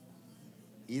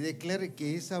 Y declare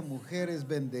que esa mujer es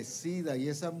bendecida y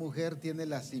esa mujer tiene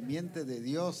la simiente de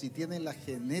Dios y tiene la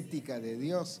genética de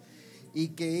Dios, y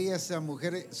que esa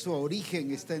mujer, su origen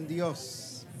está en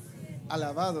Dios.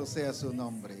 Alabado sea su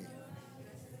nombre.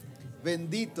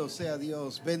 Bendito sea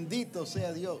Dios, bendito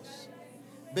sea Dios,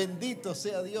 bendito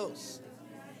sea Dios.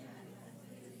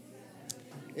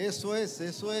 Eso es,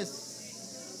 eso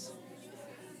es.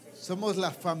 Somos la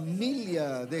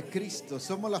familia de Cristo,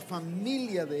 somos la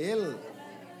familia de Él.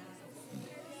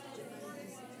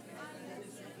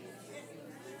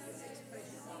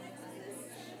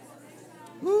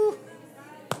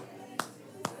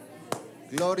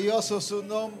 Glorioso su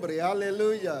nombre,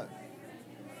 aleluya.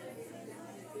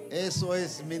 Eso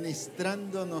es,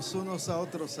 ministrándonos unos a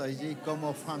otros allí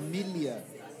como familia,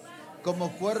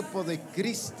 como cuerpo de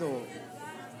Cristo.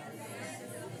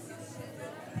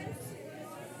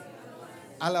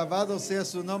 Alabado sea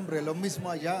su nombre. Lo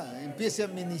mismo allá, empiece a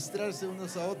ministrarse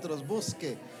unos a otros.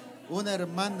 Busque una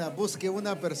hermana, busque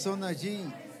una persona allí,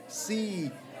 sí,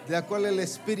 de la cual el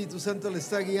Espíritu Santo le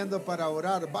está guiando para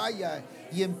orar. Vaya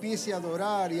y empiece a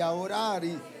adorar y a orar,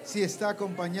 y si está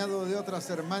acompañado de otras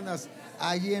hermanas,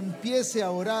 allí empiece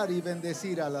a orar y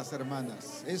bendecir a las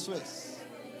hermanas. Eso es,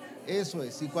 eso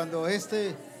es. Y cuando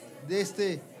este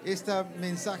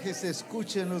mensaje se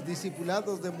escuche en los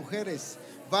discipulados de mujeres,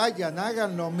 vayan,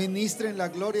 háganlo, ministren la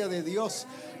gloria de Dios,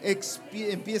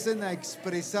 empiecen a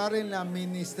expresar en la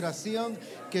administración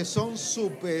que son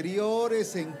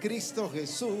superiores en Cristo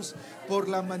Jesús por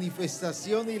la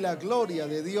manifestación y la gloria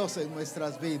de Dios en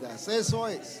nuestras vidas. Eso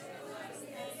es,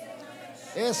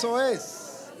 eso es.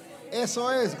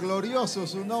 Eso es, glorioso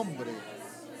su nombre.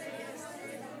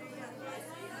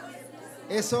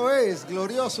 Eso es,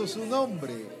 glorioso su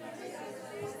nombre.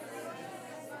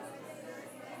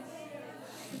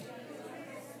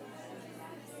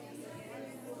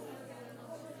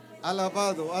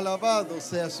 Alabado, alabado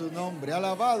sea su nombre,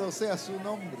 alabado sea su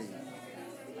nombre.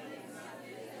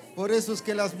 Por eso es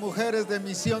que las mujeres de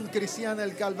Misión Cristiana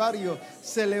El Calvario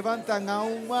se levantan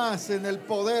aún más en el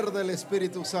poder del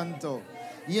Espíritu Santo.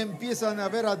 Y empiezan a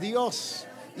ver a Dios,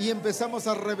 y empezamos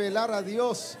a revelar a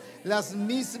Dios. Las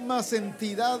mismas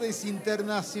entidades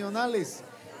internacionales,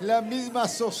 la misma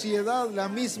sociedad, la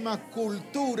misma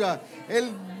cultura,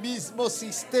 el mismo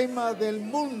sistema del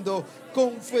mundo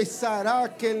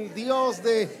confesará que el Dios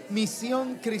de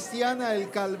Misión Cristiana El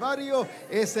Calvario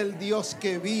es el Dios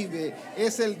que vive,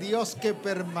 es el Dios que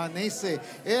permanece,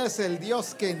 es el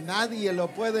Dios que nadie lo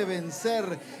puede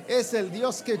vencer, es el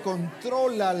Dios que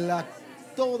controla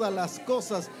todas las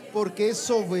cosas, porque es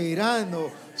soberano,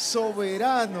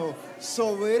 soberano,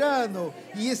 soberano.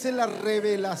 Y esa es la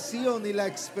revelación y la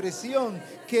expresión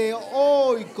que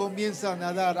hoy comienzan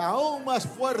a dar aún más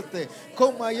fuerte,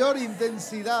 con mayor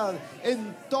intensidad,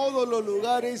 en todos los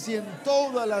lugares y en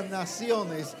todas las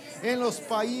naciones, en los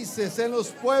países, en los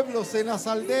pueblos, en las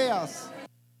aldeas.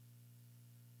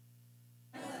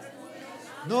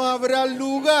 No habrá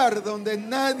lugar donde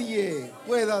nadie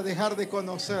pueda dejar de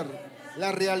conocer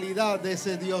la realidad de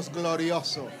ese Dios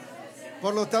glorioso.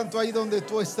 Por lo tanto, ahí donde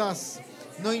tú estás,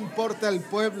 no importa el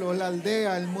pueblo, la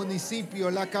aldea, el municipio,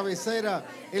 la cabecera,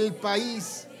 el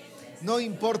país, no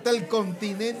importa el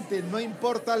continente, no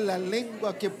importa la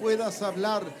lengua que puedas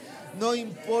hablar, no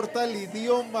importa el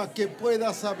idioma que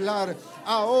puedas hablar.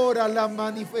 Ahora la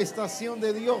manifestación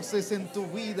de Dios es en tu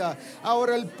vida.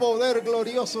 Ahora el poder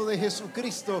glorioso de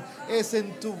Jesucristo es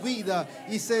en tu vida.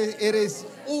 Y eres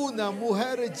una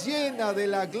mujer llena de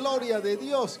la gloria de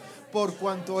Dios, por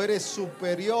cuanto eres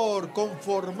superior,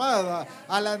 conformada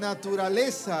a la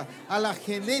naturaleza, a la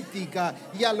genética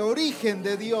y al origen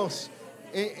de Dios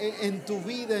en tu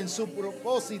vida, en su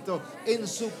propósito, en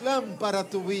su plan para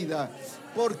tu vida.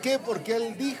 ¿Por qué? Porque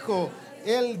Él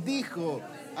dijo,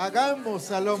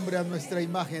 hagamos al hombre a nuestra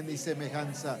imagen y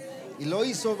semejanza. Y lo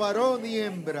hizo varón y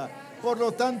hembra. Por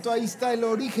lo tanto, ahí está el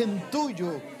origen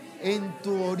tuyo. En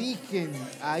tu origen,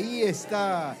 ahí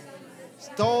está.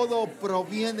 Todo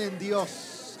proviene en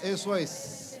Dios. Eso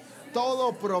es.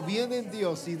 Todo proviene en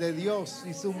Dios y de Dios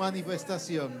y su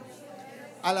manifestación.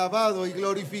 Alabado y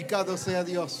glorificado sea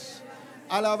Dios.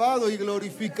 Alabado y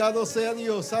glorificado sea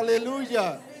Dios.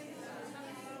 Aleluya.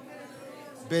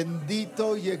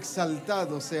 Bendito y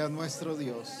exaltado sea nuestro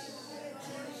Dios.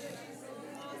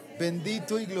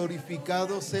 Bendito y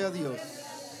glorificado sea Dios.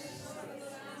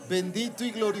 Bendito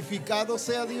y glorificado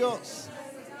sea Dios.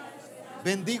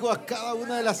 Bendigo a cada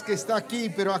una de las que está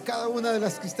aquí, pero a cada una de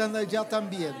las que están allá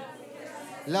también.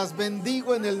 Las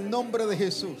bendigo en el nombre de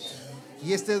Jesús.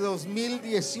 Y este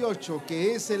 2018,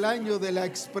 que es el año de la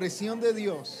expresión de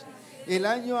Dios, el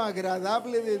año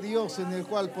agradable de Dios en el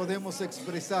cual podemos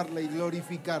expresarle y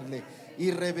glorificarle y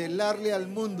revelarle al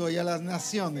mundo y a las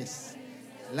naciones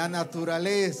la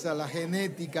naturaleza, la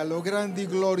genética, lo grande y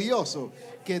glorioso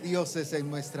que Dios es en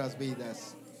nuestras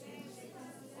vidas.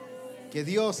 Que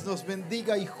Dios nos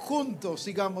bendiga y juntos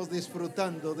sigamos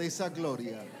disfrutando de esa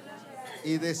gloria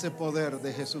y de ese poder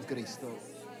de Jesucristo.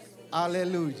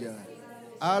 Aleluya,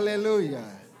 aleluya,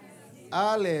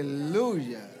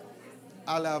 aleluya.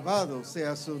 Alabado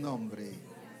sea su nombre.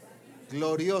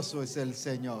 Glorioso es el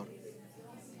Señor.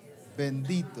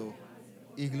 Bendito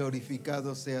y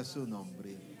glorificado sea su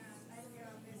nombre.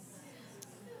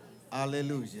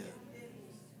 Aleluya.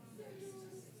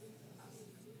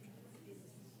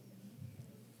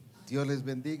 Dios les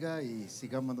bendiga y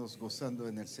sigámonos gozando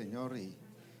en el Señor y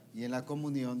en la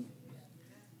comunión,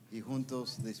 y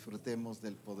juntos disfrutemos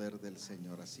del poder del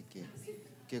Señor. Así que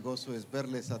qué gozo es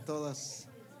verles a todas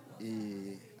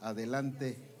y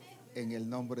adelante en el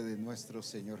nombre de nuestro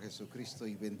Señor Jesucristo,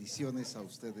 y bendiciones a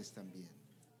ustedes también.